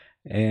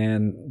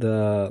 and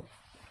the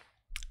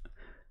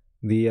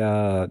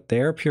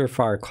air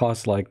purifier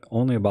costs like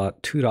only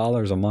about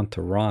 $2 a month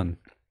to run.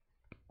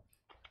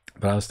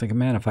 But I was thinking,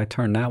 man, if I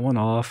turn that one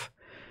off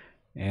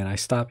and I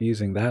stop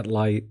using that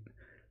light,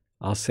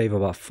 I'll save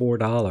about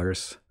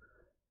 $4.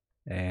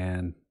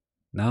 And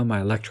now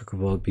my electrical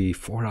bill would be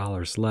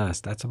 $4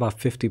 less. That's about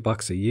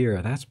 $50 a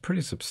year. That's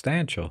pretty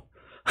substantial.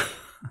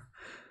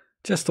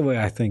 Just the way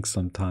I think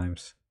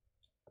sometimes.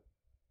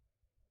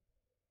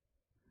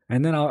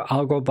 And then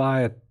I'll go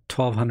buy a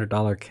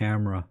 $1,200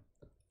 camera.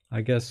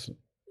 I guess,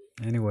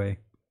 anyway,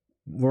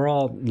 we're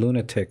all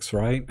lunatics,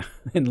 right?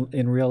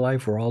 In real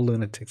life, we're all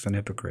lunatics and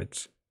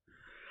hypocrites.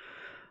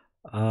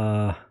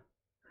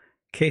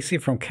 Casey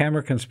from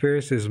Camera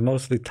Conspiracy is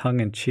mostly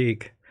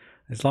tongue-in-cheek.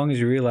 As long as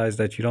you realize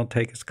that you don't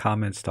take his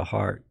comments to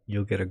heart,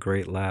 you'll get a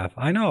great laugh.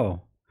 I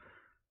know.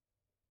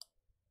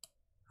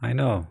 I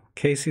know.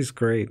 Casey's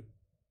great.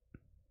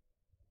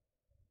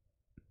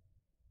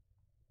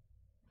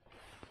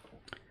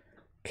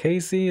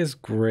 Casey is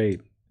great.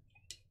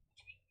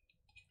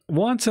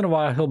 Once in a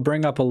while, he'll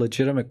bring up a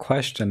legitimate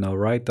question, though,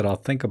 right? That I'll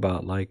think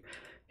about. Like,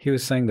 he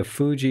was saying the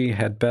Fuji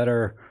had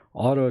better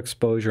auto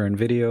exposure in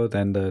video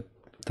than the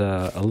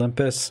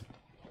Olympus,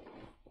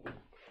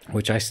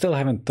 which I still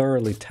haven't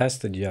thoroughly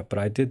tested yet, but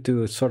I did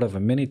do a sort of a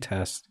mini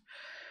test,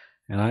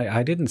 and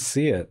I didn't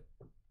see it.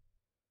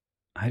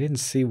 I didn't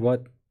see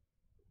what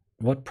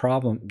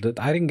problem that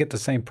I didn't get the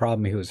same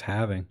problem he was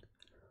having.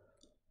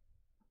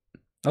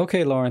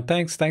 Okay, Lauren,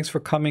 thanks for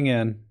coming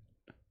in.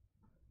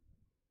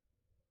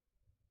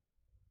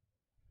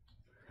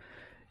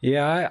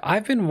 Yeah,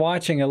 I've been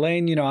watching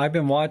Elaine. You know, I've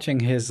been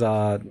watching his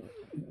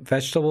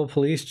Vegetable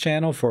Police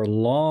channel for a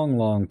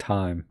long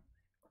time.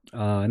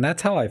 And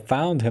that's how I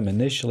found him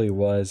initially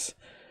was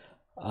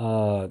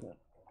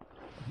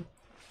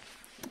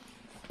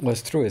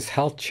through his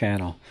health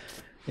channel.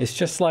 It's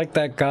just like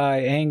that guy,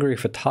 Angry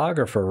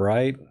Photographer,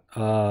 right?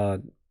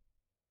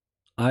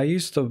 I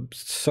used to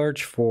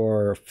search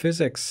for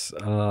physics.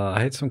 I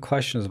had some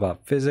questions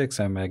about physics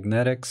and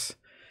magnetics.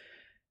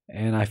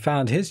 And I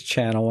found his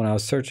channel when I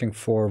was searching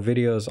for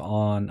videos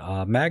on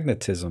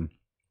magnetism.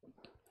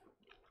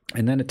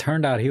 And then it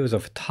turned out he was a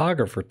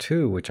photographer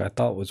too, which I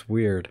thought was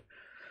weird.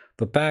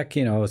 But back,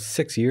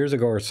 6 years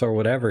ago or so, or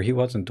whatever, he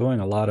wasn't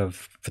doing a lot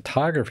of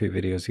photography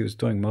videos. He was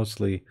doing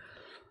mostly,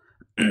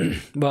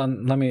 well,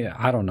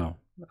 I don't know.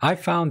 I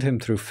found him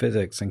through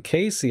physics. And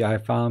Casey, I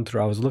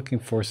was looking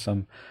for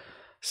some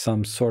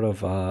sort of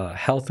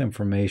health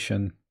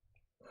information.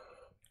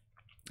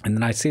 And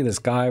then I see this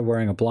guy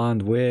wearing a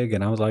blonde wig,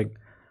 and I was like,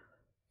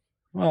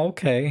 well,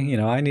 okay,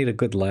 I need a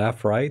good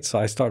laugh, right? So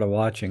I started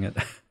watching it.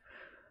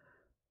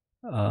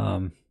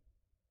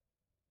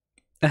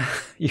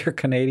 You're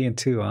Canadian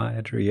too, huh,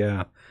 Andrew?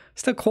 Yeah.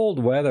 It's the cold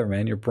weather,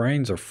 man. Your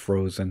brains are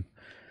frozen.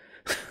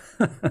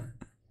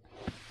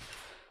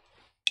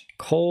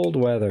 Cold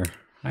weather,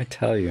 I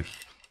tell you.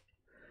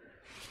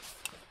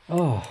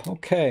 Oh,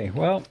 okay.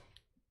 Well,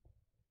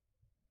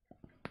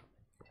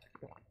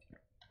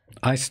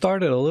 I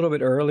started a little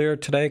bit earlier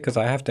today because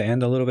I have to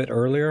end a little bit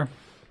earlier.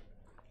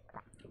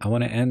 I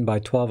want to end by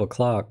 12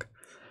 o'clock.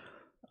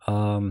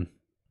 So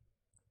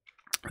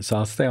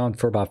I'll stay on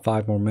for about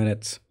 5 more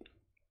minutes.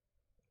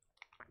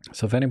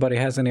 So if anybody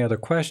has any other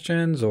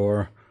questions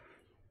or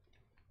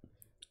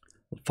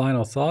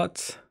final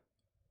thoughts.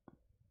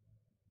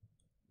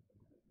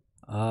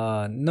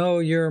 No,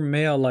 you're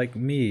male like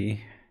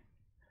me.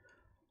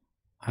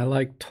 I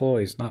like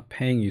toys, not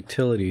paying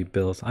utility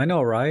bills. I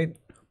know, right?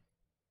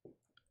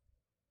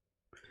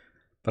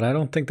 But I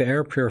don't think the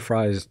air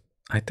purifier is...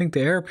 I think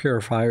the air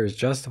purifier is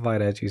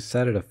justified, as you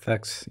said, it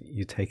affects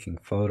you taking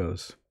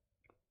photos.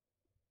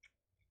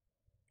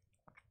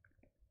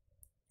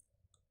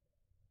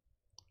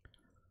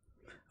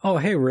 Oh,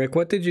 hey Rick,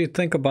 what did you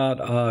think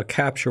about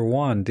Capture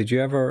One? Did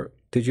you ever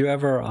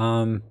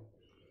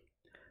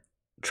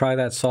try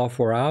that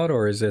software out,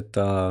 or is it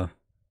because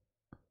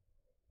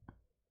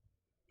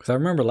I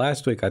remember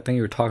last week I think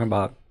you were talking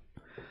about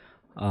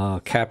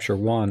Capture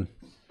One.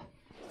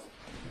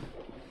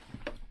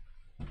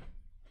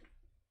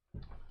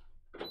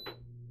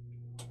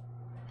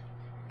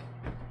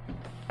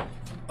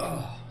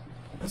 Oh,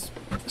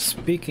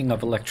 speaking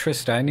of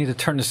electricity, I need to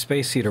turn the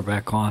space heater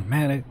back on.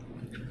 Man,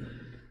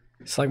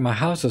 it's like my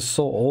house is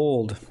so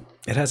old.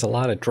 It has a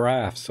lot of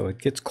drafts, so it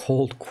gets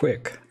cold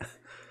quick.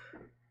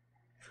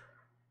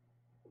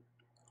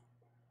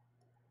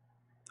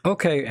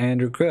 Okay,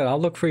 Andrew, good. I'll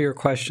look for your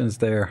questions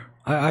there.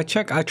 I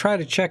try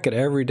to check it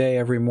every day,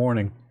 every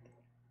morning.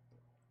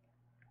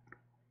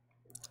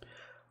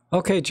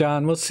 Okay,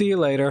 John, we'll see you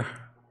later.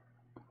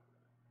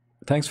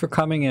 Thanks for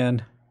coming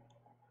in.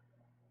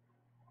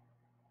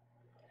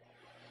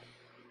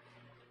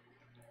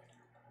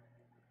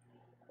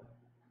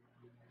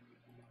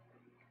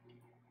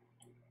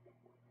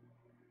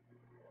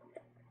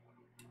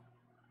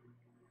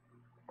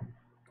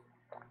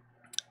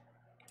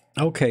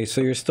 Okay,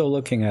 so you're still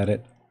looking at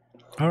it.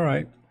 All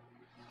right.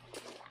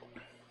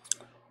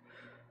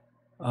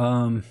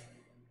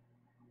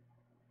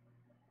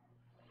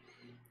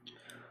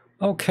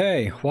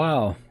 Okay.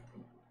 Wow.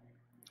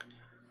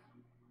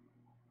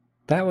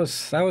 That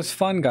was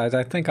fun, guys.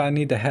 I think I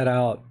need to head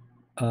out.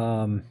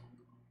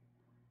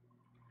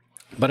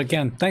 But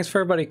again, thanks for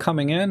everybody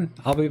coming in.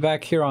 I'll be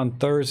back here on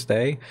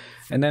Thursday.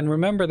 And then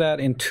remember that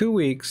in 2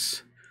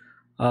 weeks,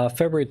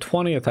 February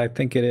 20th, I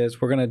think it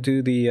is, we're going to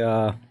do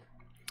the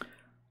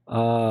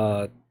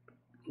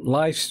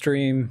live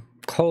stream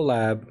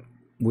collab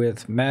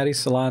with Maddie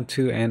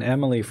Salantu and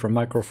Emily from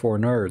Micro Four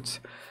Nerds.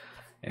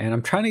 And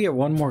I'm trying to get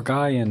one more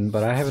guy in,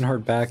 but I haven't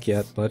heard back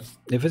yet. But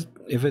if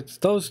it's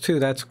those two,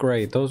 that's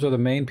great. Those are the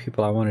main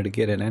people I wanted to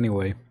get in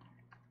anyway.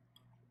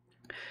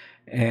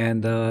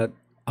 And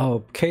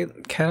oh,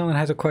 Catalin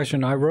has a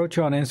question. I wrote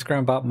you on Instagram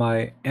about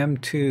my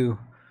M2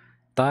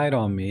 died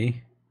on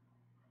me.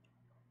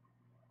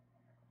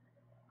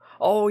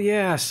 Oh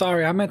yeah,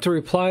 sorry, I meant to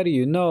reply to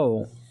you.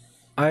 No,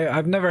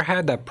 I've never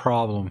had that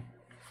problem.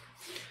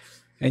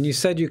 And you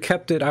said you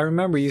kept it, I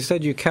remember you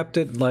said you kept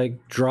it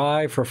like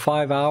dry for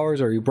 5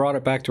 hours, or you brought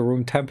it back to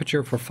room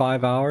temperature for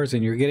 5 hours,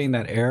 and you're getting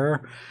that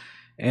error.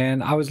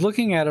 And I was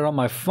looking at it on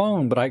my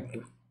phone, but I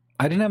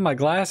didn't have my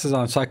glasses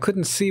on, so I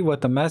couldn't see what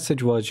the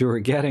message was you were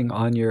getting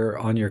on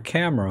your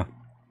camera.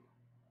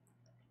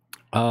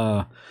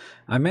 I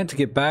meant to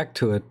get back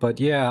to it,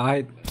 but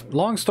yeah,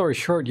 long story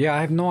short, yeah,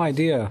 I have no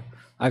idea.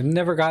 I've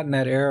never gotten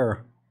that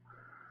error.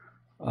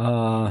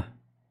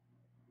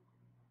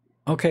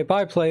 Okay,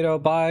 bye Plato,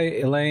 bye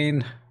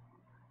Elaine,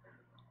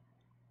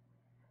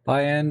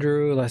 bye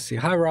Andrew. Let's see.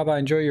 Hi Rob, I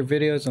enjoy your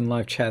videos and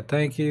live chat.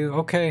 Thank you.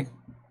 Okay.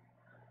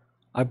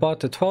 I bought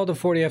the 12 to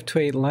 40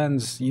 f2.8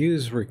 lens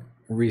used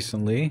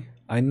recently.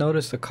 I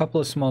noticed a couple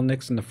of small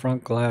nicks in the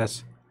front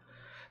glass.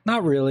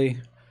 Not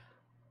really.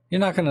 You're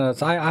not gonna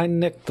notice. I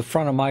nicked the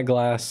front of my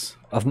glass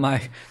of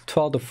my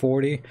 12 to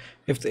 40.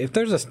 If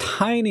there's a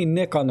tiny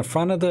nick on the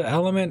front of the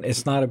element,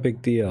 it's not a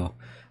big deal.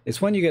 It's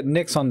when you get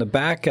nicks on the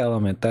back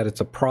element that it's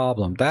a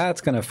problem.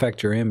 That's going to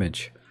affect your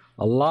image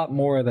a lot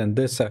more than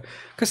this.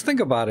 Because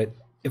think about it.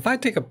 If I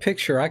take a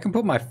picture, I can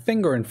put my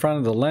finger in front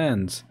of the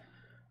lens,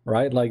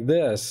 right, like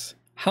this.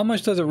 How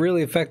much does it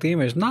really affect the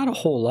image? Not a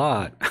whole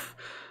lot.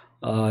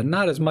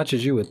 Not as much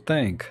as you would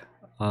think.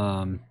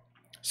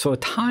 So a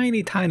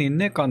tiny, tiny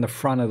nick on the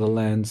front of the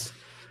lens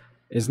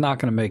is not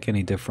going to make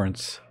any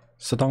difference.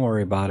 So don't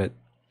worry about it.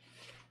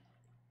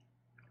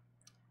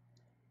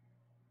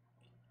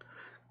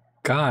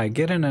 Guy,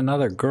 get in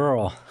another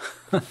girl.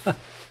 That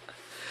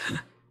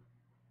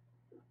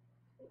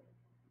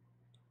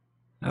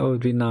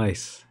would be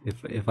nice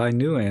if I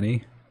knew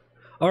any.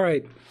 All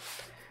right.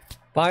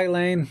 Bye,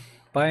 Lane.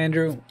 Bye,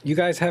 Andrew. You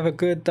guys have a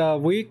good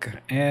week,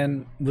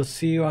 and we'll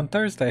see you on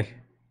Thursday.